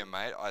that podium,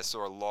 mate. I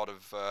saw a lot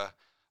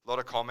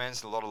of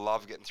comments and a lot of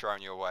love getting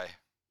thrown your way.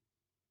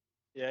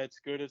 Yeah,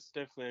 it's good. It's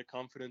definitely a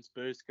confidence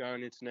boost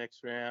going into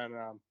next round.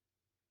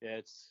 Yeah,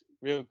 it's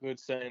real good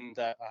seeing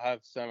that I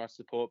have so much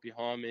support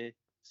behind me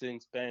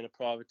since being a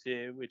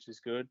privateer, which is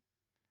good.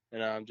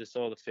 And just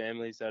all the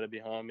families that are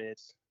behind me.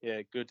 It's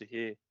good to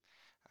hear.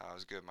 It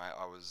was good, mate.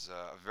 I was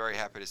very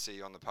happy to see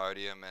you on the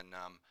podium,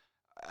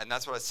 and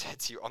that's what I said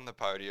to you on the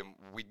podium.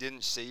 We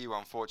didn't see you,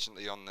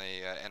 unfortunately, on the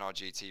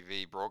NRG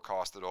TV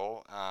broadcast at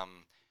all,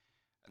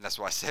 and that's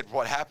why I said,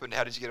 what happened?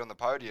 How did you get on the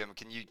podium?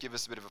 Can you give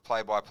us a bit of a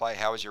play-by-play?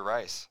 How was your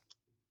race?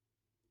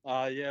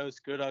 Yeah, it was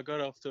good. I got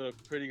off to a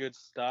pretty good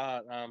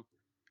start.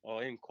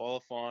 In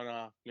qualifying,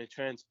 my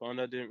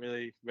transponder didn't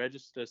really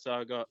register, so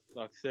I got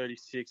like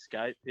 36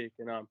 gate pick,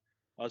 and I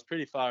was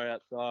pretty far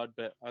outside,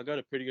 but I got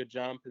a pretty good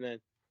jump, and then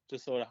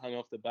just sort of hung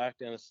off the back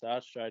down the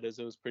start straight as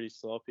it was pretty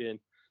sloppy, and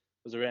it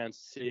was around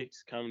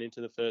 6 coming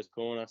into the first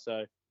corner,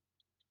 so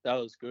that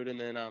was good. And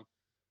then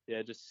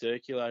just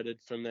circulated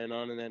from then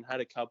on, and then had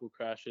a couple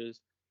crashes,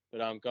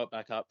 but got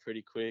back up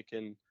pretty quick,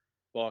 and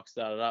bike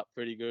started up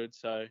pretty good,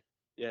 so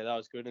yeah, that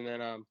was good. And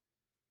then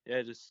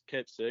just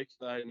kept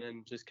circulating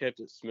and just kept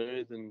it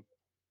smooth, and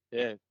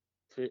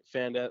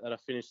found out that I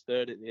finished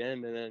third at the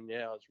end, and then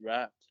I was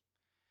wrapped.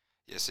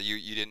 Yeah, so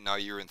you didn't know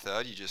you were in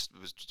third. You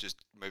was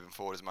moving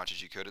forward as much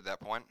as you could at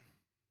that point.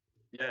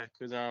 Yeah,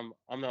 because I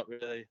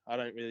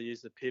don't really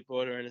use the pit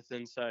board or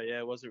anything, so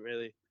I wasn't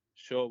really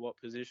sure what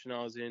position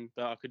I was in,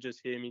 but I could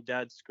just hear me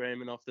dad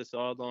screaming off the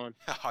sideline,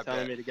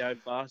 telling me to go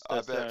faster.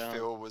 I bet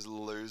Phil was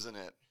losing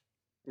it.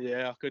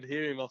 Yeah, I could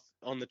hear him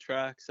on the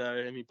track,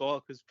 and my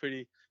bike was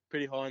pretty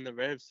high in the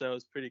rev, so it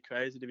was pretty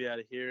crazy to be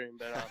able to hear him.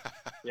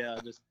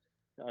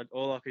 But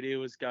all I could hear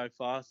was go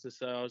faster,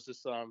 so I was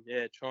just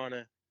trying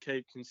to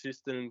keep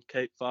consistent and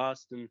keep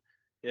fast, and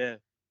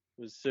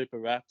was super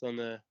wrapped on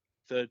the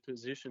third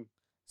position.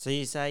 So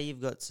you say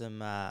you've got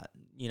some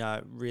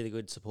really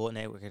good support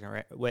network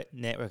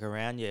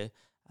around you.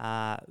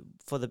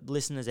 For the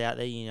listeners out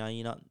there,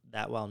 you're not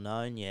that well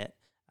known yet.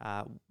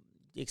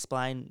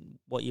 Explain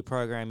what your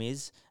program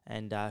is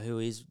and who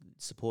is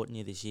supporting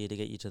you this year to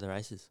get you to the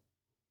races.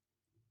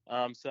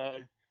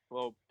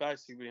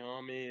 Basically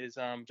behind me is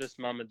just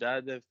mum and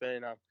dad. They've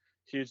been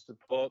huge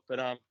support,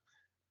 but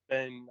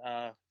been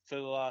for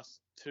the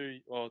last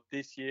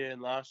this year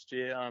and last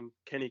year,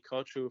 Kenny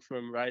Cottrell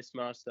from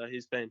Racemaster,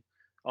 he's been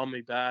on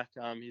me back.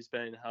 He's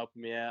been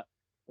helping me out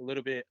a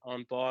little bit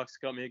on bikes,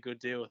 got me a good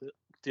deal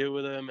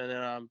with them, and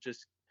then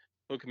just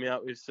hooking me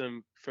up with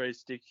some free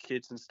sticker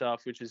kits and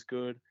stuff, which is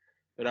good.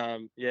 But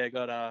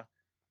got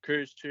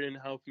Cruise Tune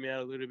helping me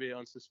out a little bit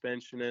on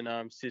suspension,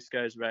 and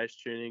Cisco's race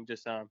tuning,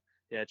 just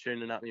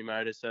tuning up my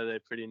motor, so they're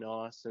pretty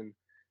nice. And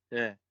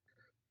yeah.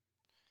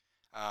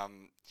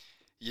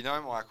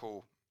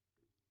 Michael.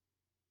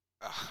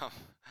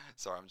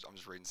 Sorry, I'm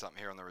just reading something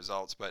here on the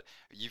results. But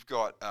you've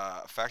got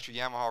a factory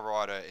Yamaha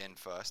rider in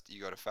first.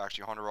 You got a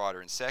factory Honda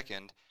rider in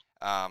second.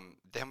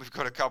 Then we've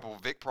got a couple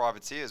of Vic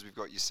privateers. We've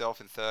got yourself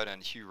in third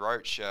and Hugh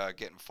Roach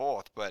getting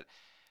fourth. But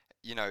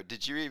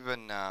did you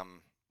even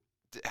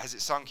has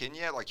it sunk in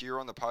yet? Like, you're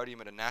on the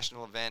podium at a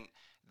national event.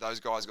 Those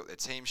guys got their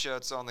team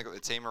shirts on. They got their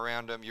team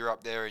around them. You're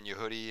up there in your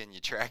hoodie and your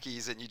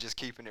trackies, and you're just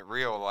keeping it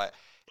real. Like,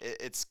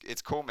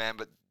 it's cool, man.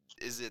 But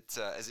is it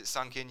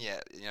sunk in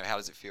yet? How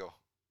does it feel?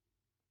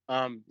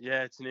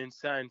 It's an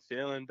insane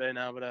feeling being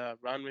able to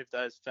run with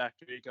those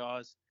factory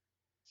guys.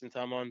 Since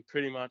I'm on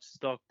pretty much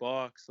stock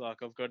bikes,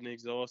 like, I've got an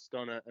exhaust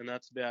on it, and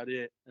that's about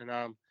it.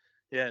 And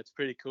it's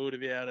pretty cool to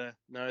be able to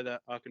know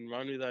that I can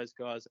run with those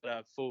guys that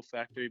have full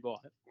factory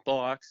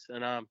bikes.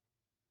 And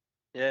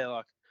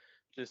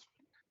just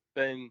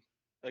being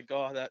a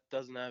guy that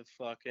doesn't have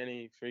like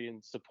any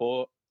freaking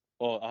support,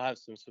 or I have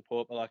some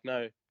support, but like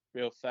no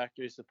real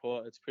factory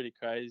support. It's pretty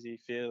crazy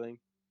feeling.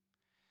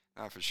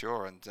 No, for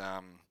sure. And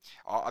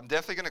I'm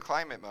definitely going to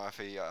claim it,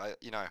 Murphy. I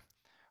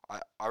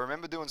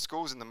remember doing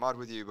schools in the mud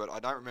with you, but I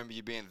don't remember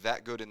you being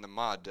that good in the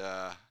mud.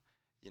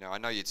 I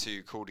know you're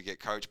too cool to get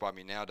coached by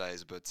me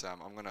nowadays, but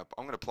I'm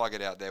gonna plug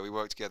it out there. We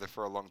worked together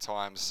for a long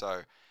time,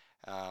 so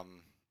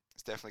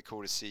it's definitely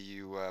cool to see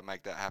you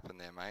make that happen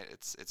there, mate.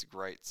 It's a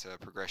great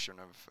progression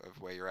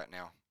of where you're at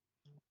now.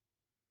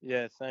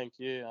 Yeah, thank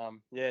you.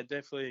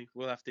 Definitely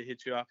we'll have to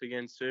hit you up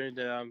again soon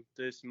to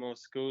do some more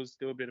schools,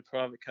 do a bit of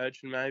private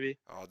coaching maybe.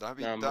 Oh, don't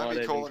be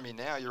calling me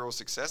now. You're all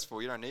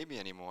successful. You don't need me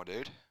anymore,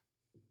 dude.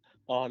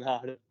 Oh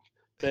no,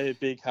 be a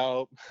big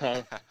help. I'm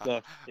need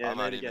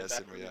to get back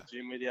to the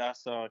gym with you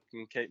so I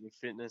can keep my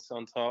fitness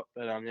on top.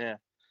 But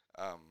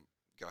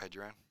go ahead,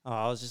 Duran. Oh,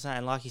 I was just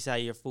saying, like you say,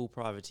 you're a full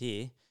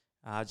privateer.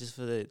 Just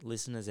for the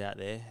listeners out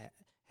there,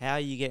 how are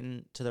you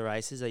getting to the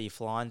races? Are you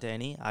flying to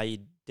any? Are you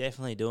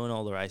definitely doing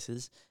all the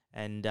races?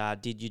 And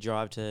did you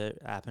drive to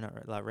Appin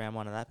at like round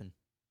one of Appin?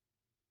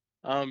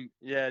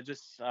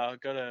 Just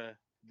got a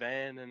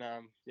van and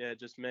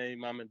just me,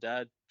 mum and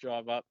dad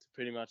drive up to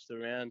pretty much the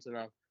rounds, and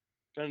I'm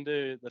going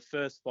to do the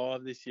first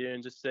 5 this year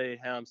and just see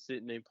how I'm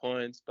sitting in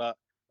points. But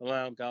the way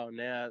I'm going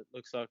now, it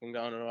looks like I'm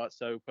going all right,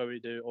 so we'll probably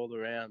do all the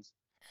rounds.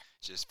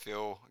 Just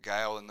Phil,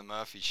 Gale and the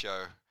Murphy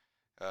Show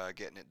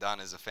getting it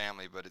done as a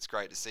family, but it's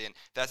great to see. And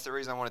that's the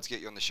reason I wanted to get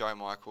you on the show,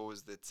 Michael,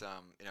 is that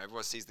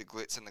everyone sees the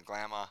glitz and the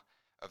glamour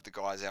of the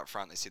guys out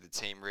front. They see the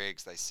team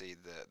rigs, they see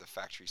the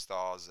factory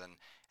styles,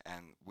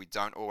 and we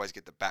don't always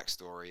get the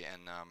backstory.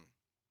 And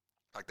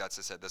like that's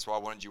I said, that's why I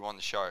wanted you on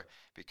the show,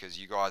 because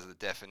you guys are the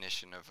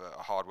definition of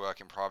a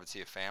hard-working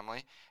privateer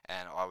family,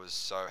 and I was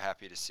so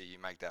happy to see you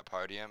make that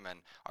podium, and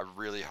I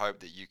really hope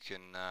that you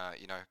can,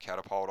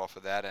 catapult off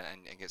of that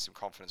and get some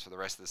confidence for the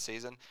rest of the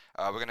season.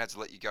 We're going to have to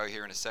let you go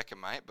here in a second,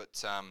 mate, but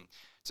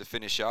to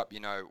finish up,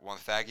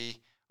 Wonthaggi,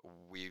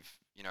 we've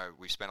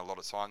spent a lot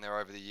of time there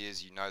over the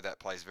years. You know that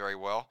place very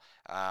well.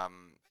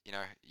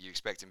 You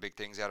expecting big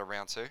things out of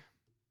round 2?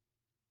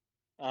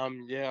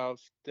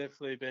 I've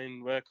definitely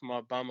been working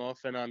my bum off,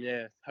 and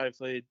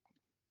hopefully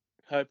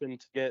hoping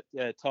to get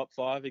top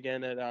 5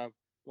 again at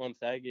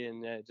Wonthaggi,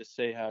 and just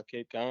see how I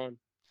keep going.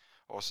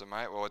 Awesome,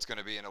 mate. Well, it's going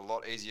to be in a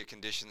lot easier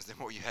conditions than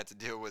what you had to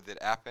deal with at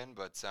Appin,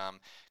 but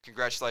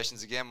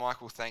congratulations again,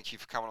 Michael. Thank you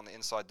for coming on the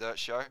Inside Dirt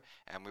Show,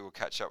 and we will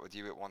catch up with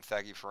you at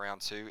Wonthaggi for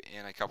round 2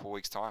 in a couple of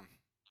weeks' time.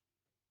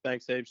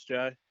 Thanks heaps,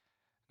 Joe.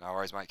 No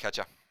worries, mate. Catch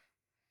ya.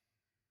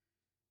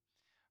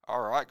 All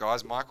right,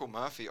 guys. Michael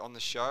Murphy on the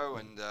show,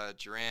 and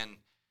Duran,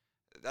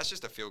 that's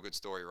just a feel-good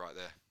story right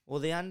there. Well,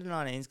 the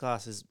under-19s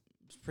class is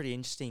pretty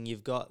interesting.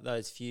 You've got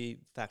those few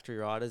factory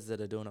riders that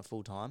are doing it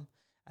full-time,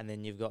 and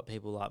then you've got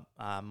people like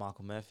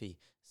Michael Murphy.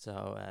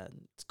 So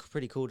it's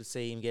pretty cool to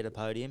see him get a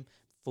podium,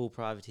 full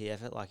privateer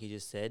effort, like you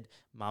just said.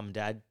 Mum and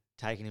Dad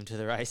taking him to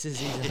the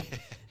races.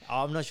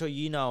 I'm not sure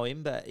you know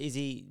him, but is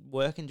he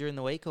working during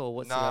the week, or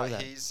what's the deal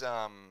with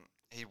that?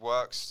 He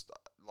works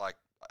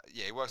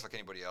he works like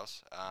anybody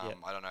else. Yep.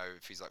 I don't know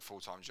if he's like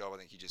full-time job. I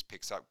think he just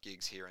picks up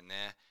gigs here and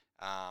there.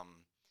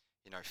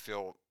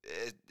 Phil,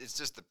 it's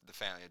just the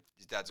family.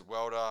 His dad's a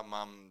welder.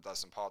 Mum does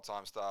some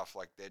part-time stuff.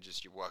 Like, they're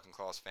just your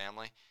working-class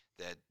family.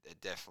 They're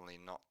definitely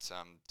not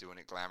doing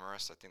it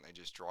glamorous. I think they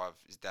just drive.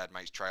 His dad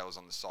makes trailers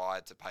on the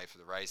side to pay for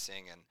the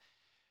racing, and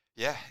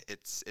yeah,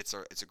 it's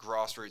a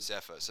grassroots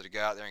effort. So to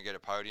go out there and get a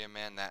podium,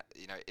 man, that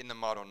in the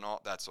mud or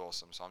not, that's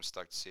awesome. So I'm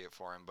stoked to see it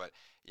for him. But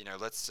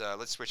let's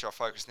switch our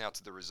focus now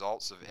to the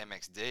results of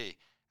MXD.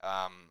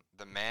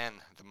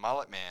 The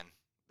mullet man,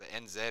 the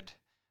NZ.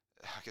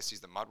 I guess he's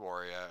the mud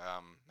warrior.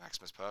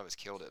 Maximus Purvis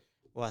killed it.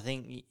 Well, I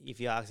think if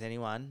you ask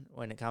anyone,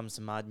 when it comes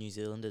to mud, New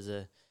Zealanders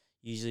are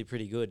usually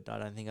pretty good. I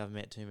don't think I've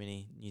met too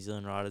many New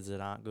Zealand riders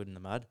that aren't good in the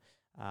mud.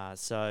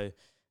 So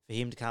for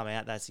him to come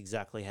out, that's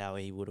exactly how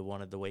he would have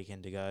wanted the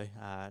weekend to go.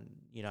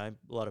 You know,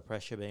 a lot of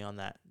pressure being on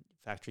that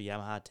factory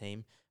Yamaha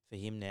team for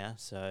him now.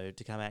 So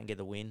to come out and get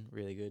the win,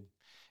 really good.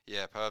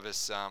 Yeah,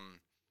 Purvis,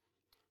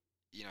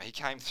 you know, he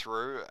came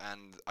through,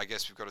 and I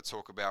guess we've got to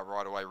talk about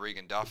right away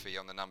Regan Duffy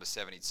on the number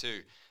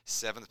 72,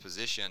 7th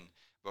position.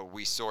 But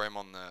we saw him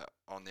on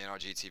the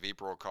NRG TV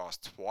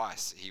broadcast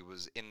twice. He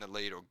was in the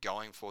lead or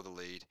going for the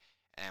lead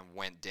and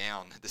went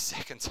down. The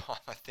second time,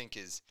 I think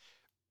his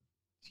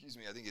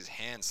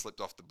hand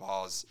slipped off the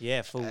bars.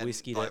 Yeah, full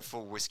whiskey. Like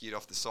full whiskeyed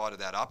off the side of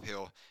that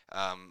uphill.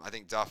 I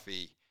think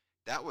Duffy,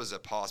 that was a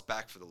pass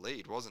back for the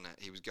lead, wasn't it?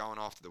 He was going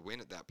after the win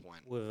at that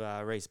point. With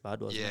Reese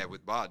Budd, wasn't it? Yeah,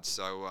 with Bud.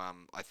 So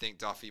I think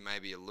Duffy may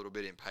be a little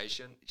bit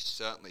impatient. He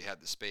certainly had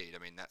the speed.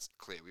 I mean, that's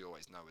clear. We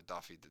always know with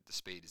Duffy that the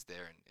speed is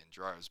there in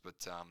droves.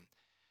 But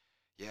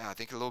yeah, I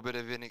think a little bit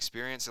of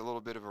inexperience, a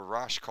little bit of a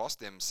rush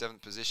cost him.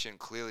 7th position,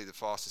 clearly the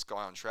fastest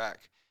guy on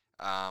track.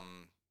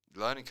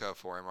 Learning curve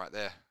for him right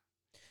there.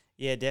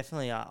 Yeah,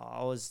 definitely.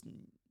 I was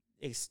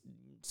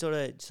sort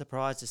of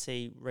surprised to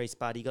see Reese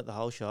Budd. He got the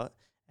whole shot,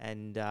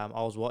 and I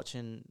was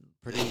watching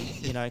pretty,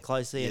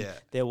 closely, and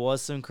there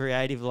was some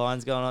creative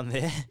lines going on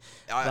there.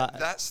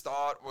 That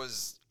start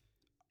was,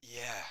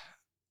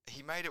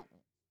 he made it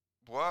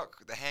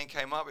work. The hand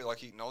came up,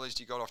 he acknowledged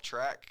he got off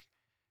track,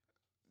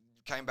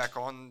 came back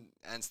on,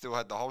 and still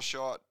had the whole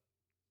shot.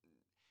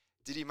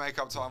 Did he make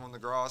up time on the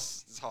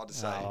grass? It's hard to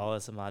say. Oh,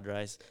 it's a mud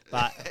race.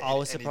 But I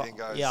was surprised.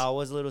 Yeah, I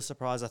was a little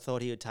surprised. I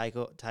thought he would take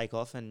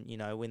off and,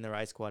 win the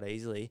race quite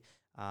easily.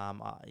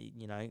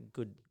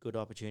 Good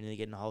opportunity to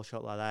get in a whole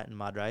shot like that in a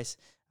mud race.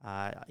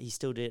 He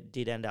still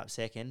did end up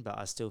second, but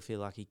I still feel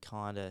like he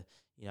kind of,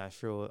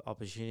 threw an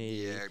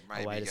opportunity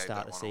away to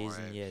start the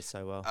season. Away. Yeah,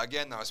 so well.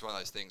 Again, though, it's one of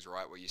those things,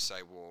 right, where you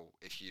say, well,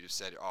 if you'd have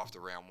said after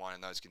round one in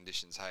those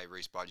conditions, hey,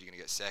 Reese Budd, you're going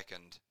to get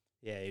second.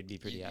 Yeah, he'd be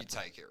pretty happy. You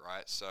take it,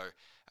 right? So,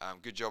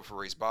 good job for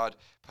Reese Budd.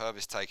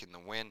 Purvis taking the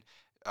win.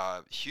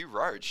 Hugh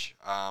Roach,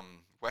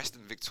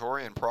 Western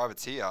Victorian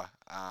privateer,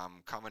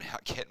 coming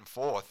out getting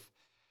 4th.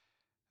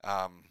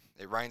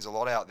 It rains a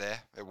lot out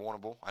there at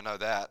Warrnambool. I know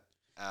that.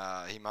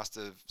 He must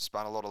have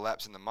spun a lot of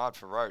laps in the mud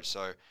for Roach.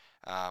 So,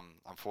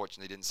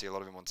 unfortunately, didn't see a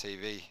lot of him on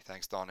TV.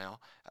 Thanks,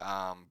 Darnell.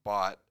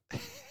 But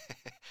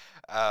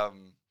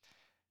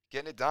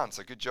getting it done.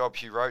 So, good job,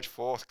 Hugh Roach,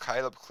 4th.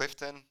 Caleb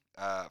Clifton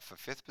for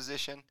 5th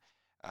position.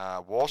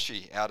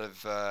 Walshy out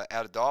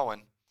of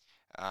Darwin.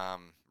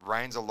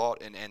 Rains a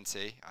lot in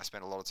NT. I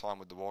spent a lot of time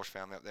with the Walsh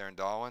family up there in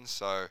Darwin,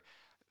 so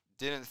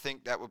didn't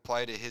think that would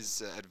play to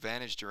his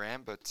advantage,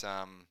 Duran, but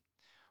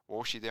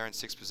Walshy there in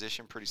 6th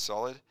position, pretty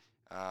solid.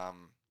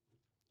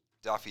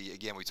 Duffy,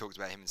 again, we talked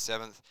about him in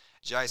 7th.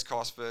 Jace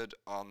Cosford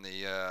on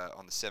the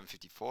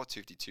 754,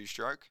 252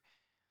 stroke,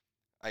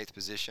 8th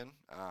position.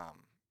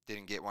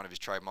 Didn't get one of his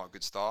trademark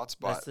good starts,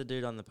 but that's the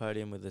dude on the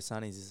podium with the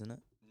Sunnies, isn't it?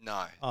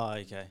 No. Oh,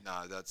 okay.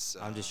 No, that's...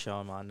 I'm just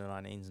showing my under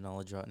 19s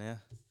knowledge right now.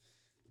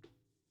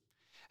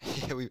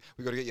 Yeah, we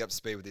got to get you up to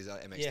speed with these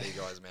MXD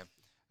guys, man.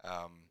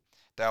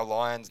 Dale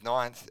Lyons,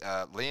 9th.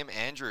 Liam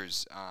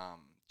Andrews,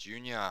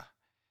 junior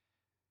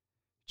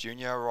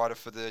rider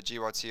for the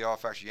GYTR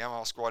Factory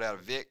Yamaha squad out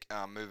of Vic.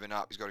 Moving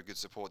up, he's got a good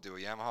support deal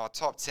with Yamaha.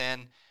 Top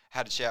 10,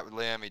 had a chat with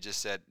Liam. He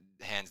just said,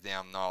 hands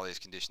down,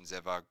 gnarliest conditions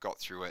ever. Got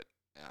through it.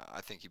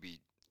 I think he'd be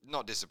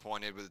not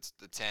disappointed with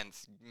the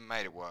 10th.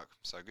 Made it work.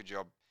 So good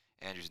job.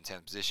 Andrews in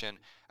 10th position.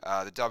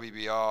 The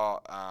WBR,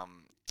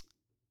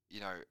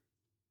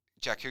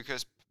 Jack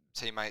Kukas,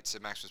 teammates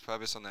of Maximus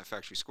Purvis on that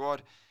factory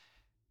squad.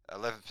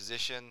 11th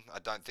position. I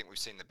don't think we've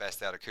seen the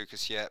best out of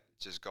Kukas yet.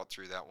 Just got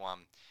through that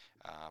one.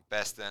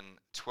 Beston,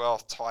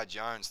 12th. Ty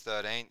Jones,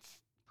 13th.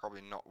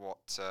 Probably not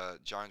what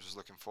Jones was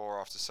looking for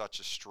after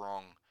such a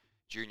strong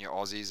junior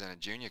Aussies and a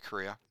junior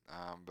career.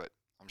 But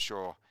I'm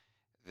sure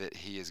that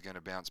he is going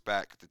to bounce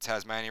back. The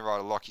Tasmanian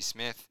rider, Lockie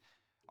Smith.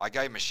 I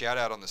gave him a shout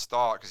out on the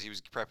start because he was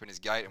prepping his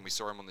gate and we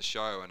saw him on the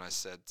show, and I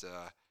said,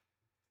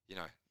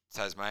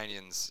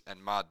 Tasmanians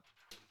and mud,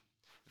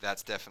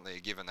 that's definitely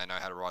a given. They know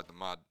how to ride the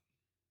mud.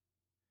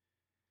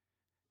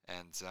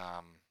 And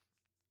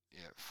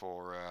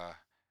for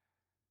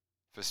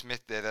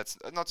Smith there, that's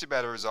not too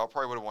bad a result.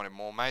 Probably would have wanted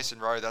more. Mason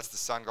Rowe, that's the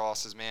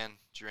sunglasses man.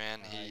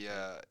 Duran,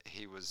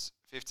 he was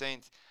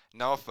 15th.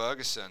 Noah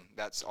Ferguson,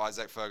 that's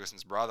Isaac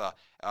Ferguson's brother.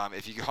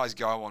 If you guys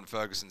go on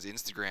Ferguson's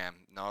Instagram,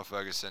 Noah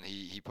Ferguson,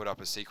 he put up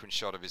a sequence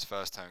shot of his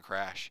first turn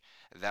crash.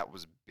 That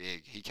was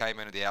big. He came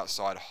into the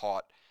outside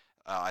hot.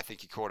 I think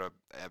he caught a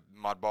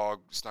mud bog,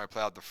 snow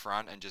plowed the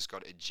front, and just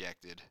got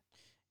ejected.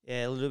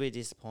 Yeah, a little bit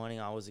disappointing.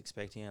 I was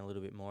expecting a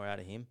little bit more out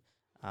of him.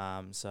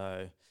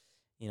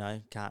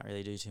 Can't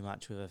really do too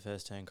much with a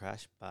first turn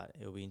crash, but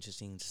it'll be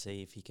interesting to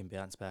see if he can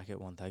bounce back at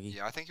Wonthaggi.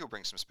 Yeah, I think he'll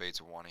bring some speed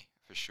to Wani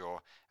for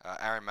sure.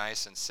 Aaron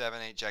Mason,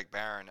 17th. Jake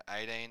Barron,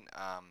 18th.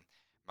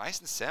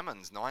 Mason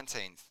Simmons,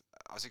 19th.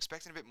 I was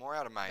expecting a bit more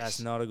out of Mason.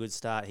 That's not a good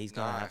start. He's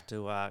going to have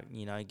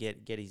to,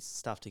 get his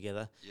stuff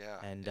together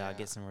and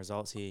get some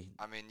results here.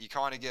 I mean, you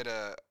kind of get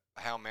a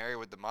Hail Mary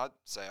with the mud,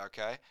 say,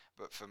 okay.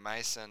 But for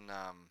Mason,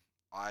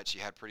 I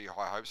actually had pretty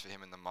high hopes for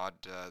him in the mud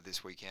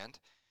this weekend.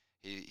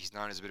 He's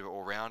known as a bit of an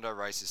all-rounder,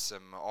 races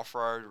some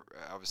off-road,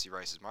 obviously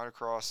races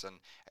motocross, and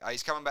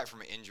he's coming back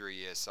from an injury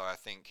year, so I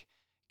think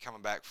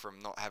coming back from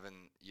not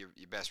having your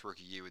best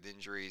rookie year with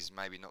injuries,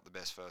 maybe not the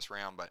best first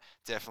round, but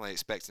definitely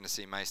expecting to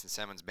see Mason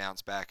Semmons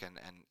bounce back and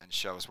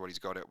show us what he's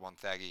got at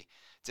Wonthaggi.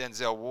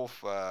 Denzel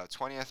Wolf,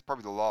 20th,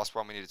 probably the last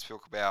one we need to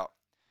talk about.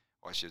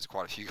 Well, actually, there's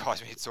quite a few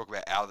guys we need to talk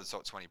about out of the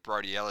top 20.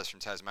 Brody Ellis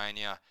from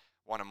Tasmania,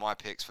 one of my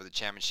picks for the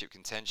championship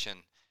contention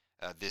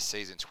this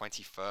season,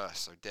 21st,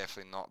 so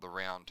definitely not the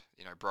round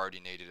Brody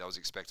needed. I was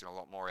expecting a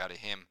lot more out of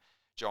him.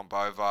 John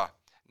Bova,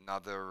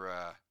 another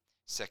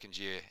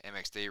second-year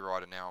MXD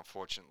rider now,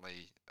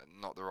 unfortunately,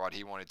 not the ride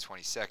he wanted,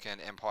 22nd.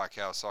 Empire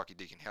Kawasaki,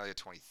 Deacon Hellier,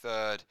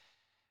 23rd.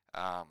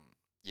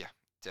 Yeah,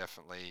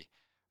 definitely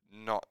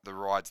not the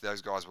rides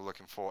those guys were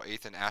looking for.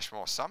 Ethan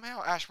Ashmore,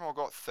 somehow Ashmore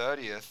got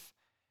 30th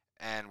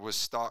and was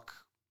stuck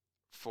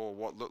for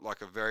what looked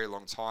like a very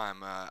long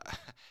time.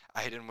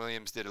 Aidan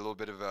Williams did a little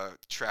bit of a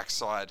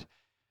trackside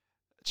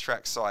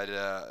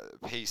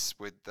piece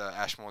with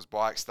Ashmore's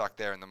bike stuck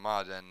there in the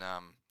mud, and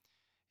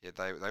yeah,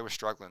 they were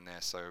struggling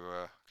there. So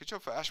good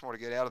job for Ashmore to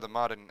get out of the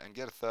mud and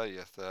get a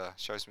 30th.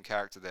 Show some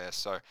character there.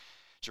 So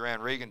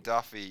Duran Regan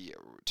Duffy,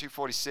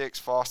 246,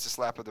 fastest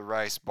lap of the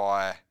race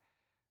by,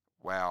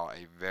 wow,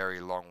 a very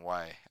long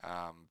way.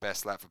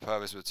 Best lap for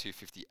Purvis was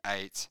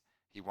 258.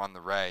 He won the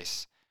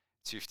race.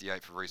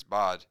 258 for Reese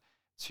Budd.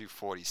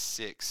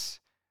 246.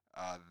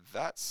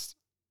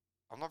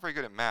 I'm not very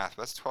good at math,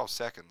 but that's 12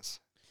 seconds.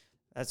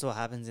 That's what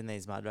happens in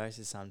these mud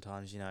races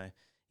sometimes,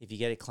 If you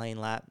get a clean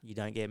lap, you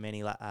don't get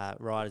many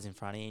riders in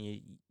front of you,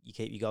 and you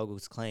keep your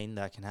goggles clean,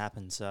 that can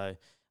happen. So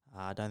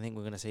I don't think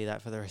we're going to see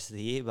that for the rest of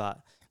the year, but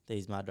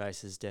these mud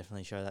races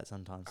definitely show that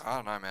sometimes. I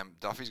don't know, man.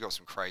 Duffy's got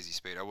some crazy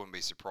speed. I wouldn't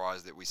be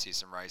surprised that we see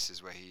some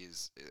races where he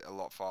is a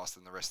lot faster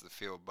than the rest of the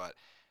field, but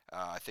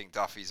I think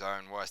Duffy's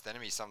own worst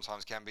enemy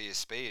sometimes can be his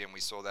speed, and we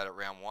saw that at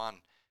round one.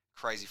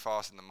 Crazy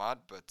fast in the mud,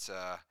 but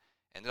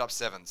ended up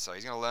 7th. So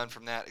he's going to learn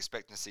from that,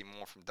 expecting to see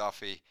more from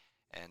Duffy.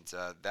 And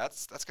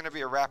that's going to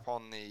be a wrap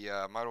on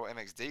the Moto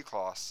MXD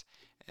class.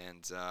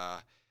 And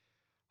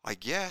I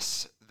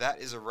guess that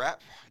is a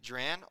wrap,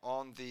 Duran,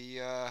 on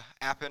the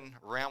Appen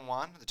Round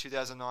 1, the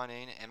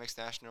 2019 MX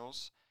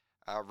Nationals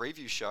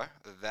review show.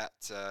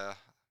 That's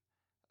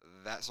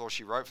all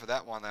she wrote for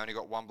that one. They only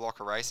got one block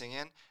of racing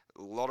in.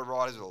 A lot of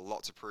riders with a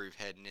lot to prove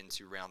heading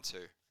into round 2.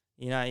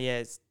 Yeah,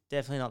 it's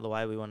definitely not the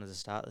way we wanted to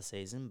start the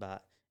season,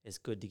 but it's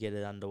good to get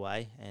it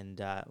underway and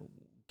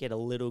get a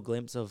little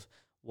glimpse of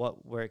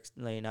what we're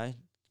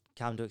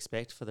come to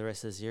expect for the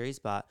rest of the series.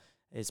 But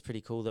it's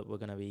pretty cool that we're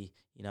going to be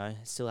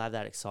still have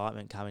that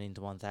excitement coming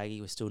into Wonthaggi.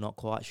 We're still not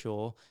quite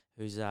sure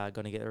who's going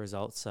to get the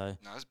results. So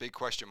no, there's a big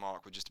question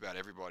mark with just about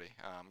everybody.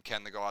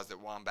 Can the guys that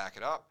won back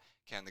it up?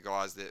 Can the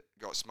guys that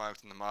got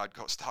smoked in the mud,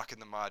 got stuck in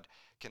the mud,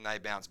 can they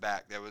bounce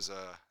back? There was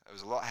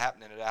a lot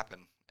happening at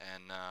Appen,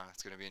 and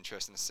it's going to be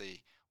interesting to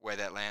see where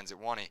that lands at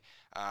Wani.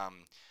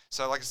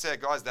 So like I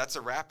said, guys, that's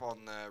a wrap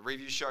on the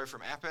review show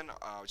from Appen.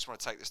 I just want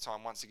to take this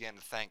time once again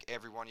to thank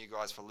every one of you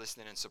guys for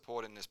listening and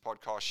supporting this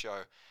podcast show.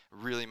 It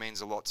really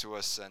means a lot to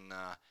us, and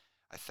I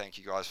thank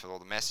you guys for all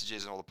the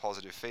messages and all the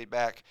positive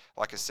feedback.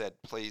 Like I said,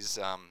 please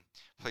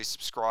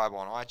subscribe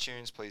on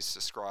iTunes, please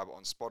subscribe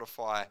on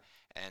Spotify,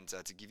 and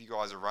to give you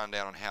guys a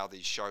rundown on how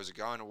these shows are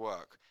going to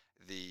work,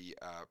 the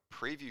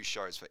preview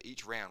shows for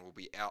each round will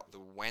be out the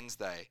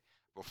Wednesday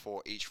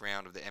before each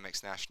round of the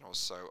MX Nationals.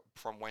 So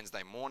from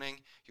Wednesday morning,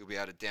 you'll be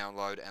able to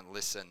download and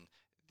listen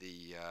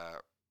the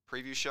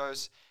preview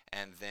shows,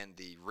 and then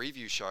the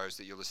review shows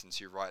that you're listening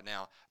to right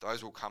now,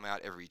 those will come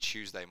out every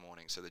Tuesday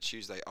morning. So the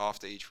Tuesday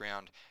after each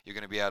round, you're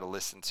going to be able to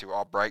listen to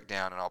our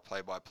breakdown and our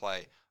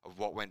play-by-play of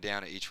what went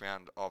down at each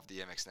round of the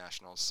MX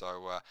Nationals.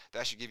 So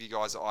that should give you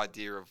guys an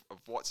idea of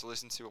what to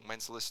listen to and when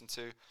to listen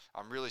to.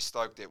 I'm really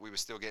stoked that we were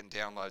still getting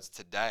downloads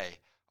today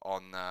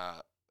on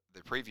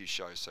the preview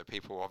shows. So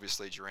people,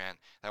 obviously, Duran,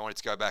 they wanted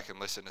to go back and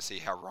listen to see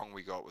how wrong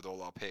we got with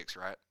all our picks,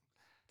 right?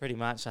 Pretty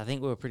much. I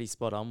think we were pretty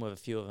spot on with a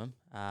few of them.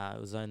 It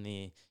was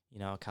only,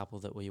 a couple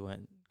that we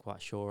weren't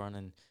quite sure on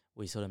and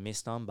we sort of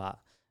missed on. But,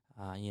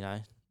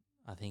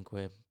 I think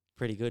we're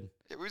pretty good.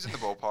 It was in the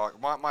ballpark.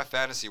 My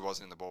fantasy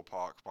wasn't in the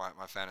ballpark.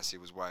 My fantasy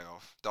was way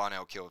off.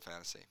 Darnell killed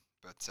fantasy.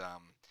 But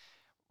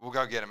we'll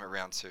go get him at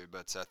round 2.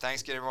 But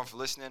thanks again, everyone, for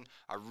listening.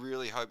 I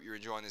really hope you're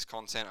enjoying this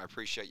content. I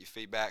appreciate your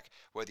feedback.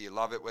 Whether you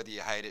love it, whether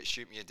you hate it,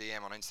 shoot me a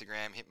DM on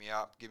Instagram, hit me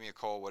up, give me a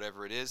call,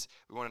 whatever it is.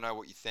 We want to know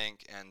what you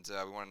think, and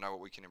we want to know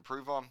what we can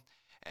improve on.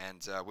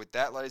 And with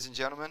that, ladies and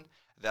gentlemen,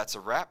 that's a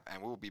wrap,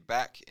 and we'll be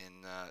back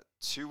in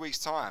 2 weeks'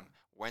 time,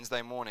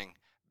 Wednesday morning,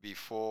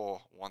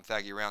 before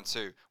Wonthaggi round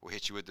 2. We'll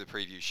hit you with the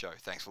preview show.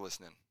 Thanks for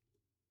listening.